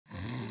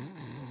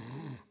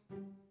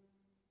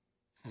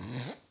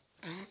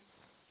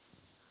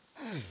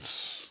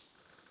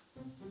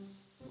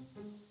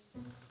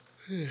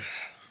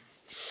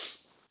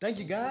Thank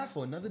you, God,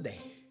 for another day.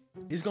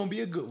 It's gonna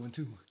be a good one,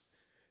 too.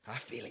 I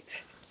feel it.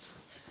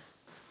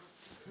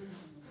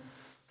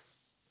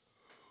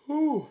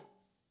 Ooh.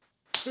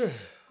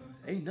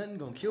 Ain't nothing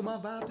gonna kill my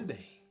vibe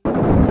today.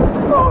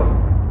 Oh,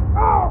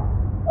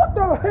 what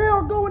the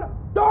hell going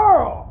on?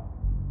 Darryl!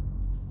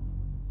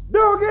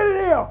 Darryl, get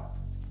in here!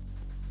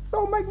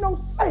 Don't make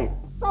no sense.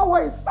 It's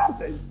always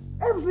something.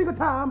 Every single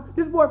time,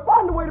 this boy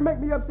finds a way to make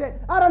me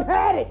upset. I done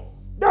had it.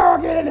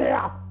 Darryl, get in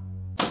here!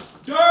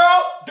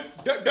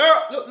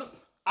 Darryl, look,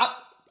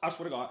 I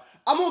swear to God,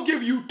 I'm gonna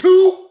give you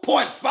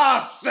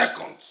 2.5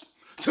 seconds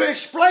to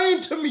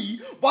explain to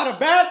me why the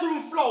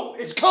bathroom floor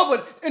is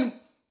covered in...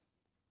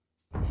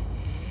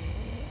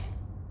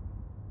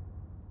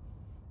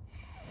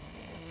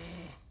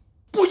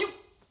 Boy, you...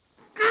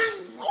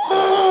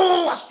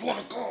 Oh, I swear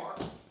to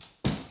God.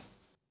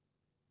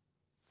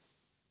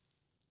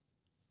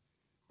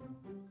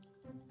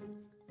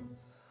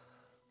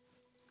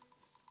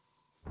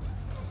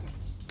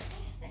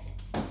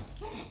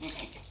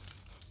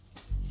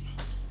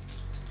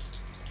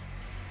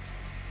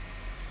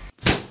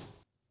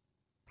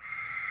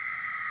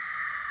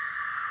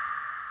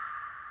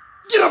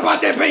 Get up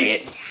out that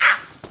bed!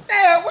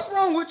 Dad, what's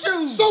wrong with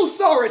you? So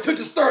sorry to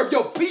disturb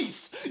your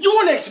peace. You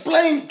want to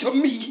explain to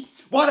me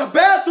why the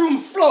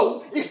bathroom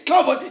floor is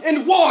covered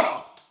in water?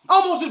 I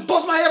almost just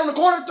bust my head on the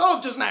corner of the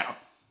tub just now.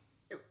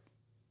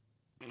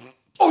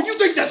 Oh, you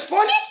think that's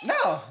funny?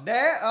 No,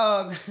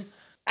 Dad,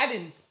 I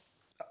didn't.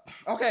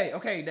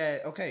 Okay,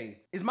 Dad, okay.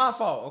 It's my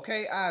fault,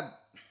 okay? I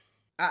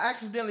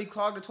accidentally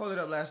clogged the toilet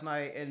up last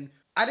night, and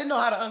I didn't know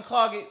how to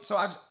unclog it, so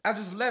I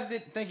just left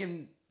it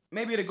thinking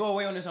maybe it'll go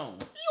away on its own.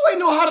 You ain't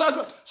know how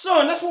to...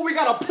 Son, that's what we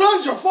got a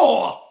plunger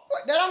for.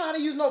 What, Dad, I don't know how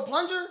to use no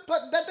plunger?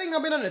 That thing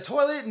done been in the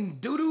toilet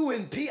and doo-doo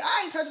and pee.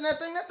 I ain't touching that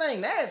thing. That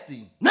thing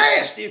nasty.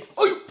 Nasty?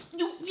 Oh,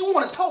 you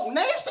want to talk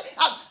nasty?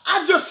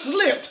 I just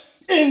slipped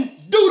in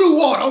doo-doo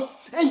water,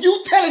 and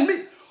you telling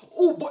me...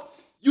 Oh, boy,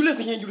 you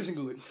listen here and you listen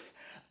good.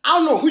 I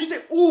don't know who you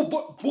think... Oh,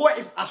 boy,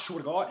 if I swear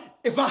to God,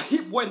 if my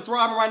hip wasn't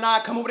throbbing right now,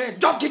 I'd come over there and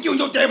jump kick you in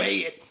your damn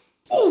head.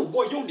 Oh,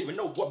 boy, you don't even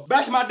know what.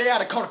 Back in my day, I'd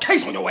have caught a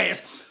case on your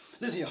ass.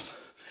 Listen here.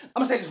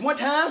 I'm going to say this one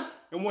time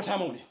and one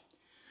time only.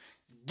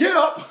 Get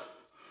up,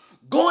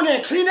 go in there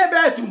and clean that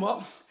bathroom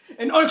up,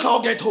 and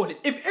unclog that toilet.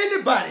 If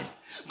anybody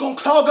gonna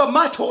clog up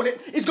my toilet,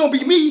 it's gonna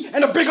be me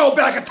and a big old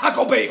bag of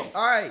Taco Bell.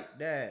 All right,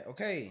 Dad,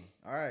 okay,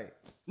 all right.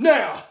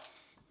 Now,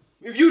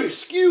 if you'd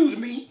excuse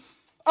me,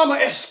 I'm gonna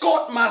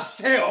escort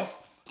myself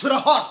to the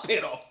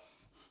hospital.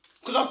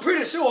 Because I'm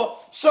pretty sure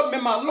something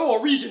in my lower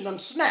region done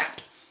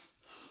snapped.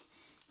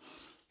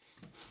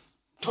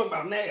 Talking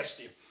about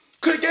nasty.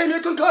 Could have gave me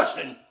a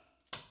concussion.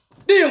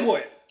 Then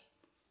what?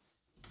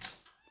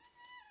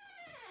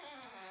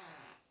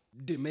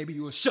 Then maybe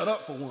you'll shut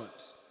up for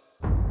once.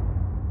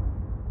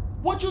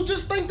 What you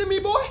just think to me,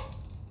 boy?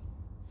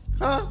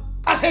 Huh?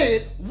 I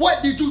said,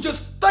 what did you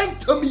just think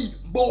to me,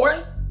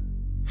 boy?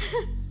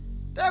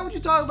 Dad, what you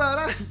talking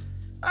about?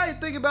 I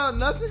ain't thinking about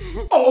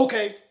nothing. Oh,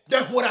 okay.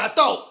 That's what I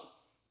thought.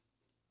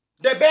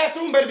 That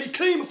bathroom better be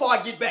clean before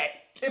I get back.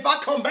 If I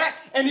come back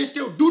and there's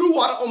still doo-doo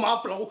water on my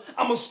floor,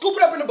 I'm gonna scoop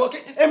it up in the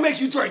bucket and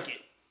make you drink it.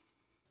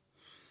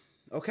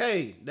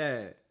 Okay,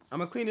 Dad. I'm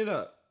gonna clean it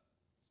up.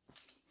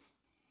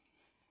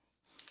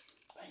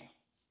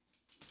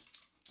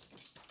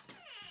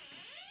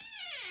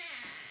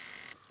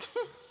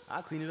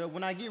 I'll clean it up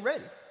when I get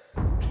ready.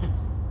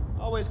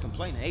 Always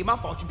complaining. Ain't my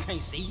fault you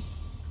can't see.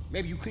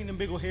 Maybe you clean them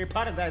big old Harry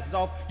Potter glasses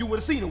off, you would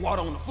have seen the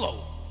water on the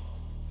floor.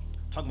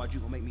 Talking about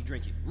you gonna make me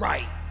drink it.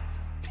 Right.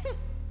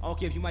 I don't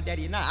care if you my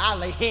daddy or not. I'll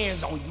lay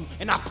hands on you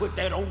and I put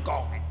that on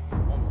guard. I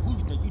don't know who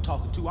you think you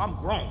talking to. I'm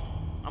grown.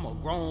 I'm a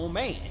grown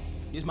man.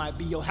 This might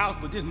be your house,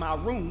 but this is my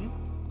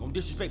room. Gonna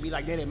disrespect me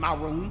like that in my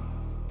room.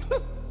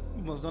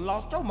 You must have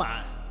lost your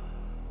mind.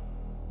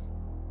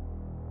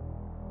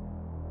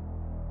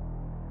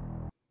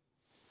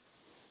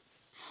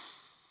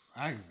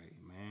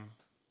 Aggravating, man.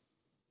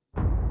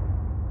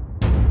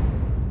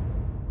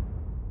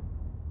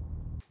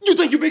 You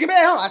think you big and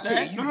bad, huh? I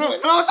tell you. No,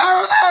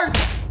 sorry.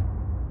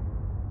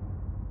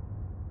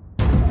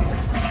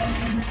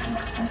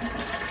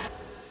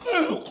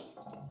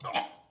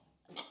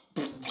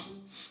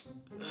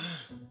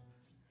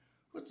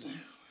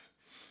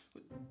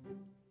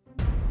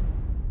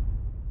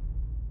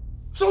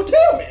 So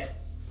tell me,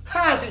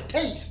 how's it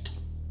taste?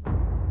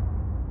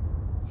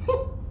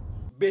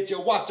 Bet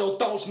you'll watch your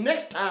thoughts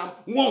next time,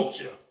 won't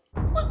you?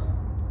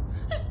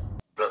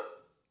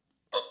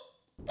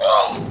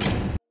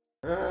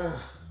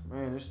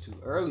 Man, it's too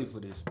early for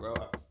this, bro.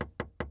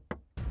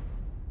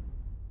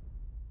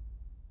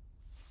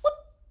 What?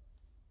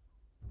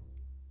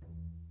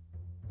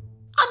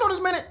 I know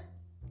this minute.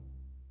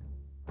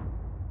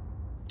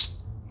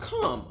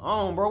 Come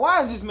on, bro.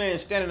 Why is this man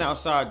standing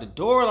outside the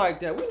door like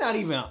that? We're not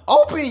even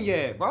open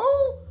yet, bro.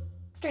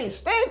 Can't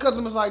stand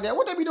customers like that.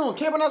 What they be doing?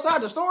 Camping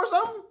outside the store or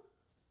something?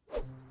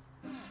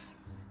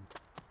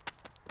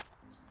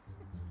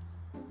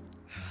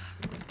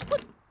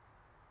 What?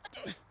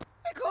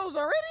 They closed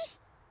already?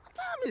 What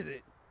time is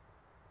it?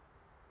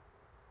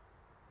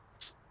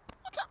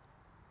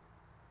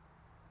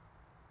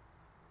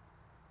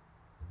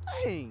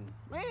 Dang,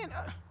 man.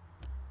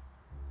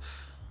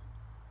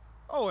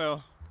 Oh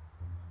well.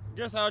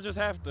 Guess I'll just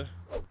have to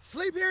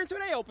sleep here until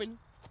they open.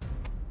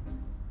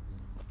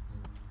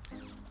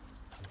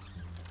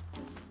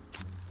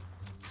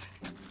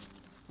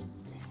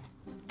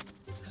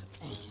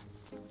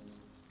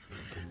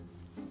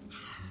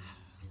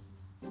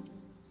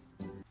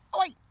 Oh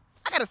wait,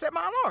 I gotta set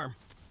my alarm.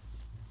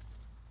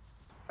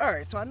 All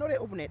right, so I know they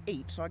open at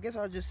 8, so I guess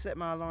I'll just set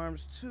my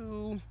alarms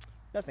to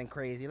nothing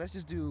crazy. Let's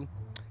just do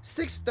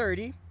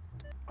 6:30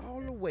 all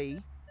the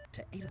way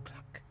to 8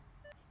 o'clock.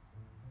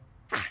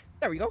 Ah,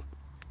 there we go.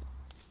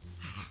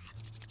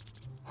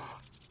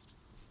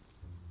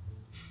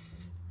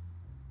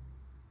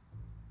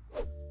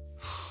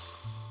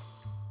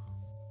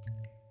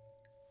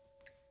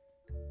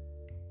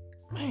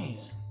 Man.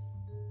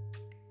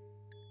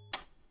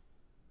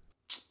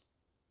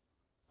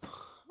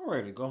 I'm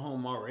ready to go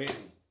home already.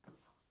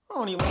 I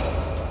don't even...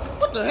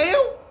 What the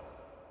hell?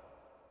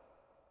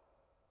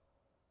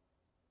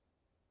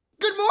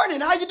 Good morning,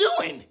 how you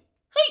doing?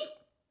 Hey,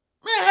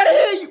 man, how the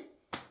hell you...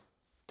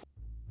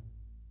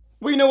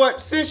 Well, you know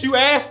what? Since you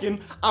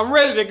asking, I'm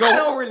ready to go. I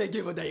don't really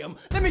give a damn.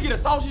 Let me get a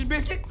sausage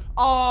biscuit.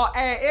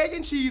 Add egg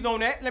and cheese on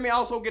that. Let me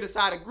also get a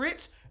side of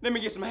grits. Let me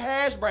get some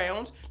hash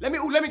browns. Let me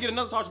get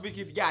another sausage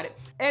biscuit if you got it.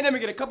 And let me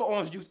get a cup of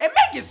orange juice. And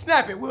make it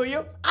snappy, will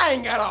you? I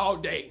ain't got it all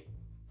day.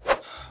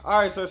 All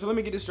right, sir, so let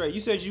me get this straight.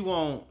 You said you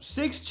want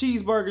 6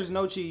 cheeseburgers,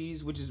 no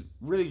cheese, which is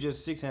really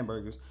just 6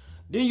 hamburgers.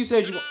 Then you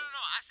said you want... No,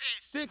 I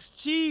said 6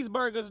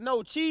 cheeseburgers,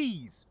 no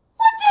cheese.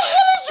 What the hell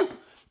is you...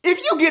 If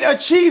you get a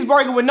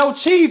cheeseburger with no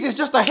cheese, it's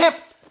just a ham...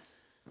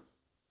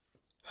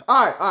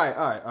 All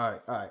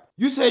right.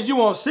 You said you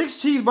want 6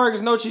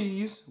 cheeseburgers, no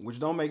cheese, which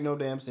don't make no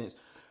damn sense.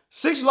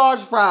 6 large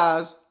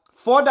fries,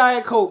 4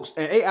 Diet Cokes,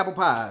 and 8 apple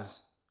pies.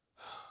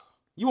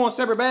 You want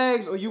separate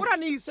bags or you... What I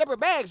need separate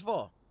bags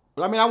for?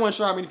 Well, I mean, I wasn't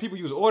sure how many people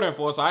you was ordering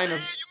for, so I ain't know...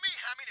 What the hell you mean,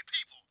 how many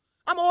people?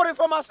 I'm ordering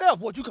for myself.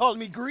 What, you calling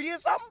me greedy or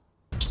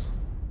something?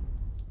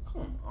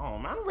 Come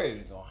on, man. I'm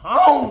ready to go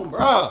home,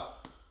 bro.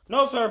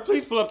 No, sir.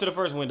 Please pull up to the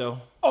first window.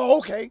 Oh,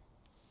 okay.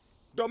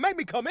 Don't make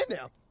me come in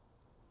now.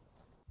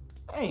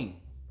 Dang.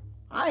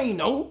 I ain't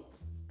know.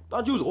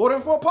 Thought you was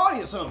ordering for a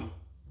party or something.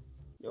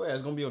 Your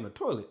ass gonna be on the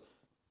toilet.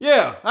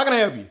 Yeah, how can I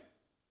help you?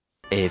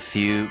 A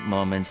few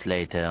moments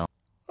later.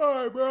 All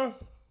right, bro.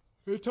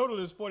 The total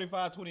is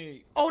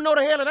 $45.28. Oh, no,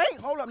 the hell it ain't.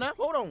 Hold up now.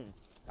 Hold on.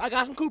 I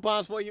got some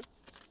coupons for you.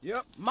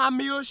 Yep. My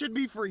meal should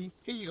be free.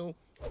 Here you go.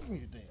 Give me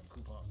the damn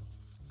coupon.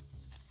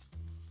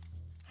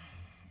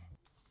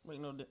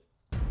 Make no...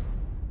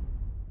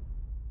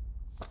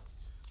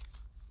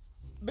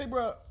 Big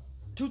bro,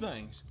 2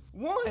 things.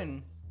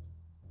 1,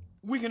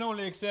 we can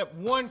only accept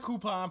 1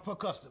 coupon per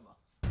customer.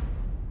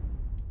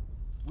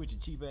 With your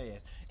cheap ass.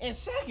 And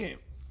 2nd,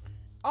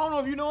 I don't know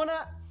if you know or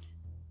not,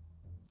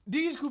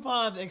 these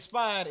coupons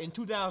expired in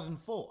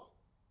 2004.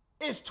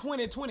 It's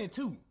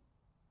 2022.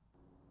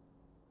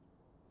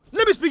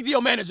 Let me speak to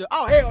your manager.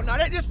 Oh, hell no,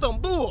 that's some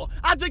bull.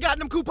 I just got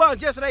them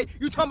coupons yesterday.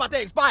 You talking about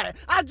they expired.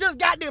 I just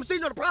got them. See, you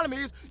know the problem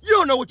is, you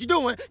don't know what you're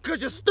doing because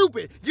you're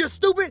stupid. You're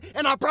stupid,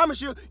 and I promise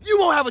you, you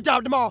won't have a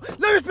job tomorrow.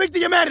 Let me speak to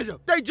your manager.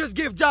 They just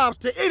give jobs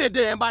to any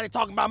damn body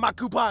talking about my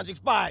coupons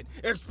expired.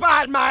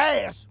 Expired my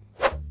ass.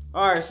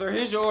 All right, sir,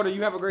 here's your order.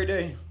 You have a great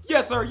day.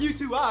 Yes, sir, you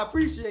too. I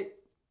appreciate it.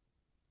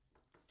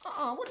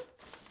 What?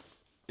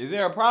 Is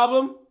there a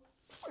problem?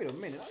 Wait a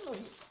minute, I know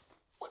he...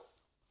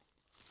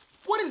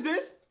 What is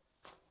this?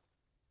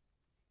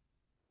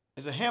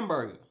 It's a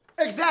hamburger.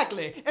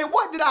 Exactly, and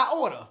what did I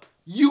order?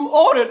 You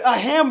ordered a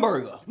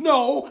hamburger.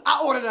 No,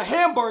 I ordered a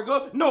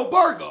hamburger, no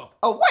burger.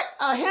 A what?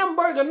 A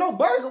hamburger, no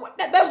burger? What?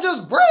 That's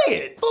just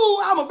bread. Fool,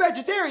 I'm a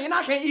vegetarian,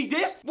 I can't eat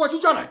this. What,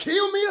 you trying to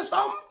kill me or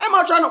something? Am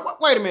I trying to...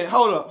 Wait a minute,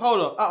 hold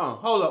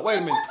up, wait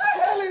a minute. What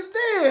the hell is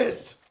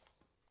this?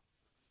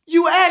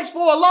 You asked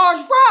for a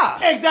large fry.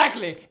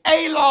 Exactly,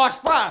 a large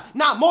fry,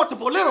 not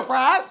multiple little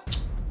fries.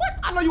 What?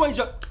 I know you ain't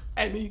just...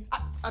 Hey, me,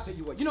 I tell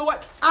you what, you know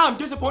what? I'm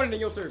disappointed in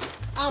your service.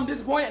 I'm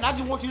disappointed, and I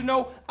just want you to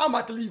know I'm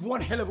about to leave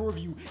one hell of a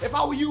review. If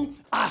I were you,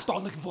 I'd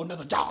start looking for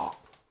another job.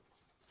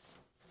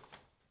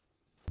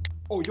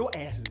 Oh, your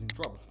ass is in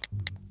trouble.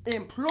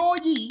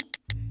 Employee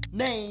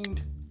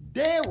named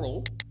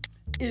Darryl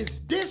is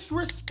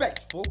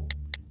disrespectful,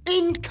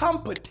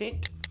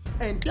 incompetent,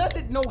 and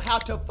doesn't know how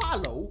to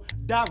follow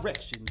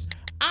directions.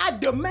 I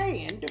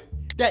demand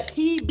that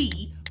he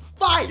be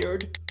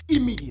fired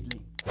immediately.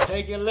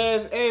 Taking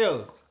less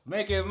L's.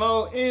 Making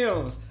more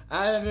M's.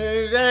 I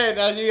knew that.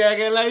 Now you gotta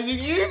get like you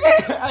can use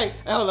it. Hey,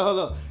 hold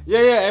up.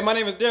 Yeah. Hey, my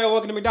name is Darryl.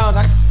 Welcome to McDonald's.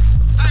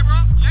 Hey, bro,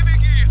 let me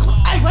get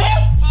hey,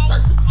 man.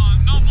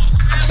 Number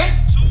 7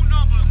 to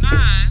number 9,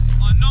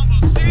 or number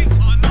 6,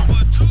 or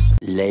number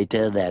 2.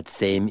 Later that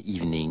same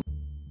evening.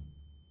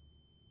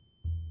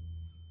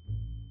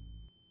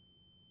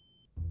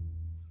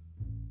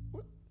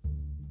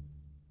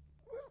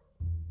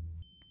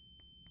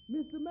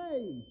 Mr.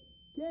 Mays,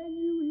 can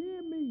you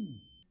hear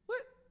me?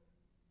 What?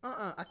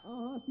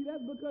 See,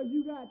 that's because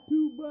you got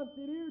 2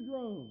 busted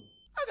eardrums.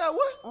 I got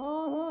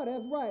what?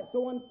 That's right.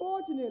 So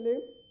unfortunately,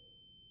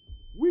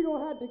 we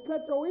gonna have to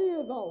cut your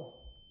ears off.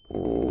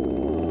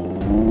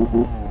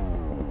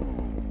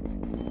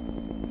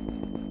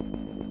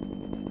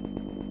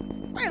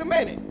 Wait a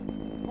minute.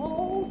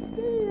 Hold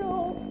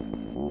still.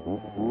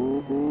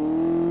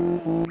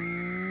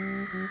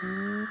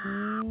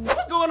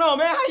 What's going on,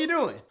 man? How you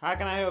doing? How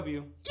can I help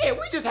you? Yeah,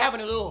 we just having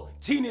a little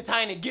teeny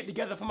tiny get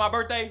together for my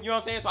birthday. You know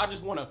what I'm saying? So I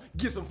just want to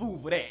get some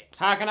food for that.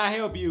 How can I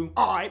help you?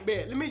 All right,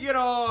 bet. Let me get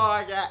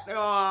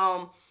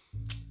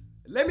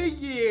let me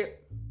get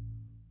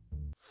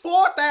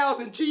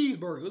 4,000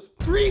 cheeseburgers,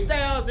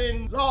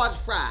 3,000 large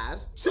fries,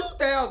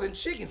 2,000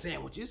 chicken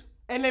sandwiches,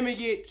 and let me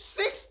get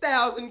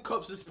 6,000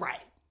 cups of Sprite.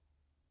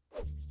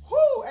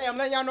 Whoo! Hey, I'm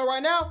letting y'all know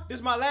right now, this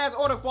is my last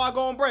order before I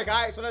go on break, all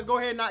right? So let's go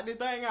ahead and knock this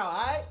thing out, all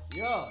right?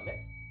 Yeah.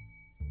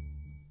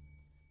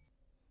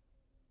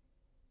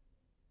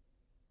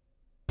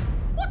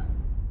 What?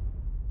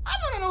 I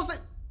don't say.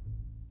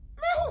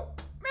 Man,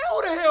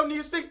 who the hell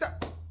needs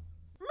 6,000?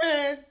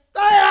 Man,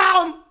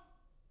 damn!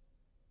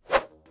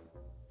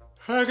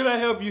 How can I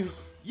help you?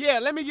 Yeah,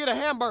 let me get a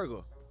hamburger.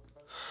 All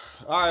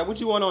right, what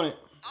you want on it?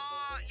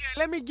 Yeah,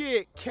 let me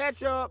get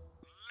ketchup, lettuce,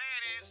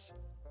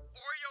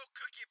 Oreo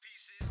cookie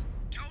pieces,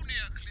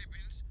 toenail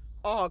clippings,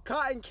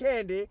 cotton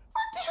candy.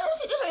 What the hell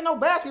is it? This ain't no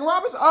Baskin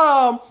Robbins.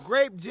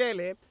 Grape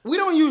jelly. We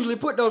don't usually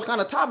put those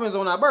kind of toppings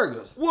on our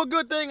burgers. Well,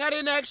 good thing I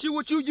didn't ask you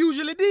what you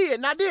usually did,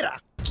 now did I?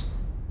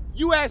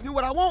 You asked me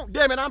what I want,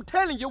 damn it, I'm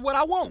telling you what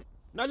I want.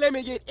 Now let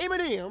me get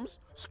M&M's,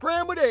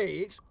 scrambled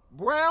eggs,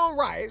 brown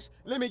rice,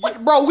 let me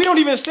get... Bro, we don't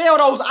even sell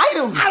those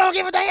items. I don't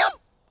give a damn.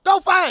 Go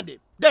find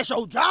it. That's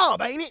your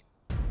job, ain't it?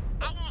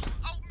 I want some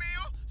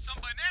oatmeal, some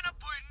banana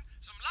pudding,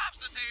 some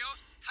lobster tails,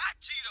 hot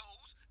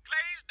Cheetos,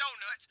 glazed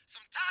donuts,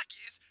 some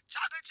Takis,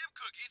 chocolate chip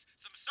cookies,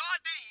 some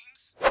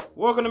sardines.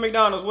 Welcome to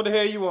McDonald's. What the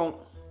hell you want?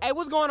 Hey,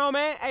 what's going on,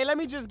 man? Hey, let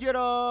me just get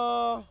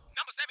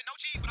Number 7, no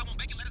cheese, but I want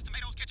bacon, lettuce,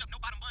 tomatoes, ketchup, no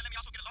bottom bun. Let me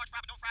also get a large fry,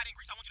 but don't fry it in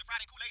grease. I want you to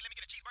fry it in Kool-Aid. Let me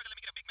get a cheeseburger. Let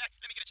me get a Big Mac.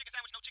 Let me get a chicken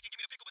sandwich, no chicken. Give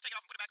me the pickle, but take it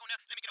off and put it back on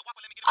there. Let me get a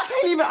Whopper. Let me get a...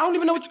 I don't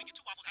even know what Let me get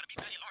 2 waffles, out of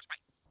beef patty, and large Sprite.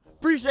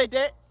 appreciate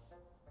that.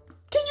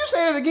 Can you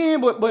say that again,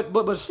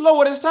 but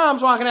slower this time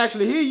so I can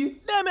actually hear you?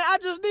 Damn it, I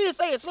just did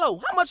say it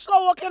slow. How much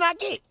slower can I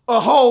get? A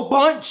whole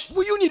bunch?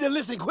 Well, you need to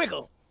listen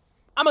quicker.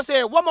 I'ma say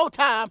it one more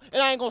time,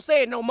 and I ain't gonna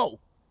say it no more.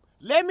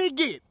 Let me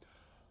get...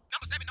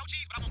 Number 7, no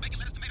cheese, but I want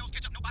bacon, lettuce, tomatoes,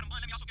 ketchup, no bottom bun.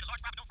 Let me also get a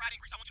large fry, but don't fry it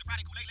in grease. I want you to fry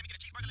it in Kool-Aid. Let me get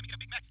a cheeseburger. Let me get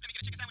a Big Mac. Let me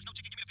get a chicken sandwich, no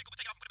chicken. Give me the pickle, but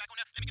take it off and put it back on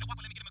there. Let me get a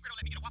Whopper. Let me get a McGriddle.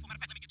 Let me get a waffle. Matter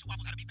of fact, let me get 2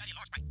 waffles, out of beef patty,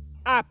 and large Sprite.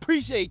 I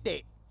appreciate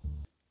that.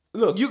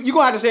 Look, you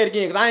gonna have to say it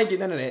again, because I ain't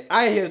getting none of that.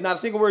 I ain't hear not a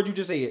single word you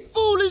just said.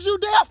 Fool, is you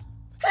deaf?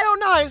 Hell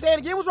no, I ain't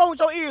saying it again. What's wrong with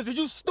your ears? Is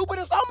you stupid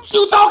or something?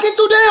 You talking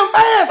too damn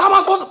fast. How am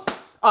I supposed to...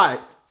 All right,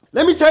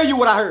 let me tell you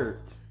what I heard.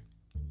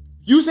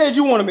 You said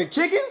you want a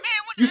McChicken?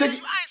 Man, what You the said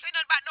hell? I ain't say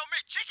nothing about no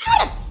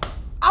McChicken.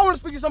 I want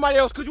to speak to somebody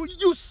else because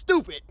you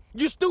stupid.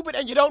 You stupid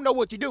and you don't know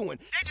what you're doing.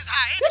 They just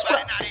hire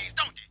anybody nowadays,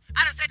 don't they?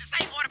 I done said the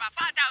same order about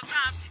 5,000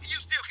 times and you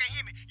still can't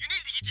hear me. You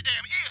need to get your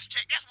damn ears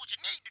checked. That's what you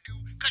need to do,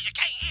 because you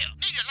can't hear.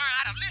 Need to learn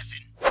how to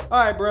listen. All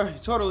right, bro.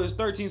 Total is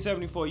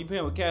 $13.74. You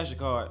paying with cash or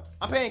card?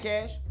 I'm paying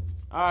cash.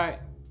 All right.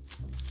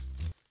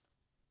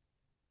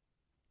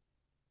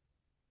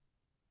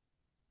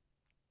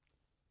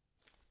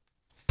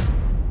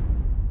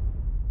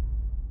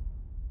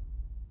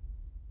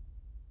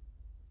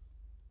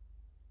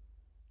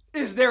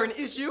 Is there an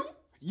issue?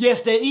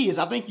 Yes, there is.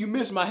 I think you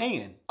missed my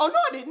hand. Oh, no,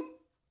 I didn't.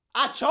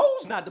 I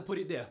chose not to put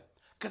it there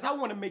because I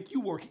want to make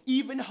you work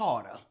even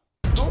harder.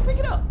 Don't pick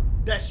it up.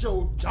 That's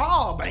your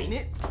job, ain't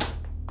it?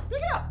 Pick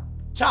it up.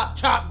 Chop,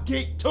 chop,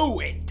 get to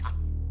it.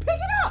 Pick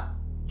it up.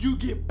 You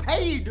get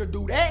paid to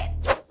do that.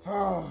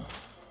 All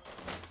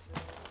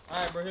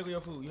right, bro. Here go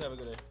your food. You have a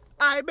good day.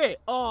 I bet.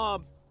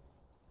 Hold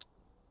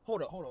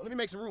on. Let me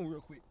make some room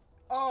real quick.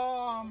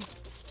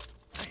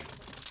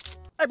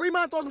 Hey, bro, you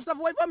mind throwing some stuff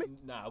away from me?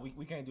 Nah,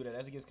 we can't do that.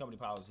 That's against company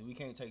policy. We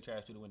can't take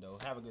trash through the window.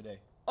 Have a good day.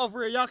 Oh, for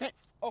real, y'all can't?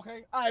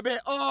 Okay, I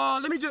bet.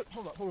 Let me just,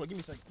 hold on, give me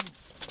a second.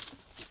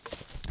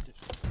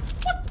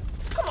 What?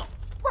 Come on,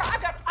 bro,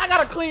 I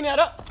gotta clean that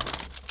up.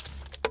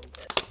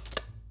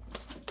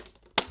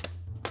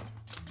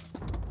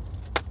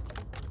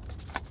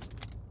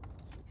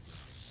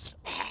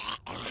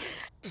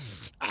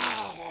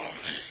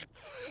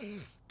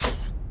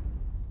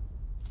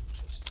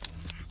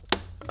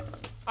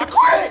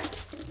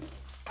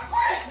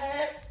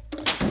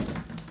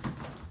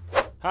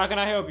 How can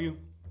I help you?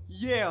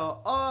 Yeah,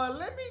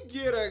 let me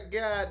get a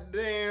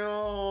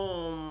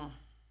goddamn...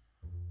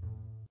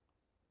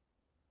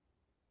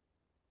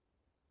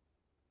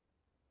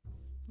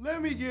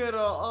 Let me get a,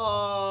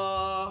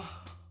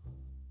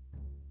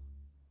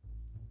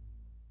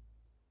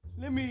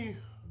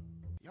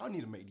 y'all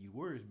need to make these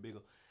words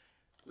bigger.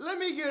 Let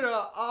me get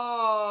a,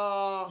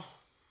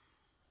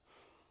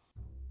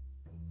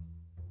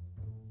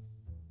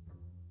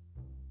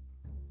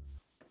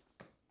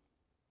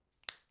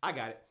 I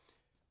got it.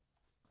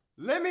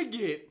 Let me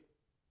get,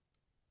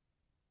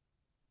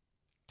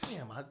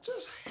 damn, I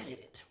just had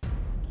it.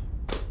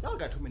 Y'all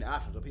got too many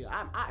options up here.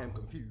 I am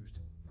confused.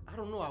 I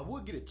don't know. I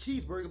would get a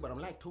cheeseburger, but I'm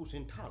lactose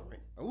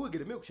intolerant. I would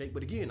get a milkshake,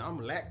 but again, I'm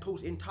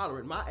lactose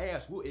intolerant. My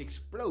ass will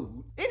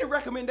explode. Any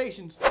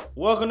recommendations?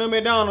 Welcome to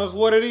McDonald's.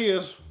 What it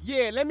is?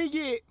 Yeah, let me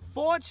get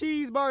 4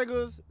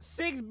 cheeseburgers,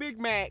 6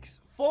 Big Macs,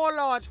 4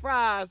 large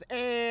fries,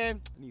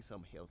 and I need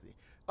something healthy.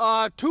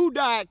 2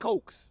 Diet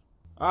Cokes.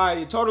 All right,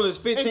 your total is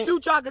 15. And 2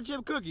 chocolate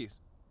chip cookies.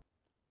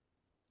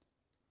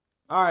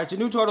 All right, your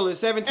new total is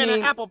 17.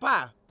 And an apple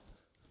pie.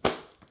 Yeah,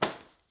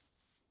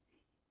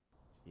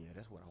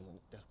 that's what I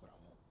want. That's what I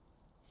want.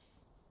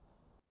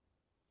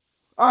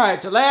 All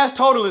right, your last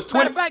total is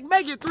 20. Matter of fact,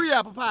 make it 3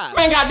 apple pies.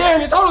 Man, goddamn,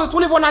 your total is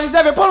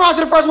 $24.97. Pull around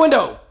to the first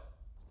window.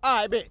 All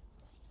right, bet.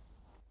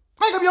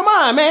 Make up your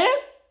mind, man.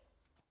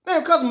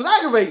 Damn, customer's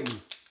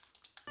aggravating.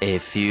 A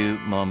few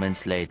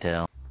moments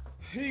later.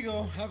 Here you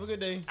go. Have a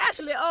good day.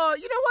 Actually, you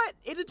know what?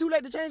 Is it too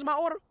late to change my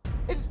order?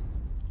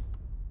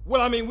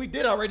 Well, I mean, we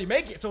did already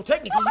make it, so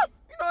technically.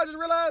 You know, I just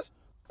realized.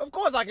 Of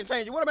course I can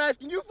change it. What am I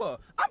asking you for?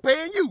 I'm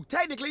paying you.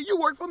 Technically, you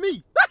work for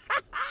me.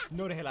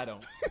 No, the hell I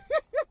don't.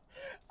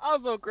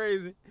 I'm so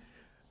crazy.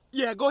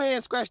 Yeah, go ahead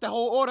and scratch the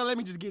whole order. Let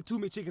me just get 2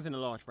 McChickens and a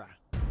large fry.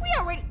 We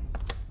already.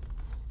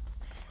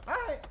 All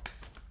right.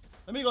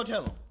 Let me go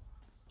tell him.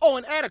 Oh,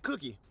 and add a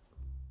cookie.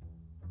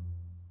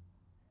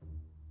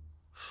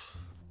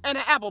 And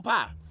an apple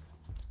pie.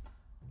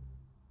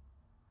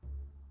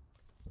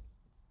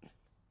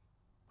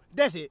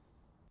 That's it.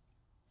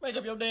 Make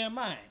up your damn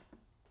mind.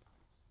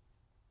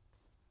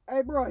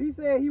 Hey, bro, he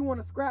said he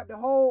want to scrap the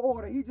whole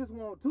order. He just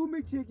want 2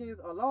 McChickens,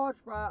 a large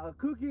fry, a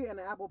cookie, and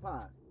an apple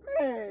pie.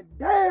 Man,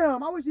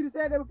 damn, I wish he'd have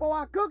said that before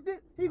I cooked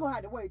it. He gonna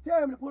have to wait.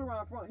 Tell him to put it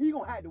around front. He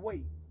gonna have to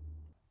wait.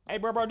 Hey,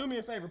 bro, do me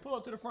a favor. Pull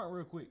up to the front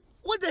real quick.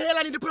 What the hell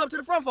I need to put up to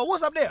the front for?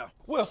 What's up there?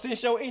 Well,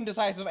 since your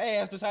indecisive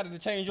ass decided to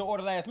change your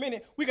order last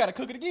minute, we gotta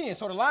cook it again.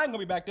 So the line gonna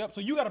be backed up,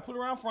 so you gotta put it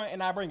around front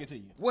and I'll bring it to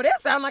you. Well,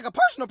 that sounds like a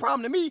personal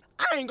problem to me.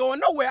 I ain't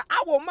going nowhere.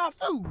 I want my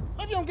food.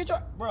 If you don't get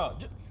your... Bro,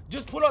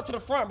 just pull up to the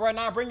front, bro, and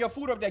I'll bring your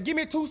food up there. Give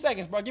me 2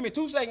 seconds, bro. Give me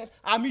 2 seconds.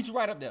 I'll meet you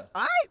right up there.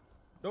 All right?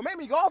 Don't make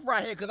me go off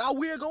right here, because I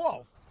will go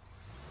off.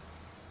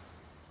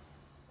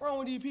 What's wrong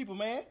with these people,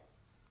 man?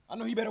 I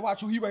know he better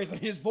watch who he raising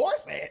his voice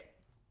at.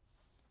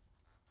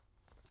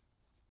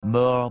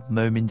 More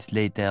moments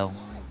later. All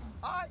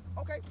right,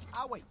 okay,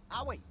 I'll wait.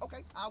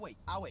 Okay, I'll wait.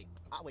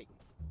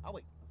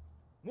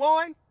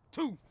 1,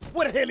 2.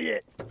 Where the hell he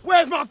at?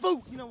 Where's my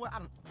food? You know what? I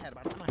done had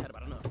about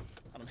enough.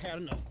 I done had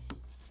enough.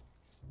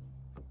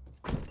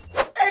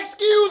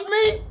 Excuse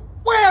me?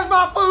 Where's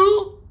my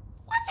food?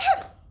 What the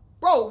hell?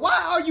 Bro,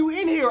 why are you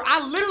in here?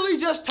 I literally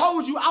just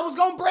told you I was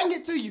gonna bring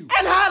it to you.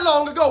 And how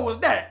long ago was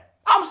that?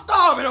 I'm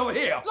starving over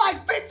here.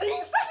 Like 15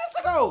 seconds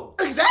ago.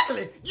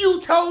 Exactly.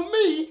 You told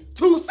me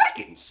 2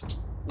 seconds.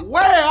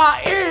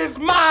 Where is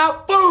my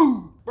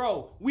food?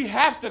 Bro, we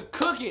have to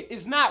cook it.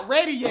 It's not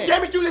ready yet.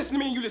 Damn it, you listen to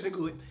me and you listen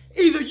good.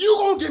 Either you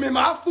gonna give me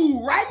my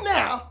food right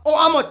now, or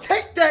I'm gonna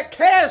take that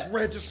cash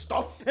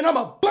register and I'm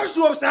gonna bust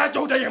you upside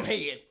your damn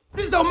head.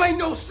 This don't make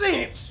no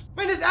sense.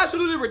 Man, this is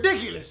absolutely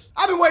ridiculous.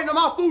 I've been waiting on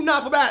my food now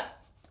for about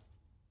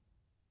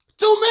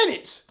 2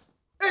 minutes.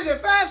 Is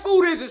it fast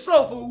food or is it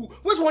slow food?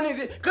 Which one is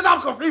it? Because I'm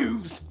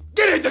confused.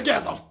 Get it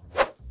together.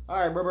 All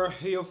right, bro.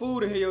 Here your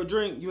food and here your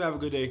drink. You have a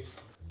good day.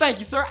 Thank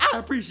you, sir. I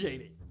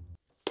appreciate it.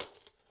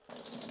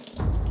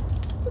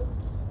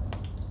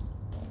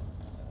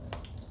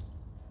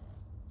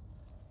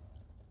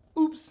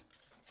 Oops.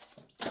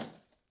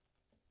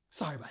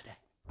 Sorry about that.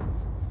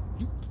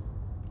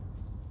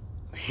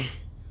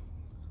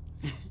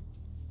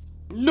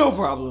 No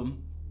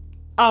problem.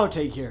 I'll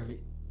take care of it.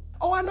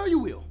 Oh, I know you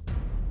will.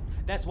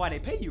 That's why they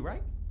pay you,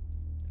 right?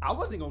 I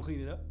wasn't gonna clean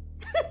it up.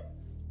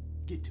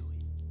 Get to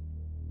it.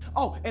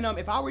 Oh, and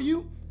if I were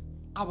you,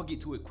 I would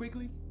get to it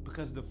quickly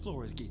because the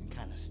floor is getting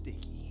kind of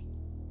sticky.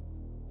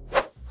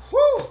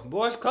 Whew,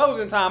 boy, it's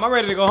closing time. I'm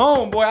ready to go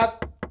home, boy.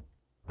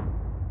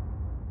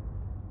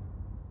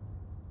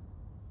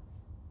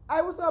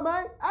 Hey, what's up,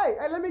 man? Hey,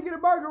 let me get a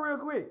burger real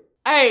quick.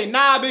 Hey,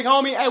 nah, big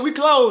homie. Hey, we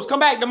closed. Come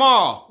back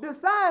tomorrow. The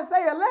sign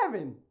say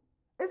 11.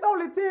 It's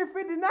only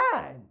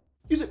 10:59.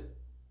 You said...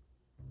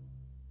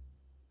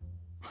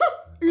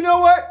 You know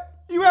what?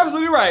 You're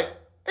absolutely right.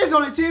 It's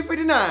only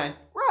 10:59.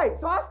 Right,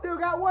 so I still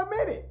got 1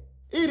 minute.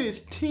 It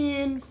is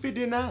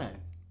 10:59.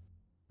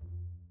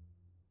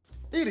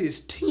 It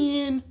is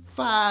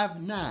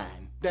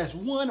 10:59. That's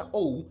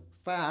 10:59.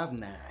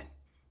 Come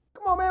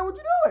on, man, what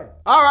you doing?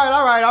 All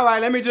right.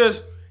 Let me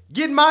just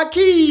get my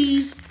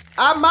keys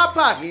out of my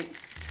pocket.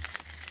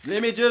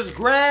 Let me just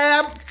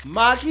grab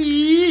my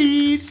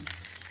keys.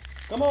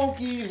 Come on,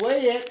 keys, where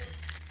you at?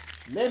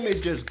 Let me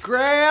just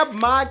grab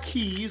my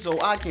keys so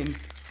I can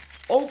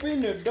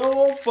open the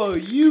door for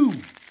you.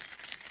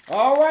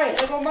 All right,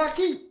 here go my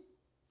key.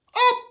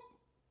 Oh,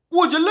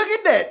 would you look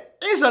at that?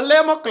 It's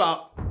 11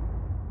 o'clock.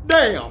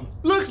 Damn,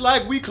 looks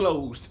like we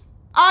closed.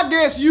 I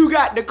guess you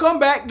got to come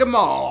back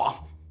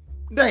tomorrow.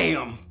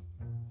 Damn.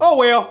 Oh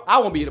well, I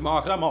won't be here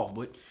tomorrow because I'm off,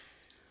 but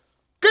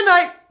good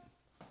night.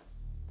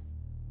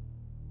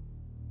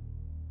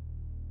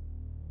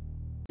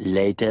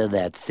 Later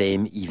that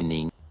same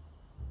evening.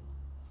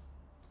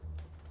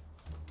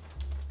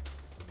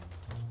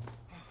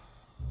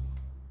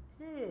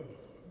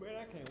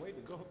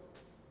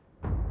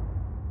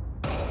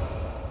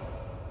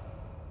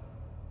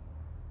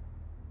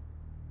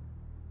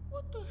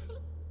 What the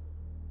hell?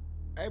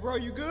 Hey, bro,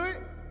 you good?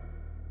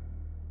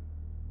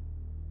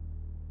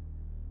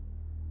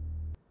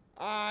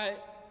 Alright.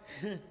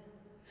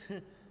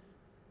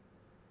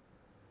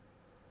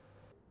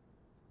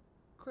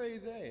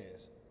 Crazy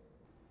ass.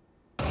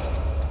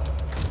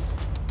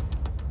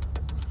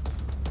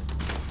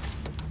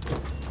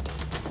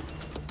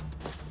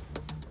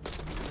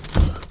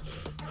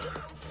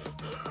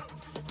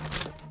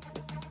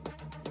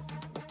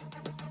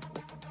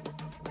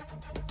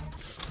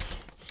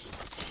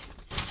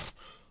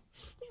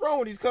 What's wrong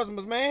with these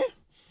customers, man?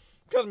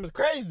 Customers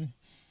crazy.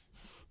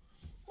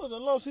 Must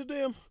have lost his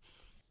damn.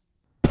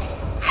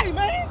 Hey,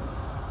 man!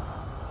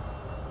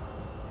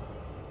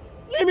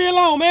 Leave me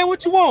alone, man.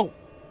 What you want?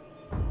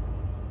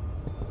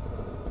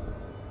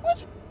 What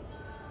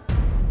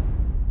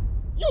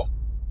you?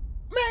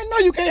 Man, no,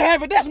 you can't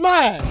have it. That's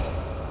mine.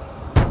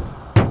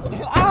 What the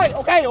hell? All right,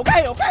 okay.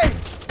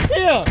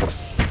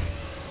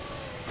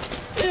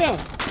 Here.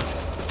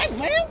 Hey,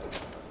 man.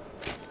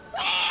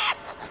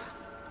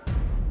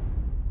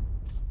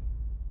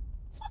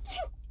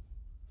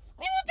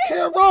 What the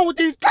hell wrong with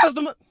these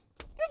customers?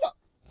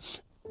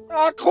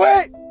 I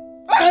quit.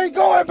 I ain't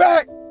going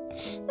back.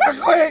 I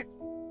quit.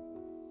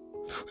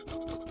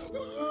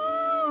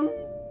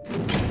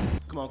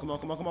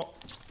 Come on.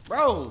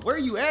 Bro, where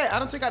you at? I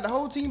done took out the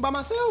whole team by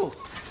myself.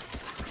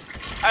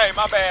 Hey,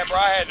 my bad, bro.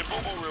 I had to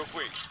boo-boo real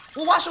quick.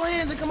 Well, wash your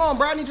hands and come on,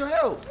 bro. I need your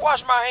help.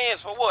 Wash my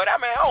hands for what?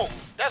 I'm at home.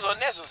 That's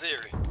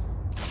unnecessary.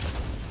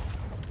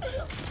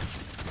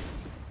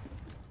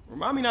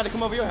 Remind me not to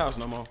come over your house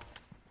no more.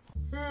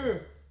 I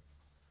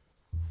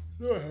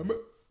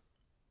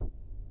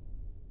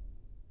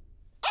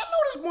know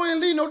this boy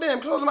ain't leave no damn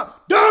clothes in my...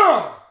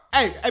 Darryl!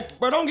 Hey,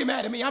 bro, don't get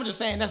mad at me. I'm just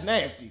saying that's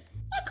nasty.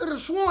 I could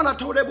have sworn I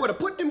told that boy to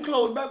put them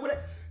clothes back with it.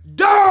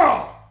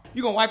 Darryl!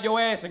 You gonna wipe your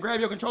ass and grab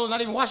your controller and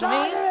not even wash your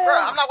hands? Bro,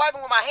 I'm not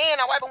wiping with my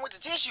hand. I'm wiping with the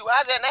tissue.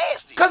 How's that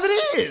nasty? Cause it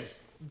is.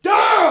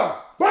 Darryl!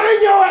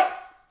 Bring your...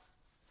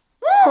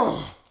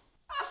 Oh,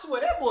 I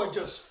swear that boy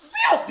just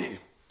filthy.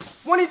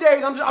 One of these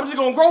days, I'm just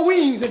gonna grow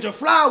wings and just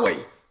fly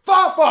away.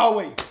 Far, far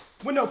away.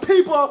 With no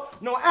people,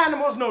 no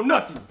animals, no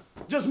nothing.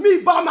 Just me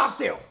by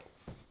myself.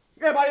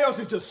 Everybody else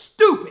is just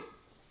stupid.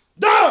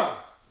 Darryl!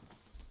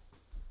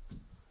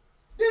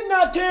 Didn't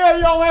I tell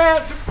your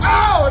ass to...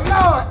 Oh,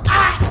 Lord!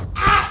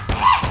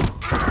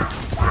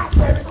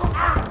 Hey,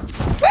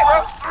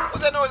 bro,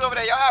 what's that noise over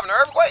there? Y'all having an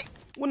earthquake?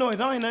 What noise?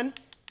 I ain't nothing.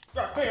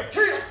 Goddamn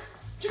kill!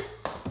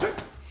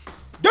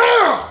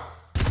 Darryl!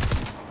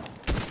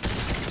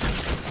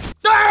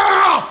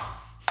 Darryl!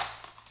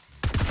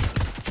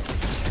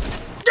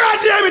 God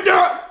damn it,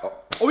 Darryl!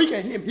 Oh, he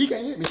can't hear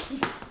me.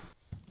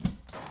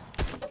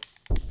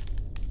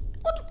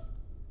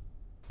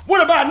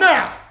 What about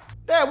now?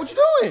 Dad, what you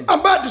doing? I'm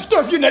about to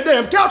stuff you in that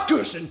damn couch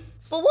cushion.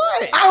 For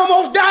what? I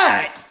almost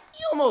died.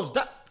 You almost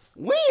died.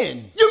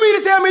 When? You mean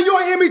to tell me you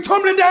ain't hear me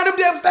tumbling down them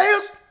damn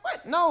stairs?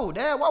 What? No,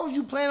 Dad, why was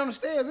you playing on the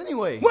stairs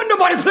anyway? Wasn't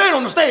nobody playing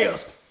on the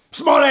stairs,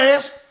 smart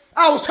ass.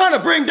 I was trying to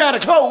bring down the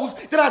clothes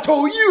that I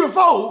told you to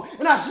fold,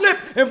 and I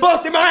slipped and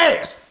busted my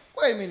ass.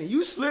 Wait a minute,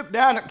 you slipped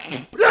down the...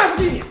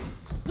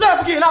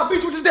 Left again, I'll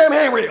beat you with this damn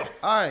handrail.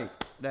 All right,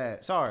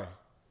 Dad, sorry.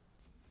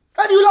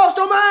 Have you lost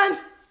your mind?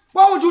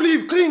 Why would you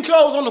leave clean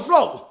clothes on the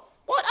floor?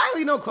 What? I ain't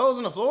leave no clothes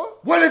on the floor.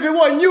 Well, if it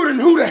wasn't you, then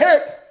who the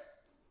heck?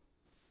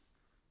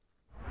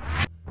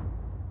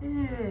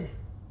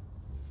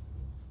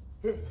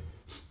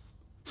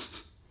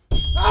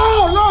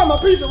 Oh, Lord, my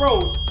pizza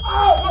rolls.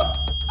 Oh, look.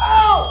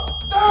 Oh,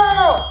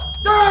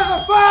 Darryl! There's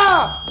a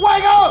fire!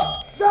 Wake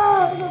up!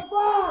 There's a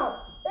fire!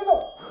 It's a...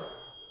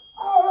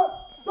 Oh, look.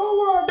 Don't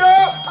worry,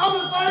 Darryl. I'm a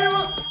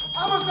saver.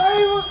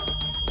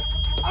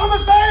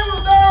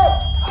 Darryl.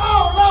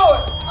 Oh,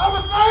 Lord. I'm a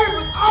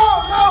saver. Oh,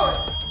 Lord.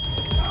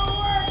 Don't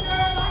worry,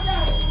 Darryl. I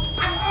got it.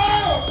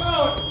 Oh,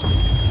 Lord.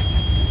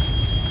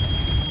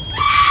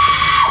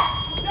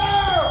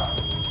 Darryl!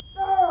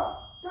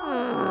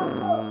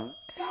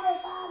 Sorry,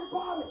 fire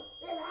department.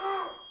 It's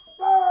hot.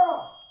 Darryl!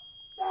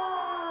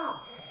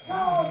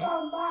 Call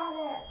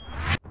somebody.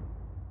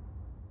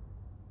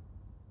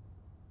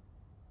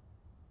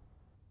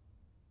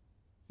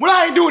 Well,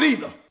 I ain't do it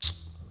either.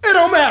 It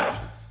don't matter.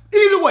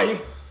 Either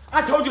way,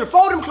 I told you to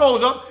fold them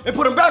clothes up and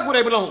put them back where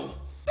they belong.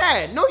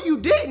 Dad, no you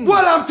didn't.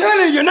 Well, I'm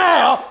telling you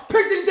now,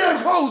 pick these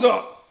damn clothes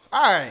up.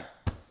 All right.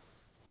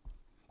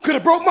 Could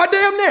have broke my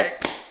damn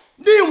neck.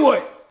 Then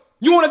what?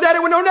 You want a daddy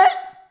with no neck?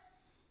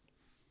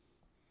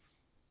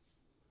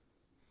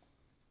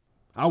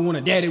 I want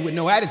a daddy with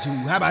no attitude.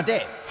 How about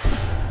that?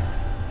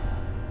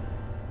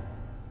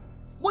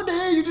 What the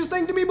hell you just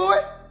think to me,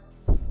 boy?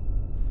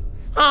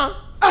 Huh?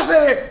 I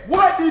said,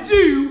 what did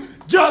you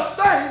just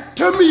think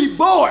to me,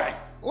 boy?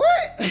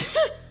 What?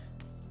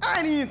 I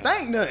ain't even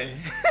think nothing.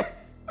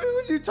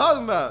 What you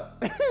talking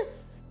about?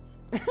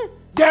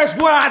 That's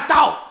what I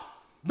thought.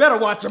 Better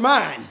watch your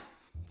mind.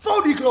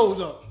 Fold these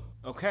clothes up.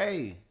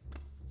 Okay.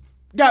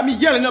 Got me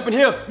yelling up in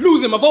here,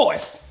 losing my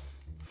voice.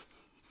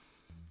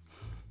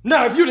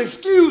 Now, if you'll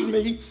excuse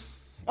me,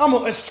 I'm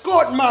gonna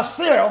escort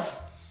myself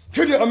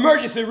to the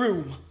emergency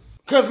room,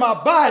 cause my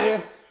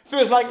body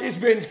Feels like it's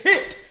been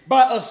hit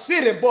by a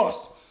city bus.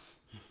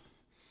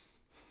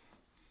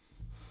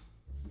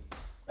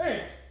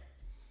 Hey.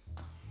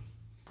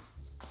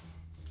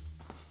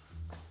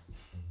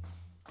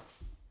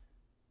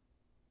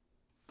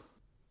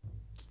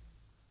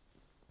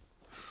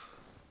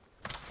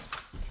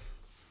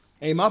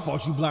 Ain't my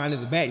fault you blind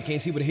as a bat and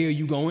can't see where the hell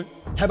you going.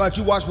 How about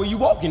you watch where you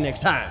walking next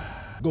time?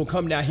 Gonna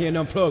come down here and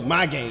unplug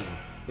my game,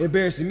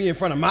 embarrassing me in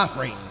front of my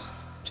friends.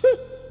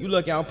 You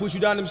lucky I don't push you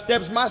down them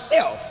steps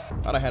myself.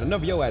 Thought I had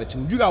enough of your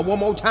attitude. You got one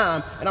more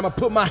time and I'm gonna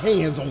put my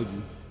hands on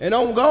you. And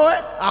on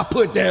guard, I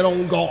put that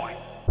on guard.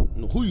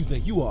 Who you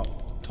think you are?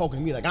 Talking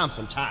to me like I'm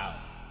some child.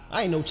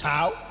 I ain't no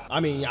child.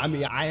 I mean,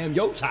 I am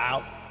your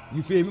child.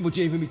 You feel me? But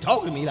you ain't even be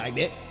talking to me like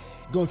that.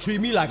 Gonna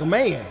treat me like a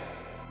man.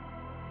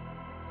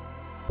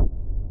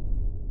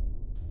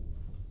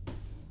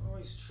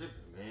 Always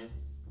tripping, man.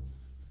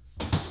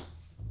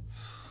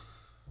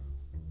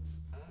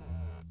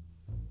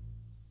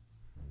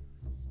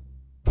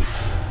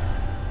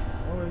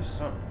 Always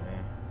something,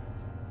 man.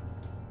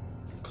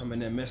 Coming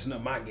there messing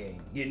up my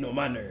game, getting on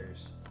my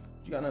nerves.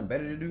 You got nothing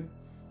better to do?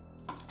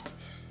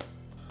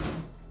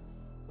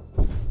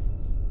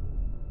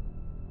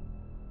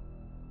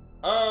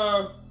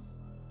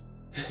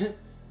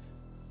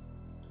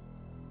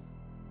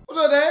 What's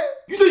up, Dad?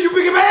 You think you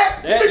big and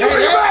bad? You think you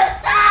big and bad?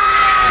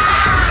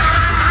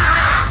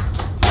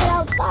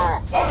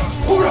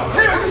 Who the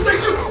hell you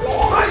think you?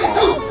 How you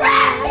do?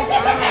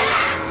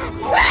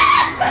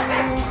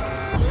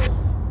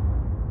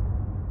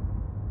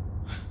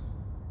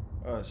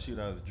 Oh shoot,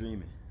 I was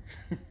dreaming.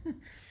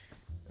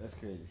 That's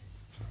crazy.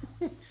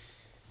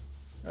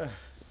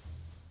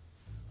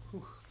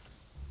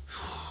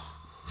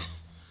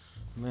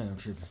 Man, I'm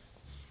tripping.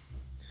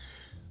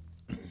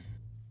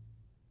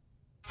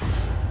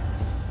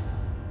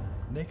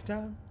 Next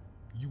time,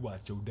 you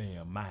watch your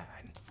damn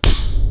mind.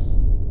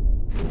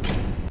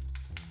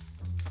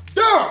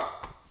 Darryl!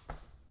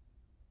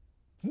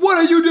 What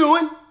are you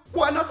doing?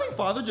 Why, nothing,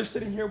 Father. Just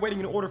sitting here waiting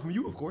an order from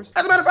you, of course.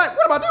 As a matter of fact,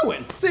 what am I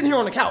doing? Sitting here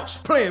on the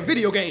couch, playing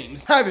video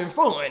games, having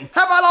fun.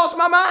 Have I lost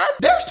my mind?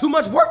 There's too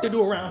much work to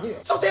do around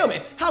here. So tell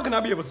me, how can I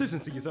be of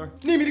assistance to you, sir?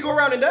 Need me to go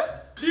around and dust?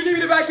 Do you need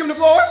me to vacuum the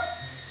floors?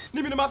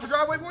 Need me to mop the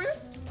driveway for you?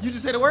 You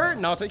just say the word,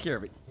 and I'll take care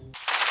of it.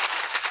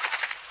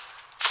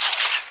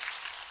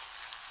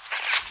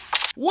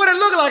 What it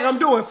look like I'm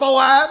doing, Four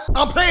Eyes?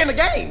 I'm playing the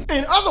game.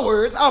 In other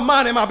words, I'm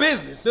minding my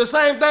business. The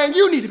same thing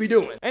you need to be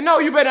doing. And no,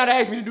 you better not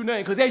ask me to do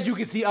nothing, because as you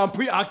can see, I'm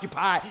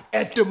preoccupied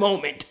at the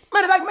moment.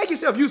 Matter of fact, make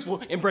yourself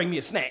useful and bring me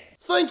a snack.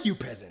 Thank you,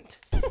 peasant.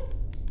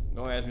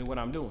 Don't ask me what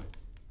I'm doing.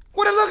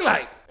 What it look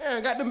like?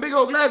 Man, got them big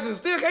old glasses and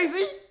still can't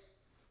see?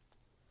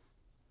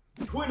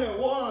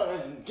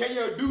 21, can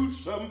you do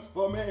something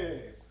for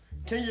me?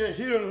 Can you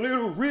hit a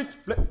little rich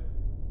flat?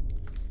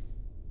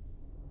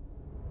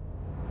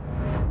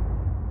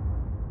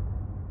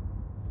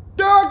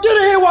 Darryl, get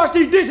in here and wash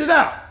these dishes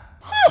out.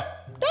 Huh,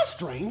 that's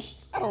strange.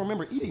 I don't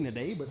remember eating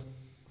today, but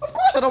of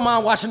course I don't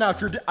mind washing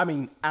out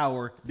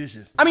our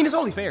dishes. It's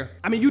only fair.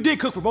 You did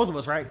cook for both of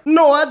us, right?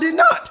 No, I did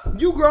not.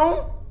 You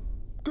grown.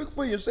 Cook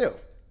for yourself.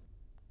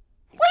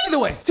 Well, either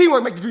way,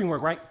 teamwork make the dream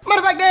work, right? Matter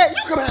of fact, Dad,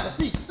 you come have a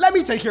seat. Let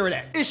me take care of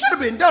that. It should have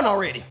been done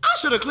already. I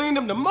should have cleaned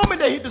them the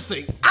moment they hit the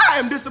sink. I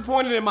am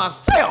disappointed in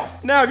myself.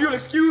 Now, if you'll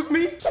excuse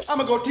me, I'm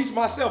gonna go teach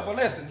myself a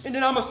lesson, and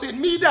then I'm gonna sit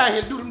me down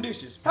here and do them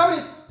dishes. How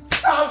many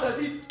times has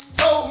he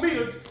told me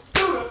to do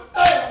the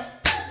damn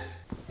dishes?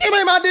 It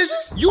ain't my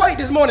dishes. You ate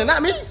this morning,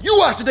 not me. You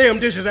wash the damn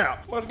dishes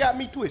out. Well, it got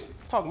me twisted.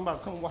 Talking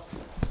about come wash.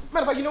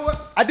 Matter of fact, you know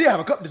what? I did have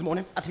a cup this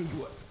morning. I tell you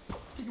what.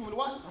 You want to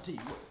wash it? I'll tell you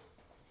what.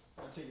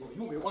 You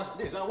want me to wash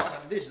the dishes? I'll wash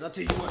the dishes. I'll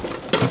tell you what.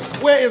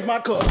 Where is my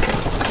cup?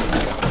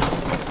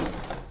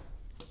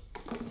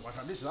 Wash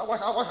our dishes. I'll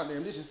wash our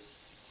damn dishes.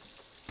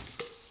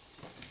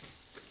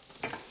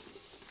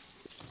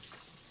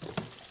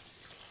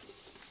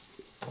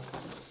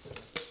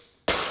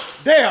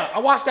 There, I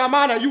washed out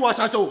mine, now you wash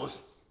out yours.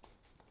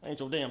 I ain't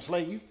your damn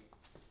slave. You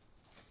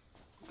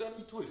got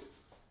me twisted.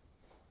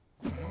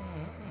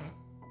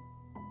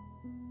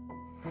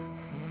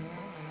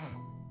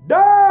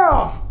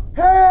 Darryl!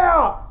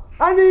 Help!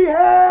 I need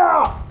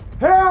help!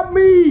 Help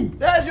me!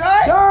 Daddy, you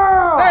alright?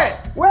 Darryl!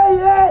 Hey! Where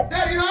you at?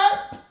 Daddy, you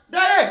alright?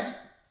 Daddy!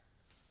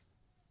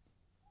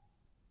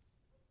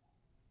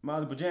 My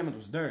other pajamas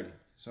was dirty,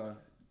 so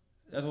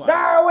that's why.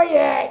 Darryl, where you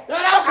at?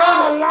 Daddy, I'm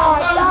coming! Lord,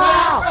 I'm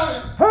Darryl!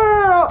 coming!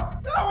 Help!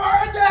 Don't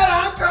worry, Daddy,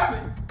 I'm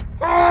coming!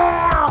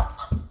 Help!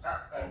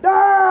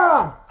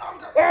 Darryl! I'm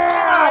coming!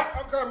 Help!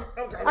 I'm coming!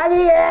 I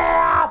need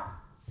help!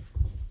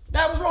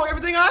 That was wrong.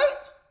 Everything all right?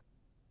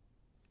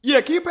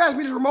 Yeah, can you pass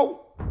me this remote?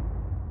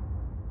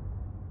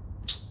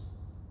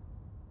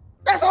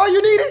 That's all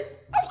you needed?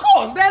 Of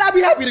course, Dad, I'd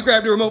be happy to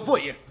grab the remote for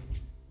you.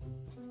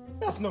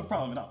 That's no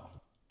problem at all.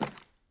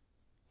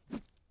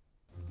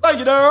 Thank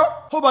you, Darryl.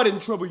 Hope I didn't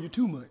trouble you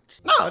too much.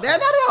 No, Dad,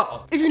 not at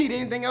all. If you need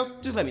anything else,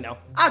 just let me know.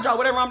 I'll drop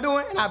whatever I'm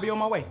doing and I'll be on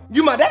my way.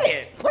 You my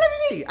dad. Whatever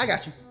you need, I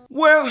got you.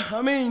 Well,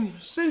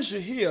 since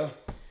you're here,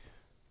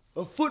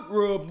 a foot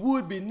rub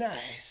would be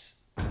nice.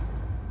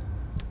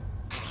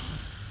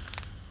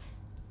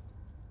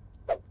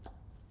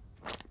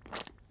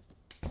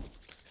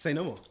 Say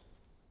no more.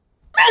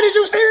 Man, is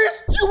you serious?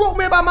 You woke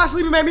me about my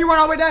sleep and made me run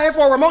all the way down here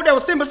for a remote that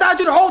was sitting beside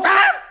you the whole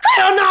time?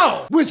 Hell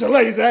no! With your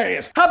lazy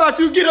ass. How about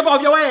you get up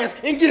off your ass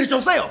and get it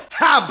yourself?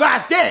 How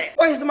about that?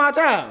 Wasting my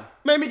time.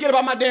 Made me get up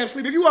out my damn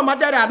sleep. If you want my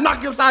daddy, I'd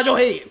knock you upside your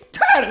head.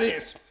 Tired of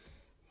this.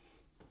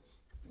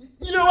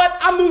 You know what?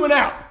 I'm moving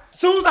out. As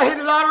soon as I hit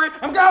the lottery,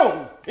 I'm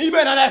gone. And you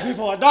better not ask me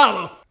for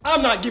 $1.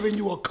 I'm not giving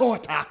you a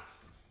quarter.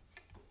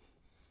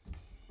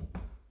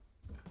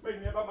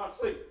 Make me up out my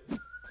sleep.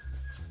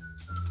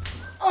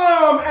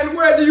 And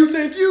where do you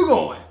think you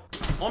going?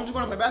 I'm just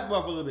gonna play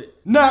basketball for a little bit.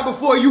 Not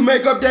before you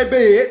make up that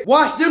bed,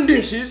 wash them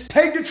dishes,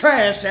 take the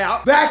trash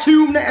out,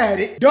 vacuum the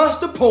attic,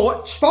 dust the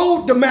porch,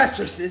 fold the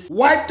mattresses,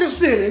 wipe the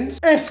ceilings,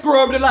 and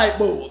scrub the light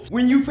bulbs.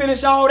 When you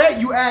finish all that,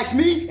 you ask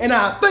me, and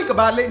I'll think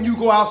about letting you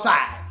go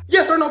outside.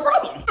 Yes or no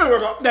problem?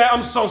 Dad,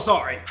 I'm so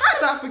sorry. How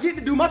did I forget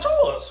to do my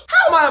chores?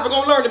 How am I ever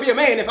gonna learn to be a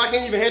man if I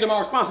can't even handle my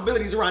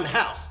responsibilities around the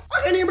house?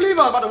 I can't even believe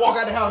I was about to walk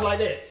out the house like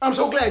that. I'm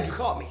so glad you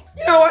caught me.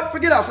 You know what?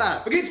 Forget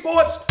outside. Forget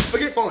sports.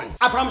 Forget fun.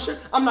 I promise you,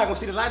 I'm not gonna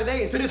see the light of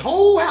day until this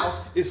whole house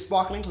is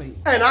sparkling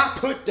clean. And I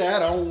put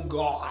that on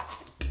God.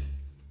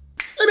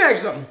 Let me ask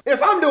you something.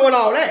 If I'm doing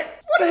all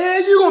that, what the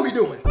hell you gonna be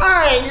doing?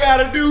 I ain't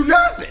gotta do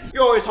nothing.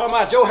 You always talking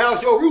about your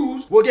house, your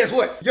rules. Well, guess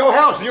what? Your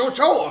house, your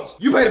chores.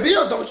 You pay the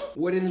bills, don't you?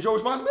 Well, then it's your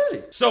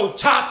responsibility. So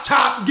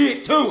chop,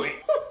 get to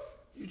it.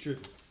 You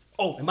tripping.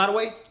 Oh, and by the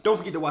way, don't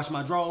forget to wash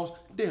my drawers.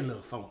 They're a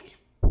little funky.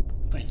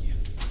 Thank you.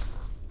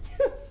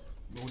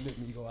 Don't let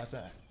me go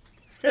outside.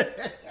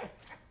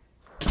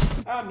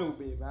 I know,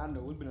 baby, I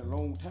know. It's been a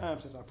long time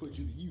since I put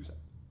you to use.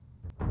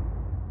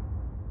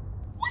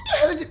 What the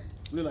hell is it?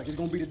 Look like it's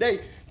gonna be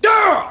today.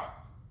 Darryl!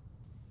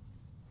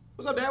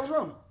 What's up, Dad? What's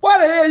wrong?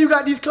 Why the hell you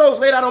got these clothes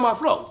laid out on my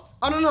floor?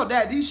 Oh, no,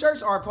 Dad. These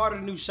shirts are a part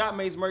of the new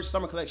CashApp merch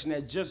summer collection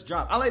that just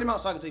dropped. I laid them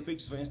out so I can take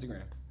pictures for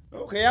Instagram.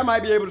 Okay, I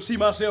might be able to see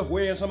myself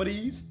wearing some of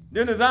these.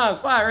 Them designs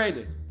fire, ain't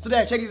they? So,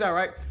 Dad, check these out,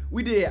 right?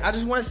 We did I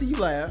Just Want to See You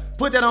Laugh.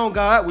 Put That On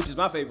God, which is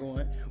my favorite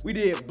one. We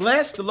did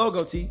Bless, the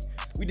logo tee.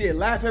 We did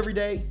Laugh Every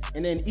Day,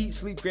 and then Eat,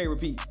 Sleep, Create,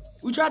 Repeat.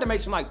 We tried to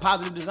make some like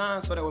positive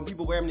designs so that when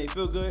people wear them, they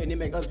feel good, and they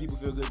make other people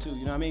feel good too,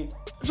 you know what I mean?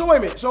 So wait a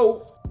minute,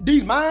 so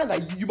these mine?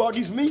 Like you bought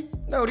these for me?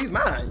 No, these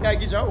mine. You gotta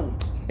get your own.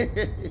 Pick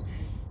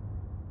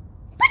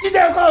these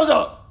damn clothes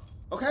up!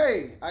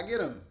 Okay, I get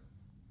them.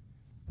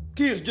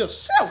 Kid's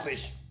just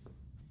selfish.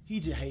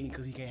 He just hating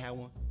because he can't have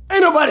one.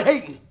 Ain't nobody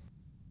hating.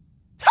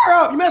 Hurry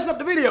up, you messing up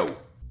the video.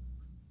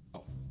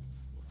 Oh,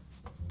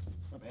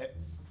 my bad.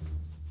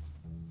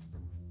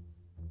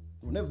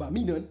 Don't never buy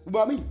me nothing.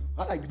 What about me?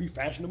 I like to be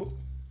fashionable.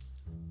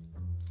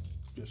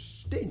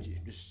 Just stingy,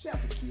 just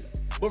selfish kid.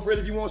 But for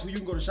if you want to, you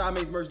can go to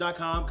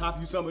ShawMaysMerch.com,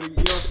 copy you some of the, you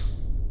know.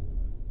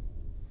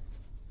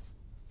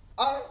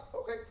 Alright,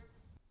 okay.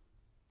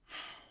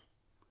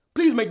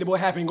 Please make the boy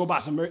happy and go buy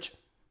some merch.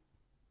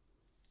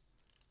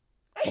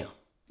 Damn.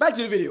 Back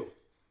to the video.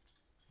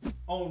 I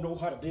don't know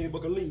how to damn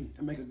book a lean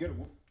and make a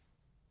gettable.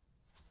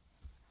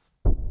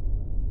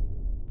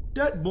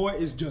 That boy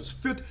is just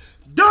filthy.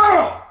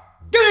 Darryl!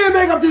 Get in and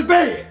make up this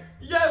bed!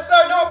 Yes,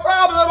 sir, no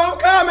problem, I'm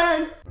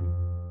coming!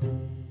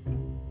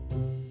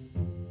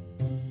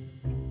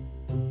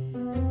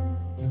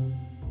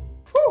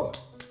 Whew.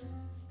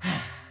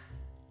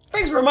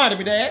 Thanks for reminding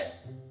me, Dad.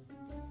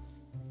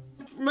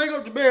 Make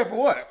up the bed for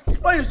what?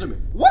 Explain this to me.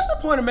 What's the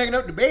point of making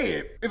up the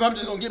bed if I'm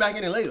just gonna get back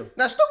in it later?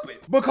 That's stupid.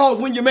 Because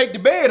when you make the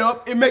bed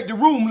up, it make the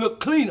room look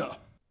cleaner.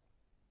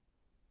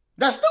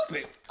 That's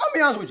stupid. I'll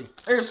be honest with you.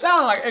 It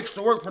sounds like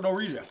extra work for no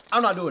reason.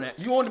 I'm not doing that.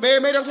 You want the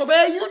bed made up so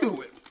bad, you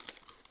do it.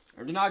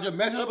 And then I'll just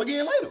mess it up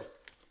again later.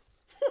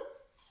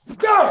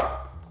 Darryl,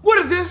 what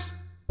is this?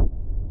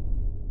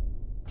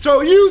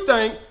 So you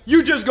think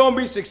you just gonna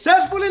be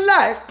successful in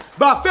life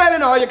by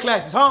failing all your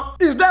classes, huh?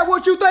 Is that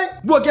what you think?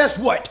 Well, guess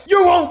what?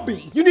 You won't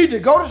be. You need to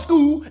go to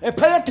school and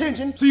pay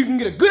attention so you can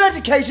get a good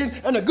education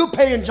and a good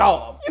paying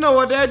job. You know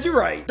what, Dad, you're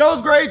right.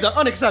 Those grades are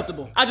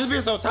unacceptable. I just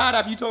been so tired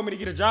after you told me to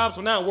get a job,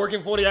 so now I'm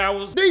working 40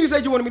 hours. Then you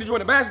said you wanted me to join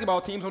the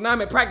basketball team, so now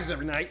I'm at practice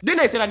every night. Then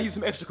they said I needed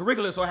some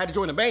extracurriculars, so I had to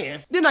join the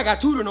band. Then I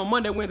got tutoring on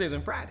Monday, Wednesdays,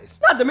 and Fridays.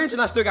 Not to mention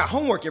I still got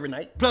homework every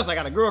night. Plus I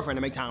got a girlfriend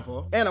to make time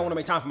for, and I want to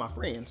make time for my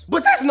friends.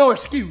 But that's no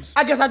excuse.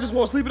 I guess I just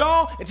won't sleep at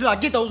all until I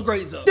get those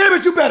grades up. Damn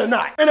it, you better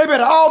not. And they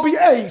better all be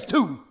A's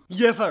too.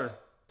 Yes, sir.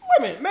 Wait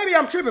a minute, maybe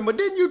I'm tripping, but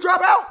didn't you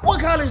drop out? What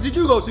college did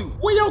you go to?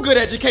 Where your good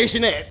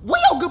education at? Where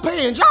your good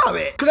paying job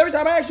at? Cause every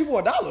time I ask you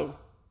for $1,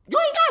 you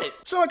ain't got it.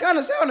 So it kind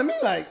of sounded to me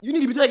like you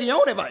need to be taking your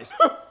own advice.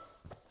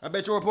 I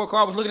bet your report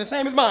card was looking the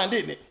same as mine,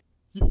 didn't it?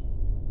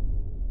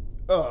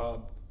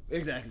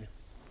 Exactly.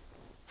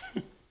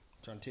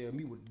 Trying to tell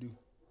me what to do.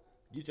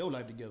 Get your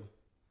life together.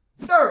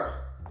 Darryl,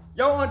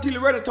 your auntie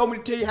Loretta told me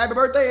to tell you happy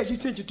birthday and she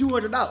sent you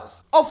 $200.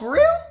 Oh, for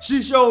real?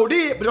 She sure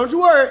did, but don't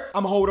you worry,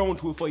 I'ma hold on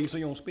to it for you so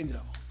you don't spend it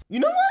all. You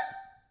know what?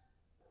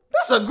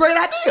 That's a great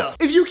idea.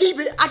 If you keep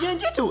it, I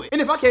can't get to it. And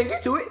if I can't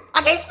get to it,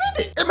 I can't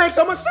spend it. It makes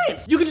so much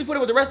sense. You can just put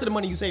it with the rest of the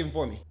money you saving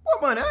for me.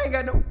 What money? I ain't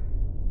got no...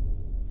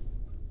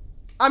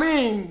 I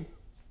mean,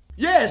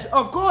 yes,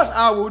 of course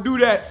I will do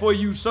that for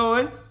you,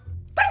 son.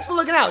 Thanks for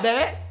looking out,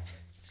 Dad.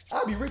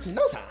 I'll be rich in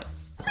no time.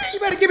 Man, you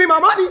better give me my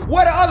money.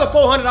 What the other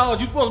 $400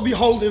 you supposed to be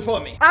holding for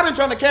me? I've been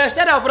trying to cash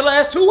that out for the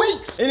last 2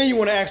 weeks. And then you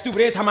want to act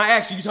stupid every time I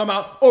ask you, you talking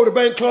about, oh, the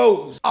bank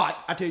closed. All right,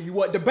 I tell you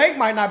what, the bank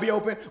might not be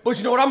open, but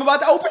you know what I'm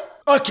about to open?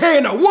 A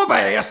can of whoop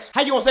ass.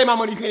 How you gonna save my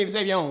money you can't even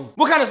save your own?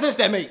 What kind of sense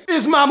that make?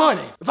 It's my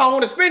money. If I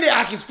want to spend it,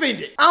 I can spend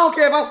it. I don't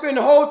care if I spend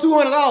the whole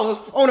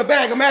 $200 on a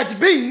bag of magic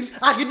beans,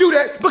 I can do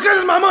that because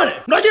it's my money.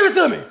 Now give it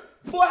to me.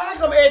 Boy, how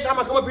come every time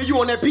I come up here, you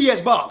on that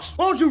PS box?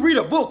 Why don't you read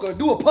a book or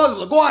do a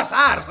puzzle or go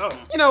outside or something?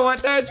 You know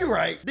what, Dad, you're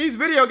right. These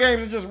video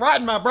games are just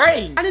rotting my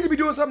brain. I need to be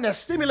doing something that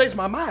stimulates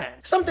my mind.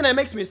 Something that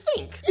makes me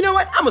think. You know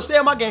what? I'm gonna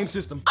sell my game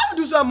system. I'm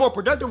gonna do something more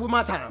productive with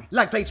my time.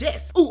 Like play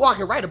chess. Ooh, or I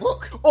can write a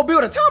book. Or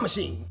build a time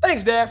machine.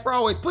 Thanks, Dad, for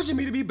always pushing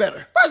me to be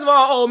better. First of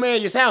all, old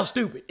man, you sound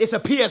stupid. It's a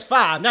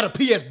PS5, not a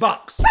PS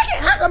box.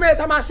 Second, how come every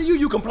time I see you,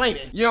 you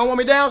complaining? You don't want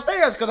me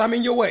downstairs because I'm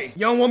in your way.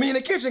 You don't want me in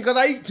the kitchen because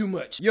I eat too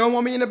much. You don't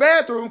want me in the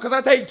bathroom because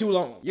I take too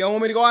long. You don't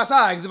want me to go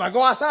outside, because if I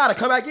go outside, I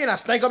come back in, I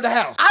stink up the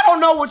house. I don't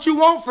know what you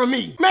want from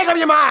me. Make up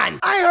your mind.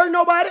 I ain't hurt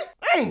nobody.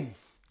 Dang.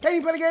 Can't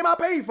even play the game I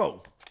paid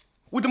for.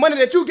 With the money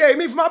that you gave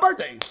me for my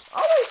birthday.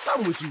 Always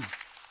something with you.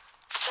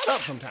 Shut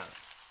up sometimes.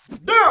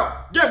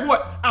 Darryl, guess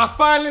what? I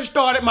finally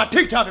started my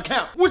TikTok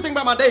account. What you think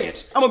about my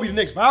dance? I'm gonna be the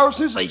next viral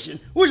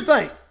sensation. What you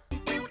think?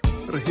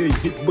 How the hell you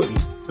hit the button?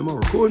 Am I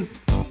recording?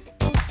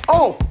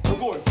 Oh,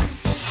 recording.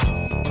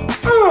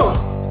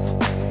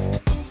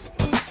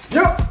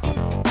 Yep.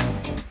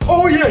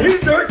 Oh yeah, hit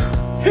it dirt.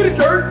 Hit it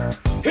dirt.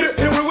 Hit it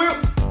with a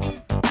whip.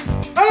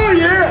 Oh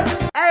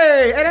yeah.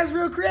 Hey, that's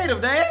real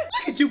creative, Dad.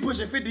 Look at you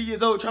pushing 50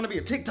 years old trying to be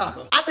a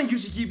TikToker. I think you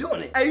should keep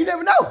doing it. Hey, you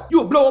never know.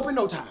 You'll blow up in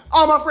no time.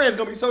 All my friends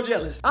gonna be so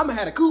jealous. I'ma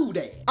have a cool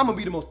day. I'm gonna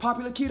be the most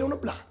popular kid on the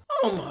block.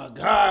 Oh my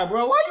God,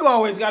 bro. Why you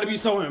always gotta be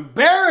so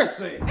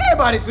embarrassing?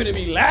 Everybody finna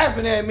be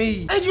laughing at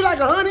me. Ain't you like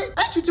 100?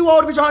 Ain't you too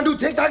old to be trying to do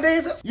TikTok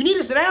dances? You need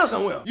to sit down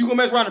somewhere. You gonna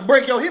mess around and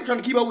break your hip trying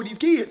to keep up with these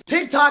kids.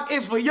 TikTok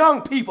is for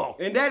young people.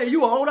 And Daddy,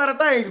 you a whole lot of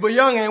things, but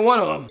young ain't one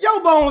of them.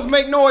 Your bones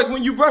make noise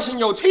when you brushing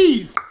your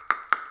teeth.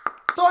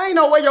 So ain't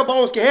no way your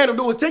bones can handle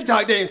doing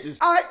TikTok dances.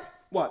 All right,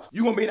 what?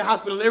 You gonna be in the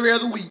hospital every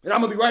other week, and I'm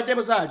gonna be right there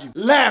beside you,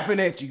 laughing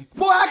at you.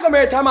 Boy, I come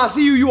every time I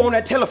see you, you on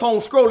that telephone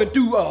scrolling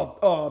through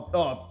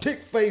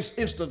Tik Face,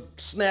 Insta,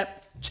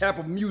 Snap,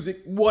 Chapel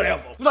Music,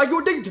 whatever. It's like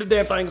you're addicted to the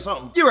damn thing or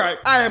something. You're right,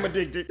 I am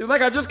addicted. It's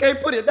like I just can't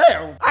put it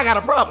down. I got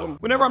a problem.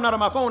 Whenever I'm not on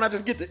my phone, I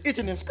just get to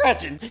itching and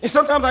scratching. And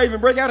sometimes I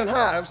even break out in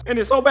hives, and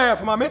it's so bad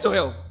for my mental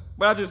health.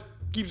 But I just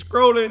keep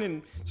scrolling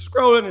and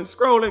scrolling and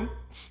scrolling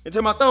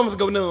until my thumbs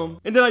go numb,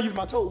 and then I use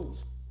my toes.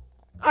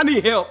 I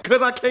need help,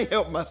 because I can't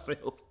help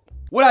myself.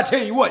 Well, I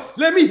tell you what,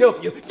 let me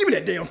help you. Give me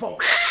that damn phone.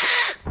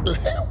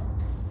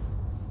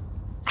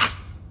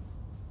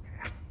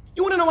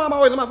 You wanna know why I'm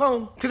always on my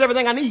phone? Because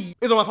everything I need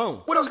is on my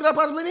phone. What else could I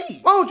possibly need?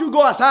 Why don't you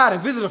go outside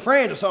and visit a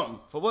friend or something?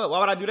 For what? Why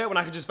would I do that when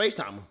I could just FaceTime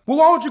them? Well,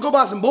 why don't you go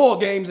buy some board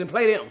games and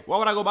play them? Why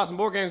would I go buy some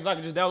board games when I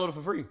could just download it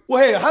for free?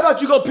 Well, hell, how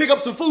about you go pick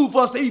up some food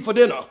for us to eat for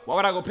dinner? Why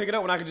would I go pick it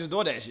up when I could just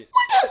do that shit?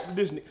 What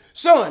the?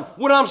 Son,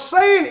 what I'm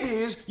saying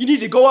is you need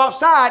to go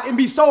outside and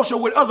be social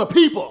with other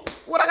people.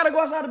 What I gotta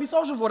go outside to be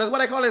social for? That's what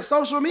they call it,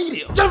 social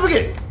media. Just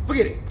forget it.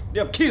 Forget it.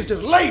 Them kids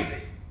just lazy.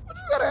 What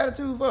you got an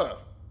attitude for?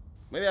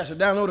 Maybe I should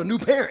download a new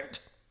parent.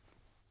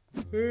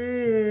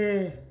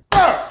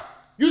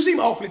 You seem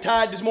awfully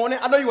tired this morning.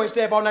 I know you ain't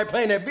stayed up all night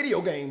playing that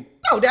video game.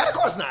 No, Dad, of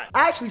course not.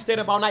 I actually stayed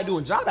up all night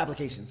doing job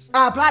applications.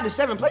 I applied to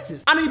 7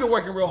 places. I know you've been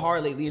working real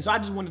hard lately, and so I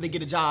just wanted to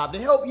get a job to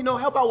help,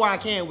 help out where I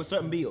can with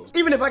certain bills.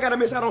 Even if I gotta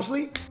miss out on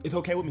sleep, it's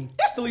okay with me.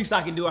 That's the least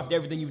I can do after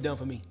everything you've done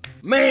for me.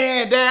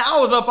 Man, Dad, I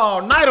was up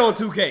all night on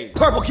 2K.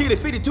 Purple Kid at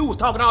 52 was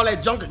talking all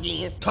that junk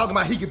again, talking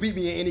about he could beat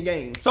me in any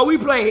game. So we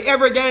played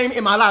every game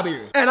in my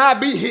library, and I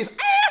beat his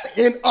ass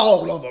in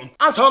all of them.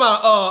 I'm talking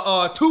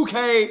about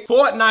 2K,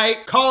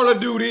 Fortnite, Call of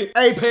Duty,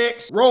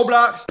 Apex,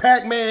 Roblox,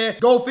 Pac-Man,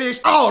 Go Fish,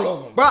 all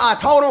of them. Bro, I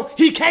told him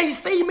he can't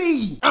see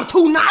me. I'm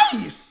too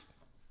nice.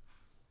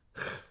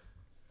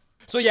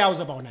 So yeah, I was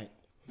up all night.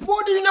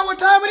 Boy, do you know what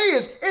time it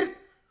is?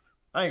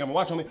 I ain't gonna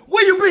watch on me.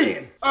 Where you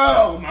been?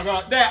 Oh my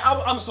God, Dad,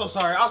 I'm so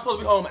sorry. I was supposed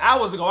to be home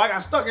hours ago. I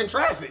got stuck in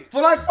traffic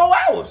for like 4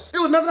 hours.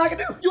 There was nothing I could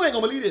do. You ain't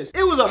gonna believe this.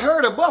 It was a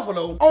herd of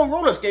buffalo on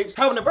roller skates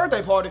having a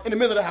birthday party in the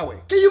middle of the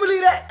highway. Can you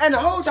believe that? And the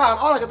whole time,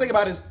 all I could think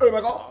about is, oh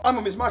my God, I'm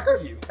gonna miss my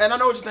curfew. And I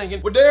know what you're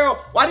thinking. Well, Darryl,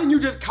 why didn't you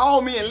just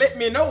call me and let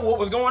me know what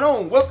was going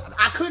on? Well,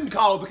 I couldn't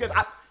call because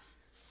I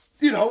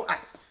ain't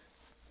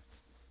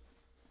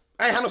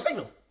have no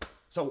signal.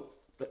 So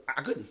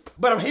I couldn't.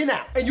 But I'm here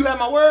now. And you have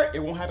my word, it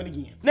won't happen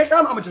again. Next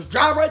time, I'm gonna just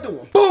drive right through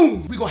them.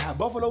 Boom! We gonna have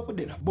buffalo for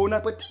dinner. Bon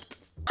appetit.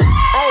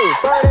 Hey,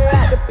 further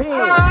out the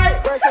pen. All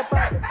right. Brush up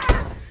out the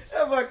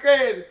That boy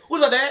crazy.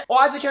 What's up, Dad? Oh,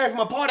 I just came from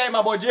a party at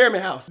my boy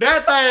Jeremy's house.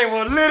 That thing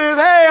was lit as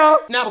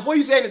hell. Now, before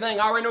you say anything,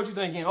 I already know what you're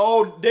thinking.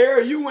 Oh,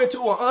 Darryl, you went to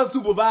an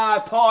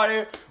unsupervised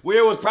party where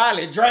it was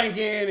probably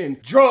drinking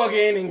and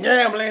drugging and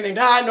gambling and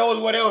God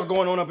knows what else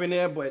going on up in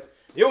there, but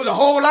it was a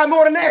whole lot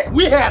more than that.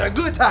 We had a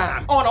good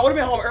time. Oh, no, I would've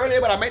been home earlier,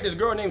 but I met this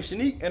girl named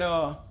Shanique, and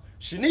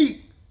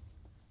Shanique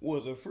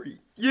was a freak.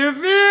 You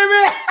feel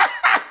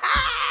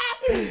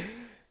me?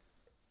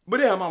 But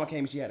then her mama came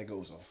and she had to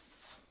go, so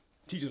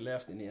she just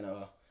left, and then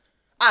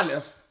I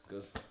left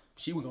because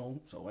she was gone,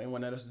 so I ain't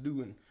want nothing else to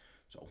do, and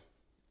so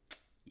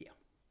yeah.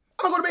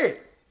 I'm gonna go to bed.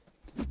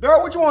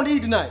 Darryl, what you want to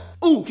eat tonight?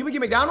 Ooh, can we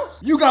get McDonald's?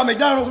 You got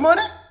McDonald's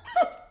money?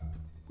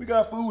 We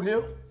got food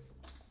here.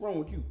 What's wrong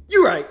with you?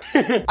 You right.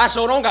 I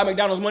sure don't got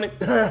McDonald's money.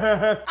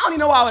 I don't even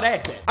know why I would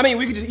ask that. I mean,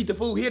 we could just eat the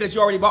food here that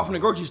you already bought from the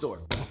grocery store.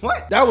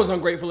 What? That was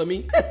ungrateful of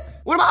me.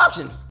 What are my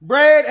options?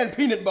 Bread and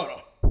peanut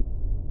butter.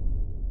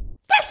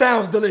 That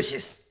sounds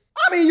delicious.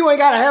 I mean, you ain't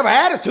gotta have an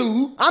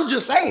attitude. I'm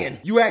just saying.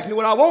 You ask me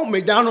what I want,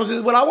 McDonald's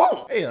is what I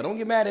want. Hell, don't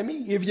get mad at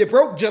me. If you're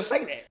broke, just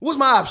say that. What's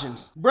my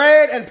options?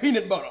 Bread and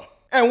peanut butter.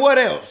 And what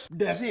else?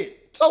 That's it.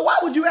 So why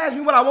would you ask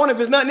me what I want if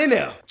there's nothing in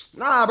there?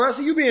 Nah, bro,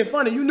 see, you being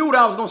funny. You knew what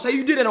I was gonna say.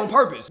 You did it on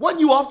purpose. Wasn't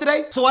you off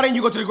today? So why didn't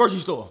you go to the grocery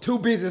store? Too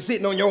busy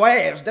sitting on your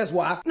ass, that's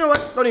why. You know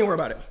what? Don't even worry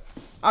about it.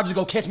 I'll just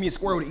go catch me a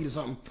squirrel to eat or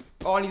something.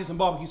 Oh, I need some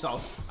barbecue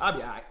sauce. I'll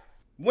be all right.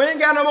 We ain't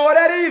got no more of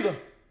that either.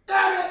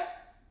 Damn it!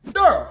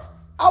 Darryl,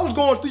 I was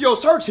going through your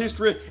search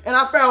history and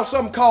I found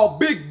something called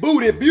Big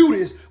Booty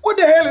Beauties. What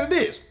the hell is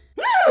this?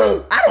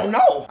 I don't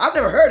know. I've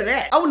never heard of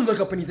that. I wouldn't look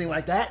up anything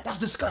like that. That's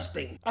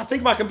disgusting. I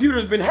think my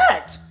computer's been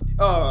hacked.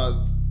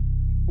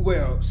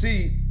 Well,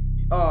 see,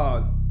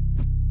 I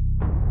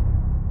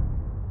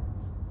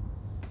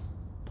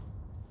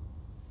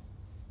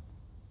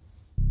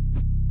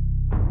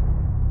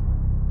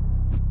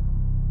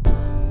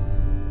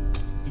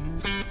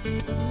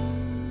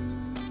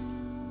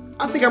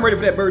think I'm ready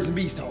for that birds and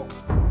bees talk.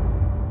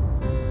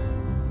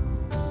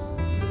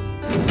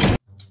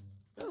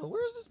 Yo,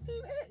 where's this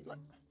man at? Like,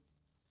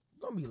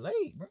 it's gonna be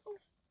late, bro.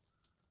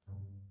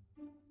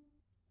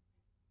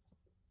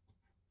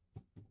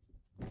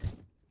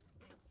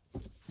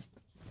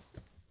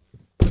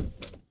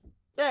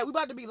 Yeah, we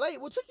about to be late.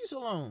 What took you so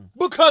long?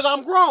 Because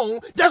I'm grown.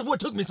 That's what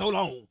took me so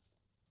long.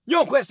 You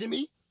don't question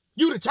me.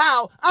 You the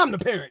child, I'm the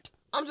parent.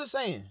 I'm just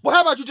saying. Well,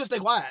 how about you just stay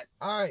quiet?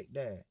 All right,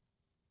 Dad.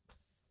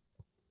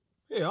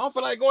 Yeah, I don't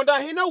feel like going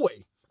down here no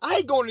way. I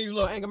hate going to these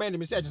little anger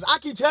management sessions. I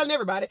keep telling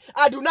everybody,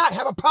 I do not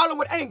have a problem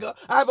with anger.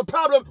 I have a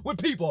problem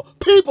with people.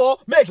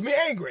 People make me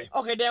angry.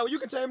 Okay, Dad, well, you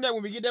can tell him that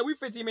when we get there. We're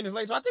 15 minutes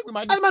late, so I think we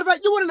might... As a matter of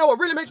fact, you want to know what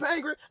really makes me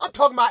angry? I'm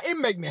talking about it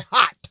make me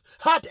hot.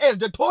 Hot as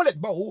the toilet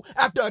bowl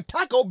after a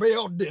Taco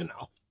Bell dinner.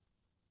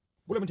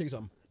 Well, let me tell you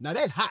something. Now,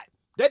 that's hot.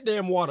 That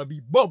damn water be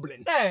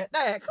bubbling. Dad,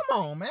 come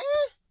on, man.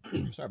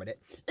 Sorry about that.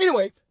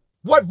 Anyway,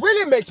 what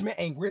really makes me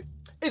angry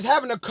is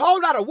having to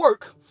call out of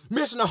work,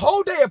 missing a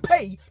whole day of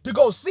pay to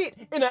go sit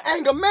in an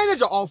anger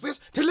manager office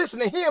to listen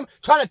to him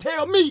trying to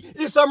tell me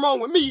there's something wrong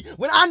with me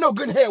when I know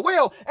good and hell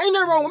well ain't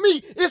nothing wrong with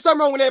me, it's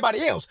something wrong with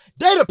everybody else.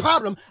 They the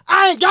problem.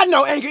 I ain't got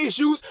no anger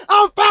issues.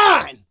 I'm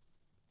fine.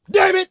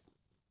 Damn it.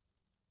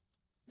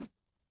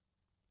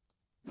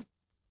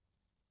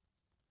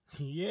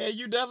 Yeah,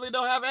 you definitely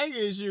don't have anger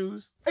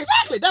issues.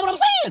 Exactly, that's what I'm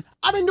saying.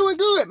 I've been doing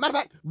good. Matter of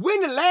fact, when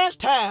the last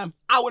time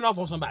I went off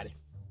on somebody?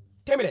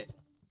 Tell me that.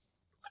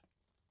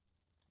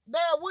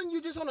 Dad, wasn't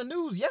you just on the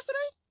news yesterday?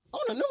 On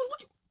the news? What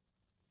you...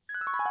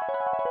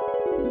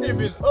 If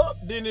it's up,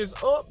 then it's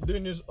up,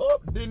 then it's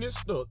up, then it's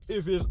stuck.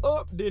 If it's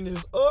up, then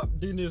it's up,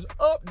 then it's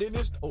up, then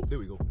it's... Oh, there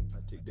we go. I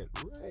take that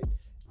right.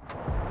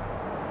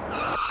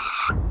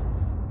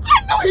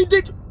 I know he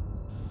did...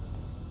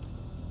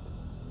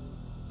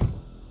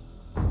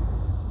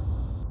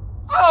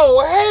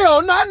 Oh,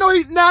 hell no, I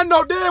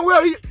know damn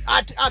well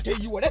I'll tell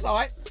you what, that's all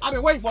right. I've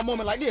been waiting for a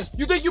moment like this.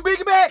 You think you big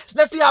and bad?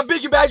 Let's see how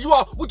big and bad you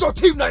are with your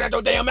teeth knocking out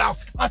your damn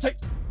mouth. I'll take...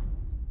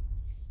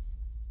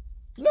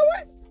 You know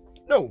what?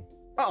 No,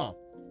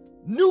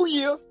 New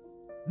year,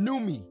 new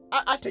me.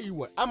 I tell you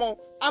what, I'm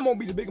gonna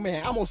be the bigger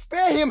man. I'm gonna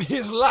spare him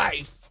his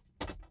life.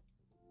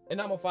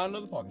 And I'm gonna find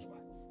another parking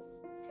spot.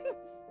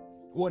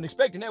 Wasn't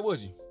expecting that, was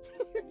you?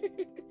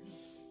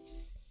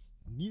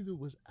 Neither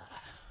was I.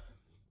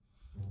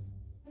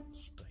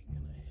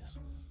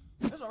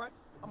 That's all right.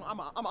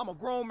 I'm a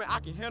grown man. I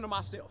can handle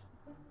myself.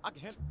 I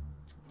can handle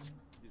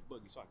this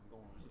buggy so I can go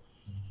on here.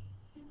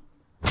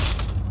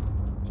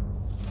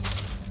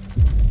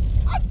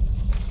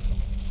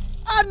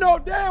 I know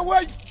damn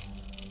well.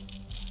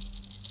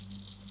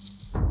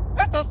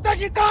 That's the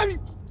second time you...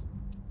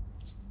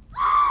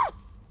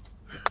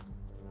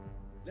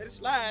 Let it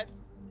slide.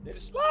 Let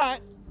it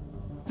slide.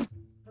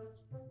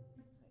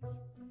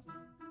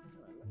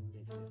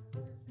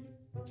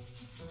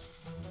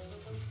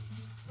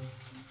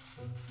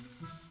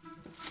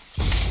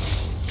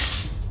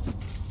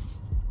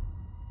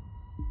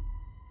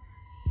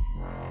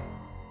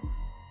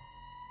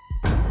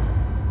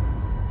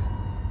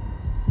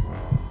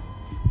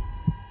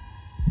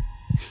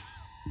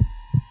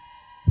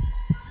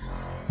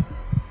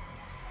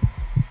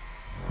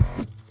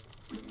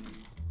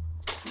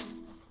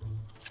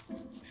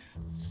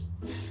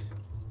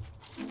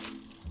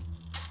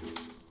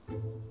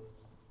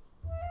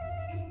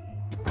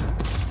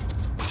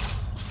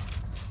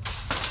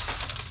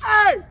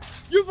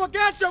 You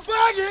forgot your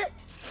buggy!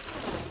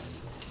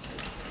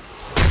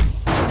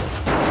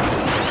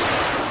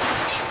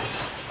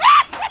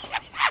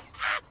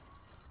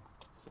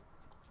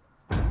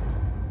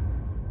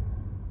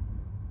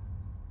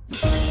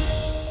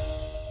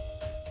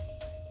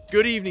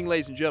 Good evening,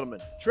 ladies and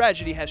gentlemen.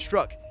 Tragedy has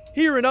struck.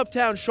 Here in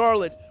Uptown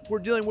Charlotte, we're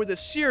dealing with a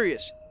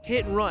serious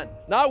hit and run.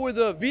 Not with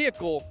a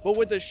vehicle, but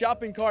with a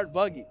shopping cart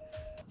buggy.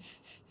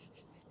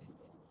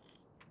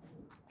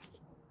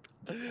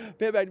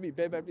 Pay it back to me,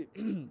 pay it back to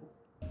me.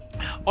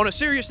 On a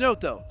serious note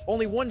though,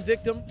 only one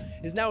victim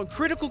is now in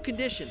critical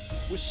condition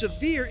with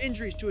severe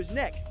injuries to his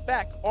neck,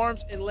 back,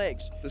 arms, and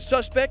legs. The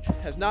suspect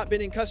has not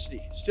been in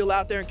custody, still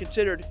out there and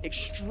considered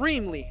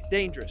extremely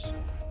dangerous.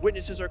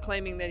 Witnesses are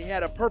claiming that he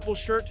had a purple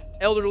shirt,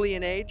 elderly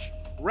in age,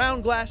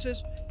 round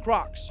glasses,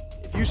 Crocs.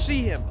 If you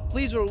see him,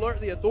 please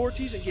alert the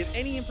authorities and give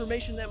any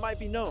information that might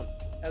be known,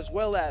 as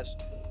well as,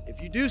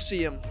 if you do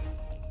see him,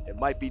 it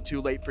might be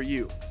too late for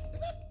you.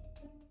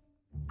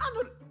 I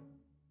know. Is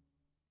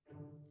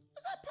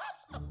that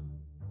Pops?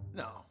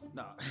 No.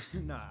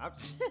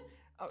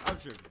 I'm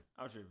tripping.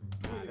 Nah,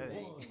 that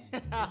ain't.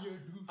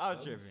 I'm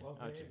tripping.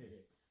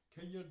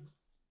 Can you?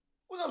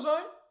 What's up,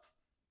 son?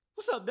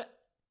 What's up, Dad?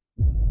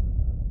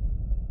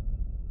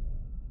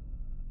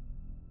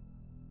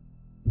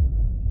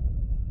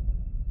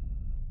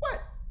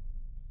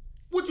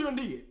 What you done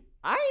did?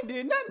 I ain't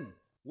did nothing.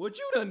 What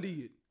you done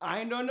did?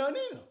 I ain't done nothing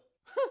either.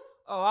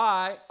 Oh, all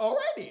right. All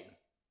right then.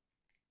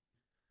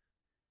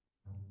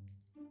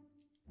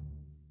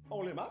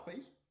 All in my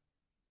face.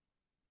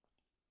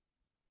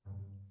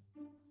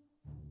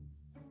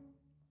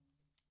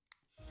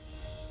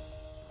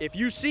 If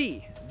you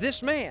see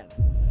this man,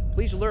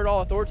 please alert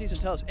all authorities and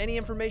tell us any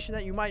information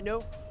that you might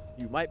know.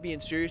 You might be in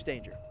serious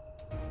danger.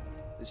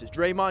 This is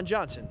Draymond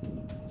Johnson,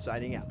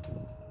 signing out.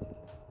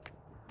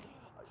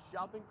 A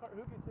shopping cart?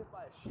 Who gets hit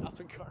by a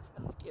shopping cart?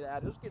 Let's get out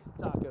of here. Let's get some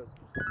tacos.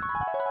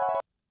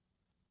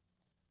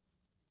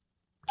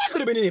 That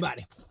could have been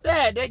anybody.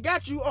 Dad, they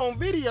got you on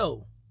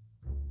video.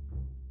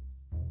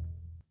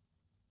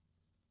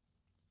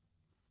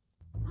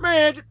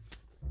 Man, just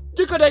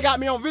because they got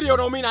me on video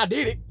don't mean I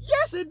did it.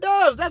 Yes, it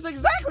does. That's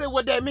exactly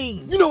what that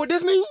means. You know what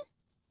this means?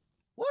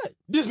 What?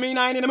 This mean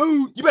I ain't in the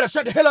mood. You better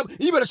shut the hell up.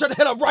 You better shut the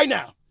hell up right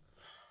now.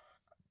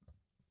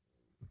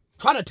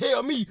 Trying to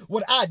tell me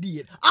what I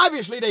did.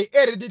 Obviously, they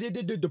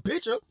edited the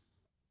picture.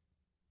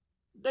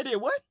 They did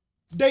what?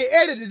 They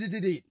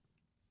edited it.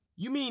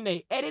 You mean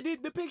they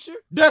edited the picture?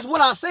 That's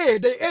what I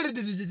said. They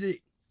edited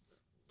it.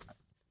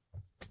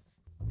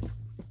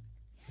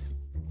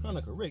 Trying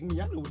to correct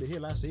me. I know what the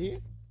hell I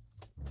said.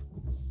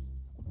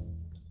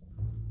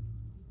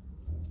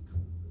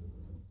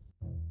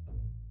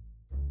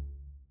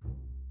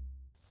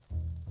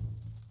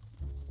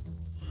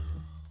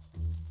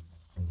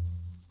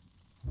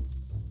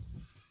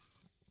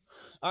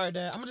 All right,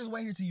 Dad. I'm gonna just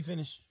wait here till you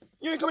finish.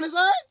 You ain't coming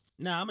inside?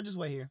 Nah, I'm gonna just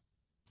wait here.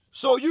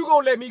 So you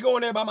gonna let me go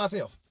in there by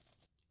myself?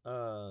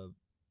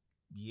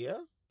 Yeah.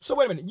 So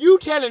wait a minute. You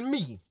telling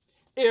me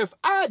if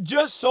I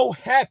just so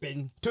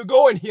happen to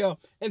go in here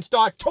and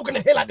start choking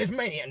the hell out of this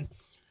man,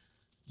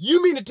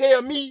 you mean to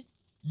tell me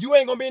you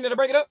ain't gonna be in there to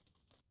break it up?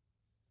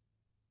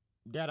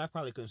 Dad, I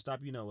probably couldn't stop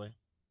you no way.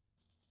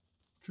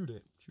 True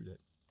that.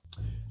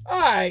 All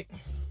right.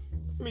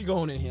 Let me go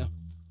on in here.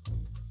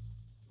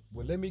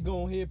 Well, let me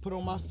go ahead and put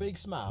on my fake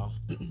smile.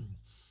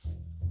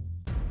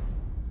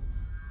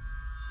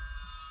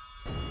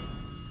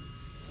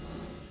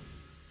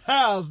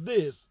 How's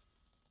this?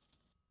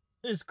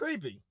 It's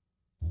creepy.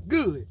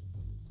 Good.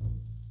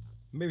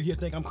 Maybe he'll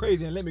think I'm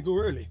crazy and let me go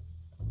early.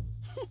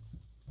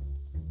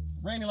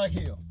 Raining like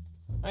hell.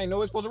 I ain't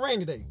know it's supposed to rain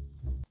today.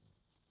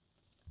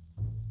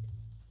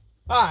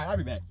 All right, I'll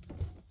be back.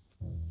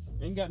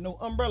 Ain't got no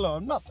umbrella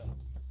or nothing.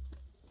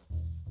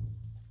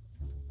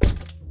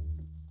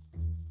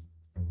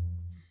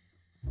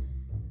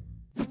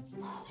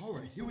 All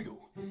right, here we go.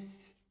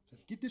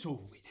 Let's get this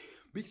over with.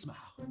 Big smile.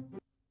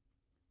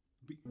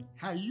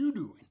 How you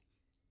doing?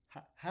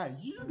 How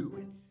you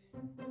doing?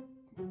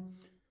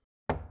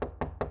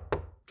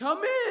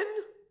 Come in.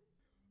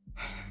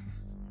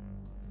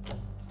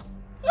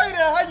 Hey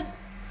there, how you?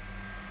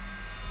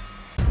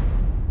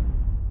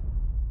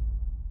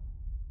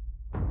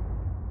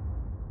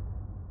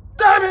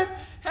 Damn it!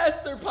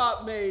 Hester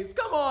Pop Mays,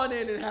 come on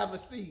in and have a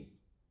seat.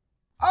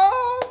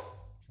 All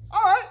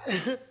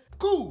right.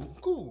 Cool.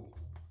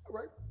 All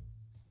right.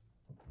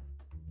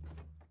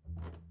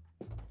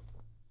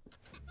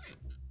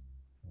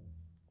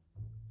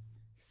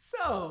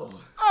 So,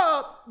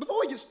 Before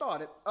we get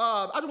started,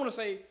 I just want to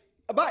say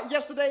about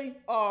yesterday,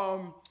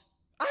 I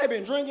had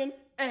been drinking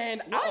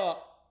and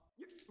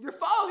your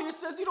file here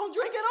says you don't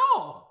drink at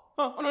all.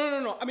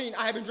 No. I mean,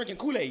 I had been drinking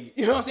Kool-Aid.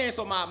 You know what I'm saying?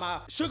 So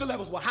my sugar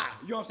levels were high.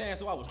 You know what I'm saying?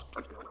 So I was,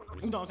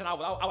 you know what I'm saying?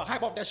 I was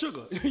hype off that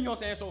sugar. You know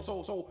what I'm saying?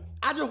 So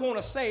I just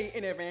want to say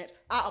in advance,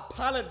 I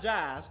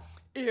apologize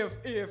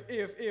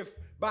if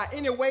by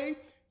any way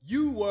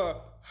you were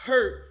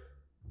hurt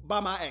by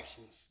my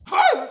actions.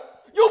 Hurt?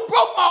 You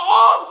broke my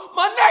arm,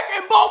 my neck,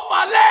 and both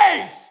my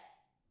legs.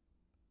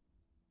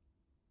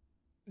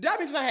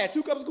 That means I had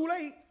 2 cups of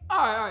Kool-Aid. All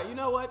right, you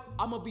know what?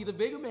 I'm going to be the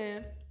bigger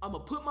man. I'm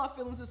going to put my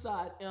feelings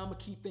aside, and I'm going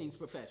to keep things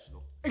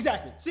professional.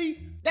 Exactly.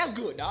 See, that's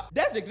good, Doc.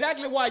 That's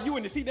exactly why you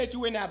in the seat that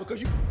you in now,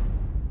 because you,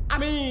 I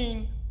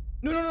mean,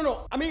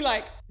 No. I mean,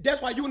 like,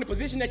 that's why you in the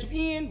position that you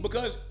in,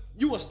 because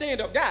you a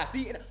stand-up guy.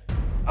 See,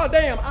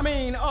 damn, I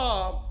mean,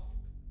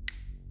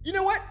 you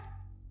know what?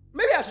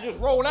 Maybe I should just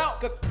roll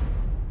out, cause,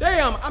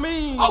 damn, I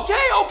mean. Okay,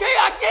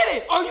 I get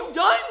it. Are you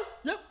done?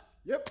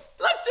 Yep.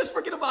 Let's just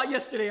forget about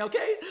yesterday,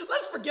 okay?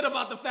 Let's forget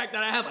about the fact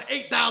that I have an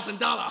 $8,000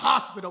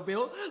 hospital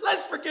bill.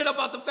 Let's forget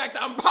about the fact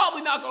that I'm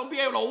probably not gonna be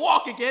able to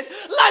walk again.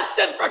 Let's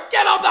just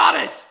forget about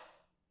it!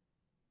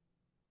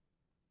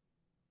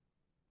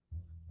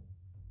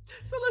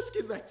 So let's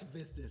get back to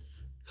business.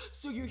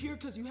 So you're here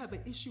because you have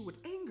an issue with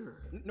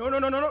anger. No,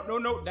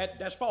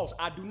 that's false.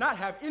 I do not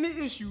have any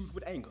issues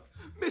with anger.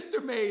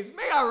 Mr. Mays,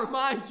 may I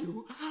remind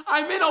you,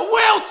 I'm in a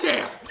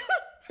wheelchair!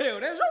 Hell,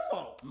 that's your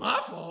fault.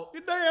 My fault?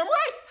 You're damn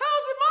right.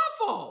 How's it my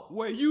fault?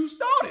 Well, you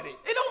started it.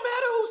 It don't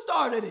matter who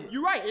started it.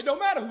 You're right, it don't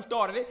matter who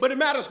started it, but it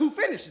matters who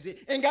finishes it.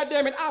 And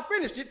goddamn it, I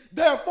finished it,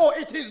 therefore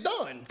it is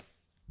done.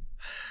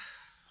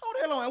 Hold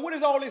the hell on, what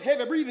is all this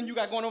heavy breathing you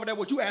got going over there?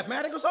 What, you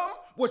asthmatic or something?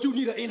 What, you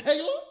need an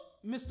inhaler?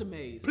 Mr.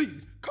 Mays.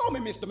 Please, call me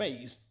Mr.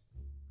 Mays.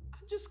 I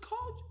just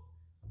called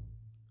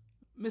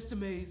you. Mr.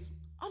 Mays,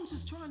 I'm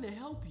just trying to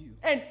help you.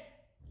 And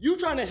you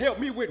trying to help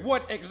me with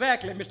what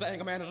exactly, Mr.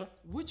 Anger Manager?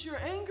 With your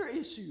anger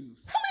issues.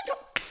 How many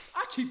times?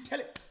 I keep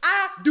telling you,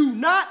 I do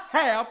not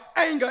have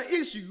anger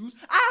issues.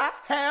 I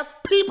have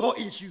people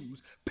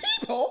issues.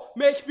 People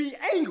make me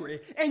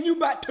angry, and you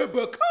about to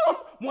become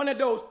one of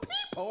those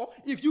people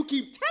if you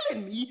keep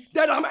telling me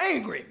that I'm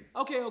angry.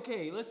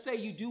 Okay, let's say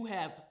you do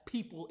have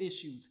people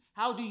issues.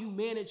 How do you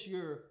manage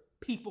your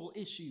people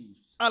issues?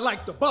 I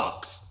like the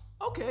box.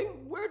 Okay,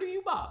 where do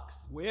you box?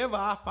 Wherever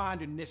I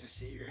find it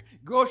necessary.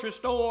 Grocery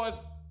stores,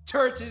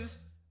 churches,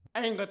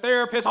 anger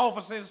therapist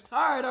offices.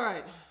 All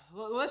right.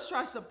 Let's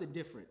try something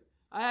different.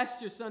 I asked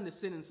your son to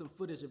send in some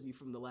footage of you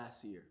from the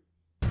last year.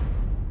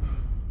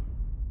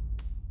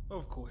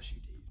 Of course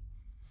you did.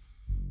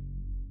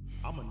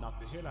 I'ma knock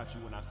the hell out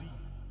you when I see you.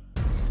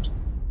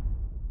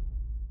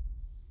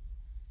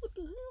 What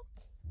the hell?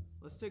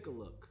 Let's take a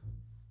look.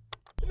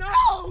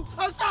 No!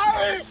 I'm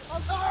sorry!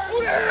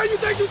 Who the hell you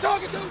think you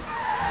talking to?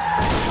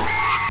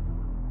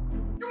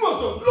 You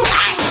must have looked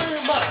at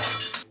everybody.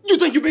 You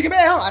think you big and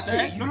bad, huh? I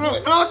tell you.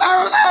 No,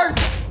 I'm sorry.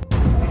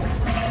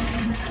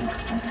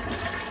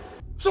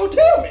 So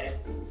tell me,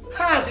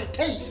 how's it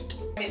taste?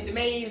 Mr.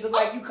 Mays, look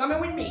like you coming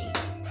with me.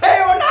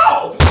 Hell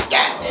no!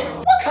 Goddamn!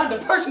 What kind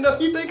of person does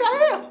he think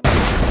I am?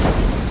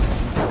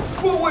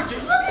 Well, would you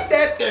look at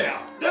that there?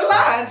 The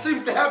line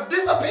seems to have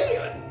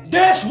disappeared.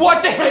 That's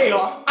what the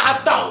hell I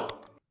thought.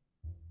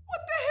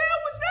 What the hell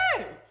was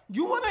that?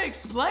 You want to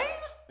explain?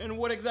 And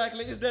what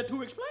exactly is there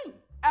to explain?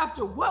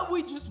 After what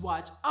we just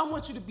watched, I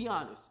want you to be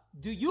honest.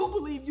 Do you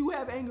believe you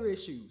have anger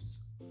issues?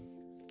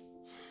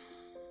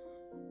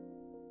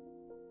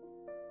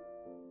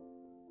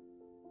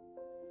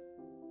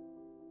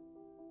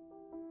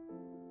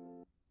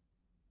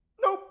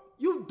 Nope.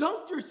 You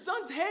dunked your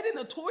son's head in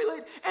the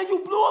toilet and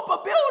you blew up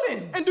a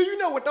building. And do you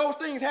know what those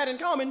things had in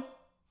common?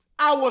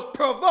 I was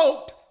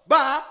provoked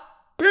by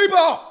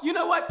people. You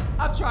know what?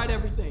 I've tried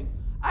everything.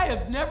 I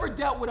have never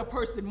dealt with a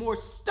person more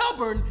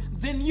stubborn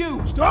than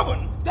you.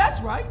 Stubborn?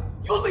 That's right.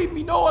 You leave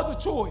me no other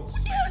choice.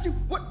 What the hell did you,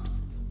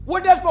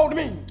 what that supposed to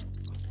mean?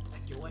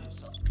 Your ass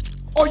up.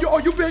 Are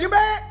you big and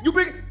bad? You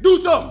big?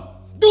 Do something.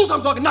 Do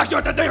something so I can knock you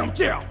out that damn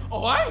chair.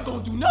 Oh, I ain't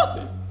gonna do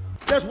nothing.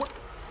 That's what.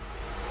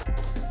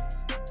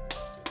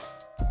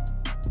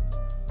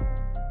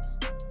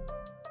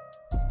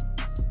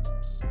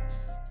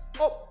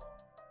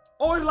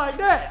 Oh, it's like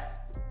that.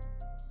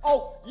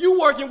 Oh, you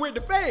working with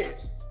the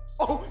feds.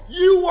 Oh,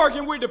 you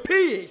working with the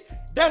pigs.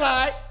 That's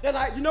all right. That's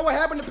all right. You know what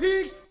happened to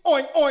pigs?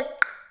 Oink, oink.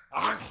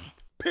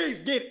 Pigs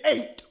get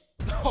ate.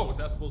 Oh, was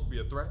that supposed to be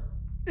a threat?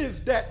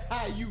 Is that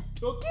how you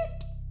took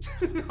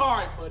it? All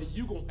right, buddy,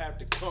 you gonna have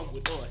to come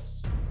with us.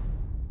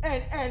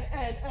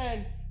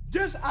 And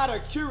just out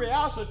of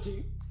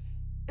curiosity,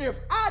 if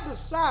I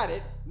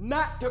decided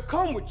not to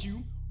come with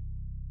you,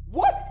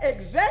 what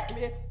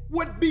exactly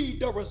would be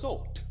the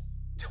result?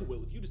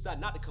 Well, if you decide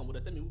not to come with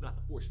us, that means we're gonna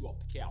have to force you off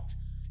the couch.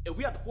 If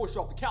we have to force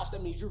you off the couch,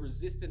 that means you're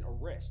resisting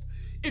arrest.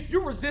 If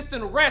you're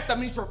resisting arrest, that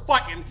means you're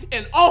fighting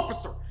an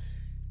officer.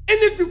 And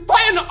if you're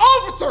fighting an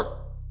officer,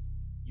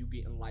 you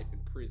getting life in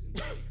prison,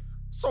 buddy.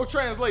 So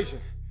translation,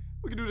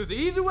 we can do this the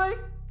easy way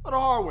or the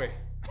hard way.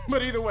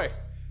 But either way,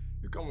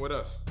 you're coming with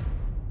us.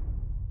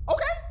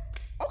 Okay,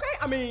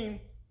 I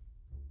mean,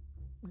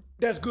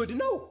 that's good to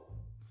know.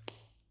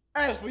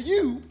 As for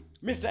you,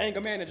 Mr. Anger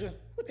Manager,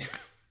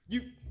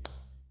 you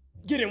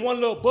get in one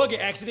little buggy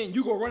accident and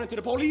you go run into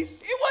the police?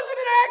 It wasn't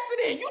an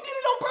accident. You did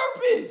it on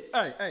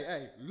purpose.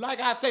 Hey, like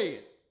I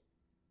said,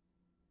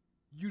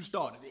 you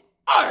started it.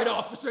 All right,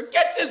 officer,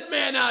 get this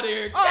man out of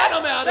here. Get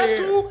him out of here.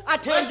 That's cool. I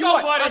tell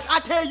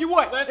you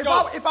what.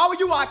 If I were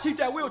you, I'd keep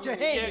that wheelchair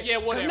handy. Yeah,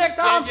 whatever. Next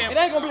time, it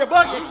ain't gonna be a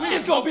buggy.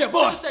 It's gonna be a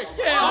bus.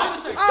 Yeah,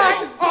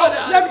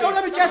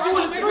 Let me catch you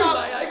in the street.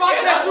 If I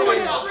catch you in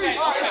the street,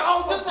 it's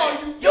over for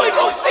you. You ain't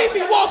gonna see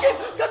me walking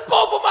because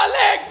both of my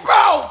legs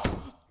broke.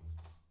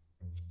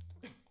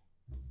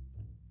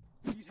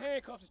 These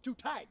handcuffs is too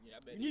tight.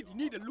 You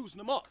need to loosen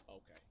them up.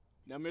 Okay.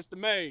 Now, Mr.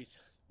 Mays,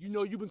 you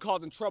know you've been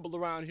causing trouble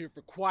around here for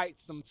quite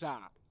some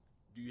time.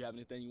 Do you have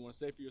anything you want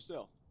to say for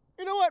yourself?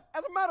 You know what?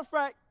 As a matter of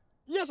fact,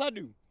 yes, I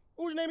do.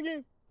 What's your name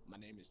again? My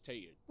name is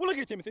Ted. Well, look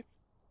here, Timothy.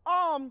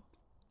 I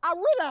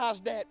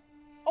realized that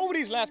over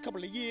these last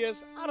couple of years,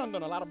 I done a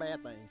lot of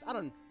bad things. I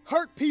done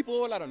hurt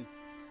people. I done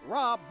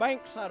robbed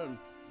banks. I done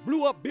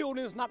blew up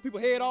buildings, knocked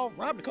people's head off,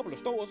 robbed a couple of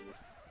stores.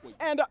 Wait,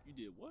 and you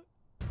did what?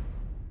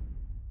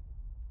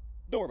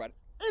 Don't worry about it.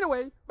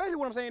 Anyway, basically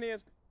what I'm saying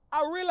is,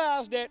 I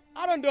realized that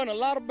I done a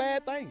lot of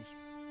bad things.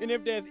 And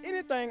if there's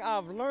anything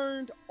I've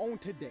learned on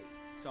today,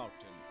 talk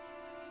to me.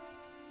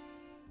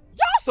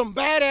 Y'all some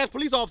badass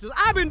police officers.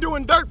 I've been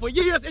doing dirt for